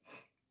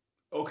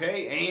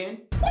 Okay,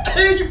 and? What the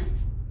hell you?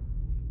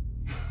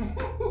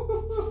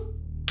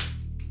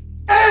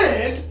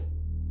 And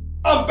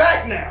I'm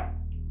back now.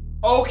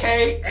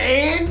 Okay,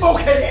 and?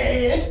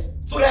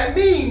 So that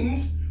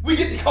means we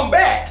get to come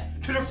back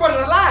to the front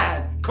of the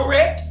line,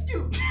 correct?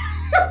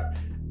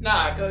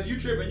 Nah, cause you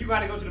tripping. You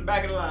gotta go to the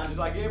back of the line just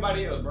like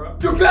everybody else, bro.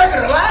 The back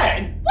of the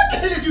line? What the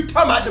hell did you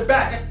talking about the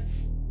back?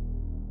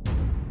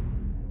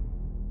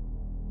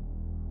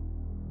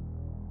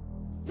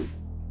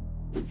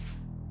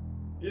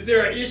 Is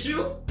there an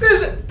issue?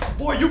 Is it?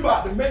 Boy, you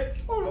about to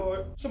make... Oh,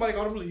 Lord. Somebody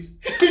call the police.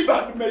 He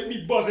about to make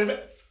me buzz his...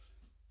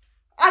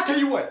 I tell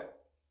you what.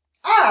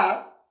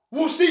 I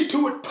will see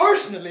to it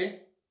personally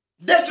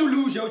that you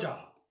lose your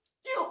job.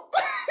 You...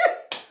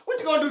 What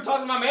you gonna do, talk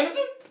to my manager?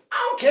 I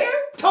don't care.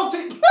 Talk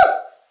to...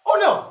 Oh,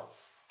 no.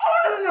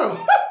 Oh, no.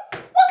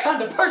 What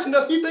kind of person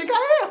does he think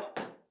I am?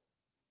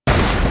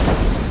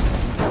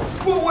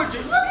 Well, would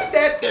you look at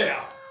that there?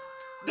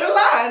 The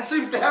line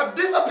seems to have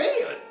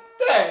disappeared.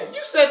 Dad,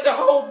 you set the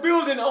whole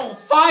building on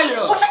fire.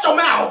 Well, shut your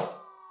mouth.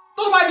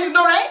 Don't nobody need to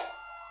know that.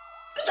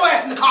 Get your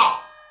ass in the car.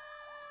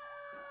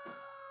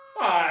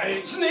 All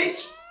right,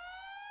 snitch.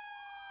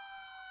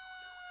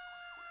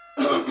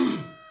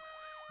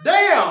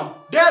 Damn,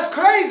 that's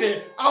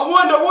crazy. I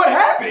wonder what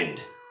happened.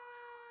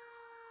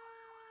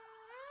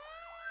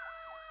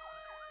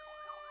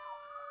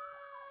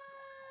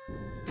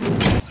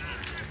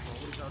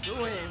 What y'all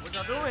doing? What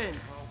y'all doing?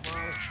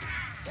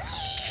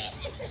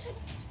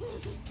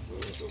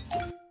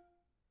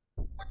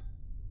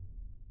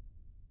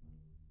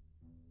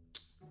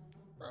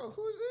 Bro,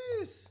 who's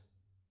this?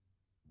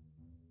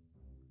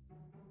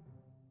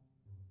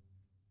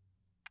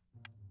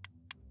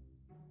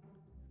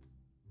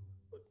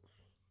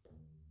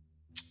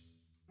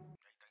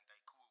 They think they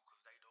cool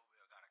because they over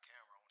there got a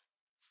camera on it.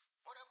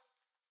 Whatever.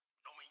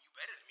 Don't mean you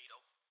better than me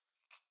though.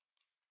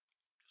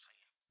 Just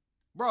saying.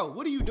 Bro,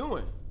 what are you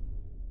doing?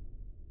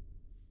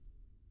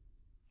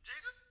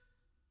 Jesus?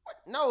 What?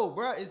 No,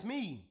 bro, it's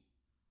me.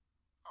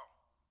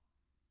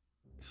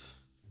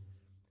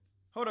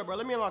 Hold up, bro.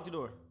 Let me unlock the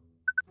door.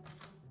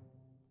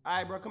 All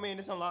right, bro. Come in.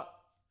 It's unlocked.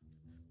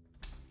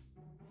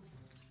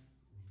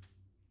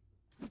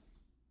 Come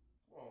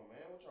on,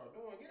 man. What y'all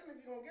doing? Get him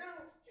if you gonna get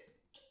him.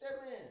 Get that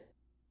man.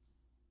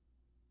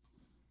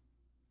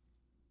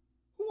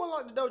 Who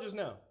unlocked the door just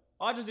now?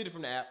 Oh, I just did it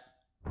from the app.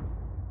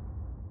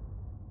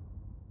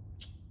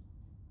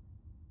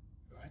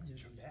 I did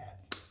it from the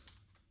app.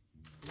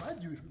 I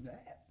do it from the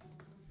app.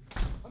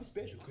 I'm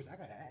special because I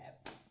got an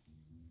app.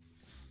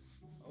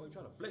 Oh, you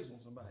trying to flex on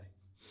somebody.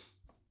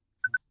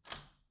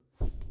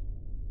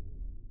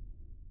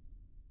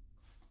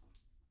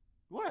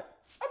 What?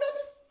 I'm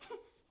nothing.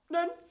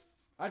 Nothing.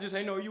 I just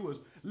ain't know you was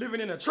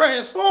living in a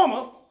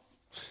transformer.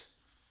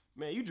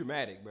 Man, you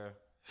dramatic, bro.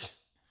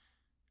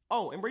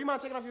 Oh, and bro, you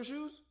mind taking off your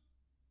shoes?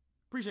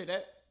 Appreciate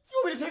that.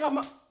 You want me to take off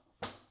my...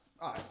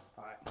 All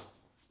right.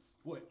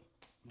 What?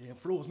 Damn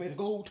floor's made of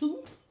gold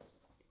too?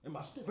 Am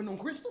I stepping on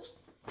crystals?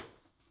 I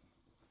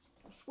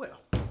swear.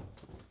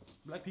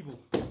 Black people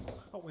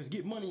always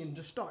get money and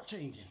just start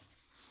changing.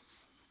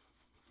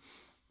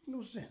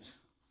 No sense.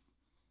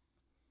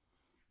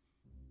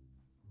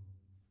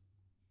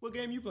 What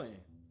game you playing?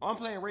 Oh, I'm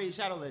playing Raid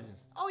Shadow Legends.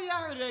 Oh yeah,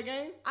 I heard of that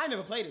game. I ain't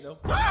never played it though.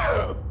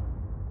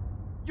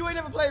 You ain't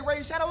never played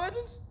Raid Shadow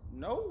Legends?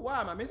 No,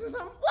 why am I missing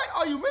something? What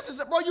are you missing?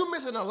 Bro, you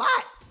missing a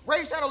lot.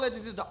 Raid Shadow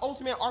Legends is the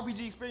ultimate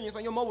RPG experience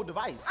on your mobile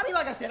device. I mean,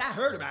 like I said, I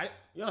heard about it.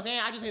 You know what I'm saying?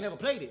 I just ain't never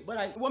played it. But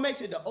like, what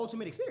makes it the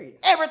ultimate experience?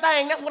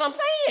 Everything, that's what I'm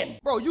saying.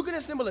 Bro, you can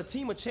assemble a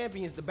team of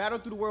champions to battle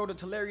through the world of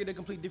Teleria to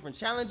complete different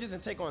challenges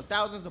and take on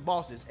thousands of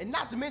bosses. And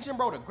not to mention,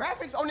 bro, the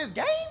graphics on this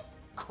game?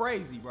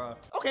 Crazy, bro.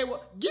 Okay,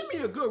 well, give me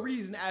a good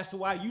reason as to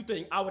why you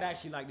think I would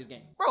actually like this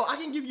game. Bro, I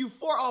can give you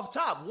 4 off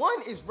top.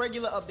 1 is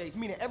regular updates,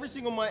 meaning every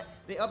single month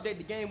they update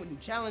the game with new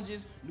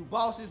challenges, new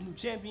bosses, new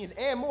champions,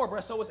 and more,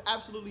 bro. So it's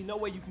absolutely no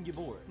way you can get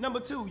bored.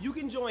 Number 2, you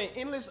can join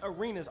endless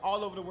arenas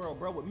all over the world,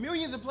 bro, with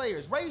millions of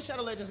players. Raid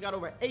Shadow Legends got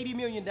over 80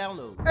 million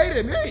downloads.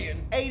 80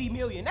 million? 80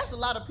 million. That's a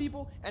lot of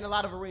people and a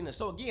lot of arenas.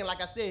 So again, like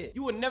I said,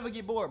 you will never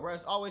get bored, bro.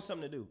 It's always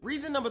something to do.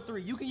 Reason number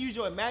 3, you can use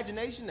your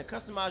imagination to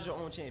customize your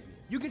own champion.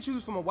 You can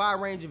choose from a wide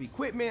range of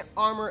equipment,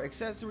 armor,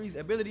 accessories,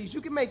 abilities. You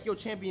can make your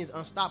champions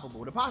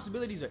unstoppable. The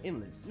possibilities are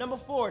endless. Number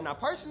 4, now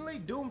personally,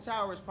 Doom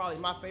Tower is probably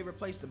my favorite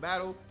place to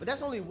battle, but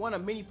that's only one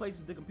of many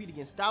places to compete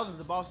against thousands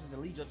of bosses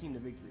and lead your team to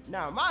victory.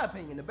 Now, in my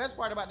opinion, the best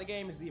part about the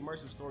game is the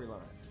immersive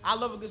storyline. I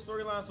love a good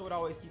storyline, so it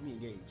always keeps me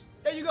engaged.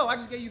 There you go. I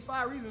just gave you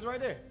 5 reasons right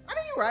there. I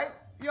mean, you're right.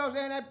 You know what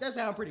I'm saying? That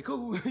sounds pretty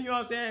cool. You know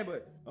what I'm saying?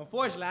 But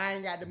unfortunately, I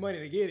ain't got the money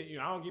to get it. You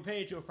know, I don't get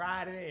paid till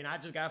Friday, and I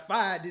just got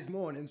fired this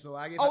morning, so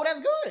I guess. Oh, that's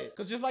good.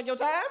 Because just like your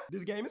time,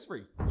 this game is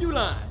free. You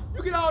lying.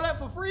 You get all that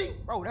for free?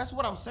 Bro, that's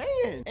what I'm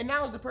saying. And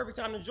now is the perfect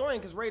time to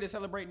join because Raid is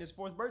celebrating his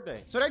 4th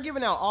birthday. So they're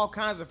giving out all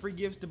kinds of free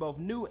gifts to both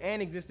new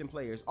and existing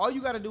players. All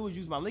you got to do is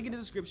use my link in the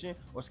description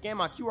or scan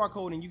my QR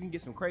code and you can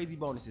get some crazy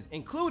bonuses,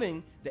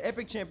 including the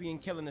epic champion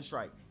killing the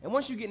strike. And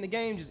once you get in the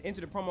game, just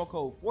enter the promo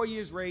code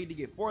 4YearsRaid to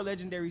get 4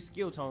 legendary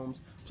skill tomes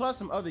plus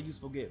some other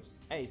useful gifts.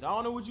 Hey, so I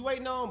don't know what you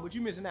waiting on, but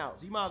you missing out.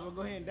 So you might as well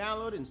go ahead and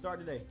download it and start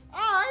today. All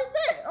right,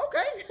 bet.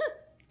 Okay.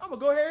 I'm going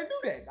to go ahead and do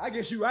that. I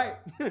guess you're right.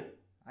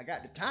 I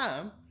got the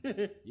time.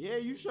 Yeah,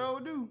 you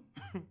sure do.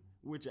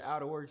 With your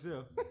out of work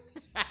self.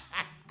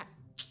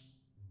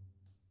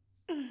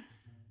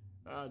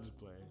 I'm just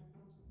playing.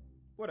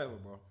 Whatever,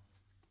 bro.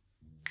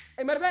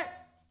 Hey, matter of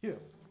fact, here.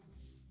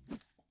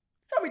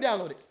 Help me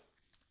download it.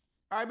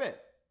 All right, bet.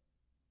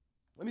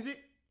 Let me see.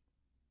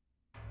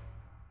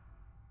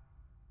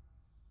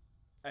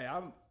 Hey,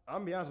 I'm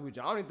gonna be honest with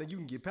you. I don't even think you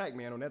can get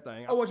Pac-Man on that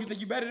thing. Oh, what, you think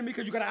you better than me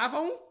because you got an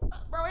iPhone?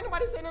 Bro, ain't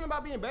nobody saying nothing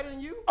about being better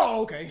than you.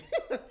 Oh, okay.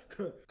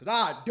 Cause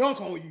I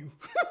dunk on you.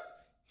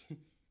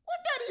 What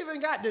that even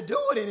got to do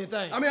with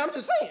anything? I mean, I'm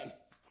just saying.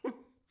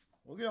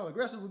 Don't get all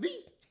aggressive with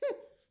me.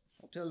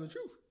 I'm telling the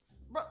truth.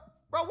 Bro,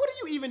 what are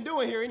you even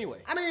doing here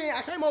anyway? I mean,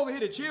 I came over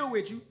here to chill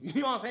with you.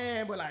 You know what I'm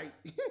saying? But like,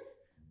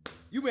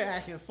 you been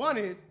acting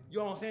funny, you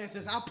know what I'm saying,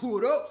 since I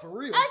pulled up for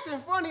real.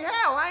 Acting funny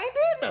how? I ain't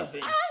did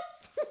nothing.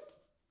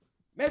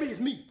 Maybe it's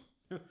me.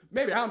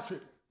 Maybe I'm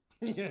tripping.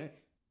 Yeah,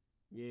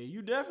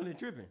 you definitely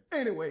tripping.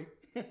 Anyway,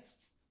 you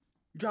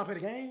trying to play the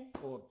game?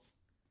 Or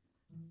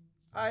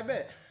I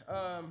bet.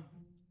 Oh.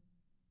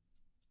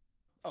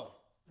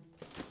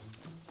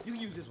 You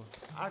can use this one.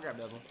 I'll grab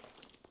that one.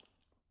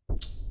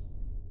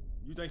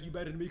 You think you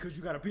better than me because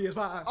you got a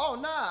PS5? Oh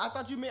nah, I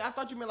thought you meant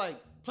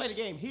like play the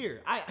game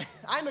here.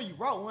 I know you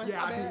brought one.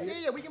 Yeah, I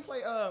did. Yeah, we can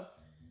play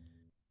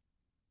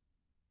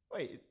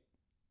wait, is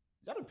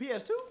that a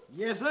PS2?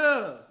 Yes,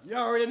 sir. You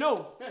already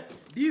know.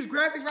 These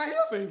graphics right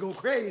here finna go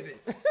crazy.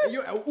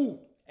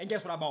 And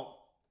guess what I bought?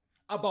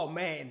 I bought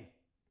Madden.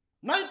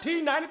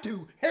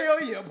 1992.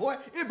 Hell yeah, boy.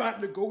 It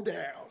about to go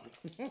down.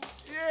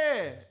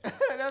 Yeah,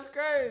 that's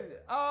crazy.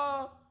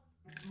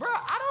 Bro,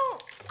 I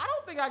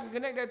don't think I can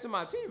connect that to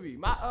my TV.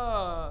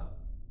 My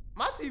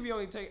TV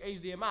only take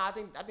HDMI. I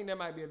think that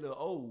might be a little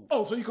old.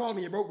 Oh, so you calling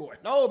me a broke boy?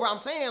 No, bro, I'm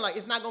saying like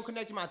it's not gonna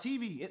connect to my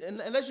TV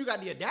unless you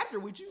got the adapter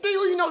with you.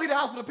 You don't leave the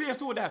house with a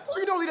PS2 adapter.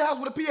 You don't leave the house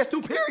with a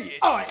PS2, period.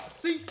 All right,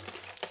 see?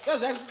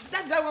 That's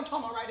exactly what I'm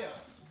talking about right there.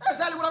 That's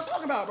exactly what I'm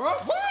talking about, bro.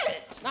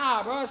 What?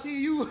 Nah, bro,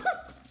 see, you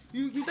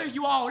think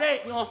you all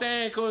that, you know what I'm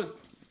saying? Cause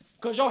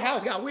your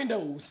house got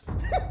windows.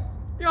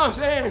 You know what I'm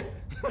saying?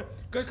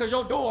 Cause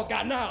your doors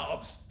got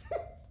knobs.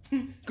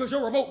 Cause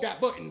your remote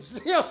got buttons.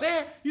 You know what I'm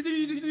saying? You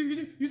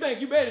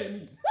think you better than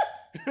me.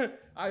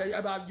 I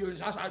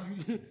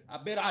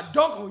bet I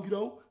dunk on you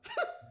though.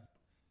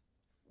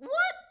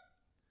 What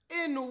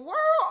in the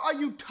world are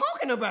you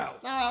talking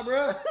about? Nah,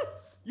 bro.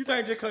 You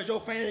think just cause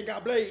your fan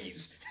got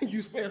blades,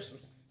 you special.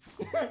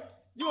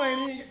 You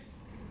ain't even.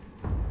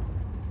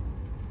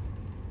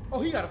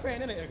 Oh, he got a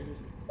fan in the air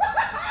conditioner.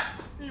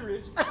 He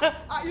rich.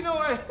 You know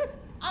what?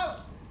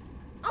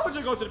 I'm gonna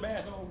just go to the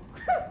bathroom.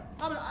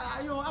 I'm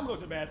gonna go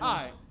to the bathroom.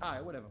 All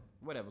right, whatever.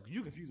 Cause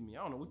you confuse me.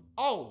 I don't know.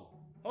 Oh,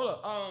 hold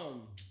up.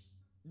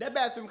 That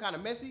bathroom kind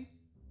of messy.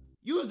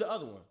 Use the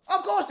other one.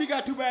 Of course he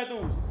got 2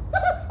 bathrooms.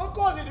 Of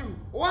course he do.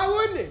 Why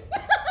wouldn't he?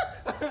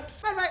 Matter of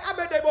fact, I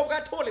bet they both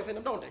got toilets in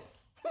them, don't they?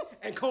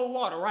 And cold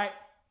water, right?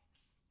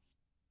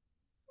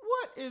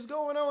 What is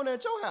going on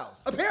at your house?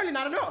 Apparently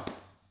not enough.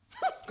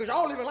 Cause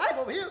y'all living life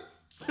over here.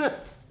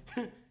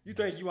 You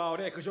think you all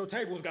that cause your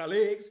tables got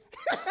legs?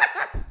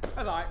 That's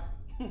all right.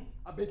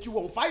 I bet you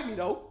won't fight me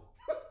though.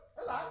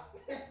 That's all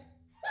right.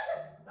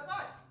 That's all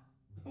right.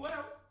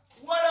 Whatever.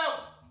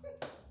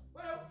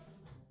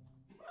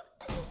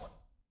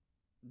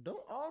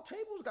 Don't all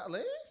tables got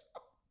legs?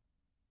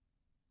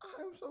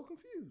 I am so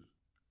confused.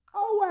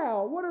 Oh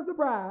wow, what a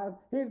surprise.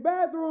 His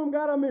bathroom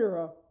got a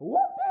mirror.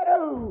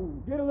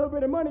 Whoop-de-doo. Get a little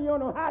bit of money, you don't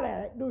know how to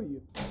act, do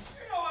you? You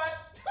know what?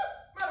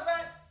 Matter of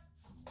fact,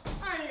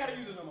 I ain't gotta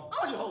use it no more.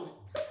 I'ma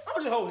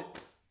just hold it.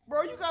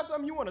 Bro, you got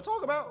something you want to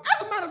talk about?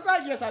 As a matter of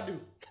fact, yes I do.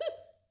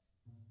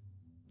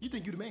 You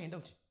think you the man,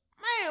 don't you?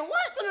 Man, what?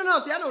 No,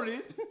 see, I know what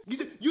it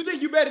is. You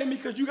think you better than me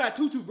because you got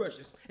 2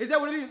 toothbrushes. Is that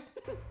what it is?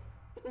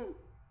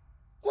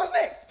 What's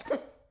next?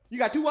 You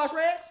got 2 wash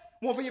rags?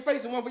 One for your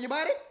face and one for your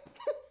body?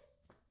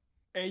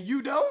 And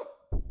you don't?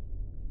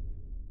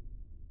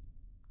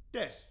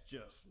 That's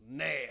just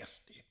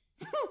nasty.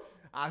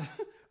 I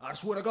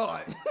swear to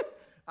God,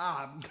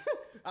 I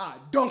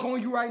dunk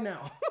on you right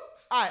now.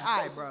 All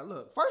right, bro.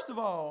 Look, first of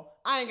all,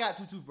 I ain't got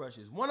 2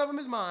 toothbrushes. One of them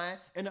is mine,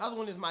 and the other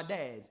one is my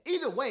dad's.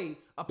 Either way,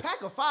 a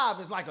pack of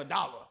 5 is like $1.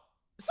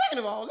 Second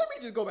of all, let me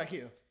just go back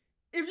here.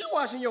 If you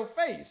washing your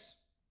face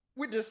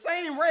with the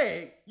same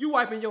rag you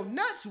wiping your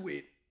nuts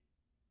with,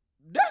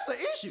 that's the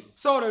issue.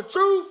 So the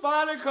truth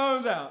finally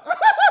comes out.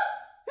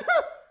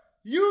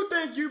 You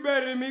think you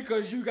better than me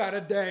because you got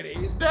a daddy.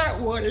 Is that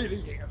what it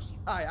is?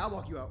 All right, I'll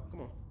walk you out.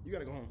 Come on. You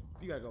gotta go home.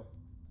 You gotta go.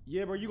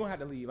 Yeah, bro, you gonna have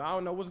to leave. I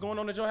don't know what's going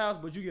on at your house,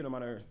 but you get on my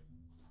nerves.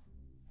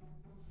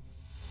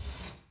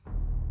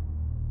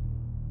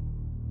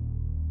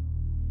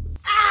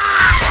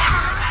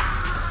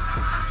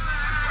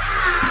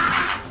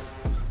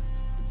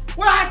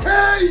 What I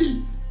tell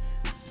you?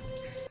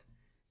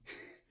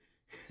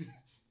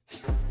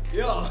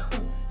 Yeah,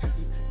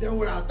 that's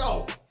what I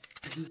thought.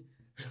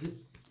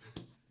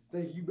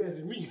 Think you better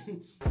than me.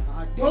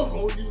 I dunk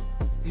on you.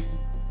 Yeah.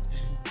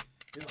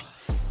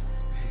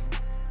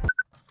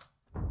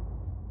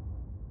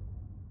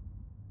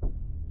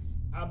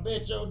 I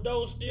bet your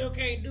dough still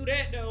can't do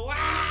that though. Wait.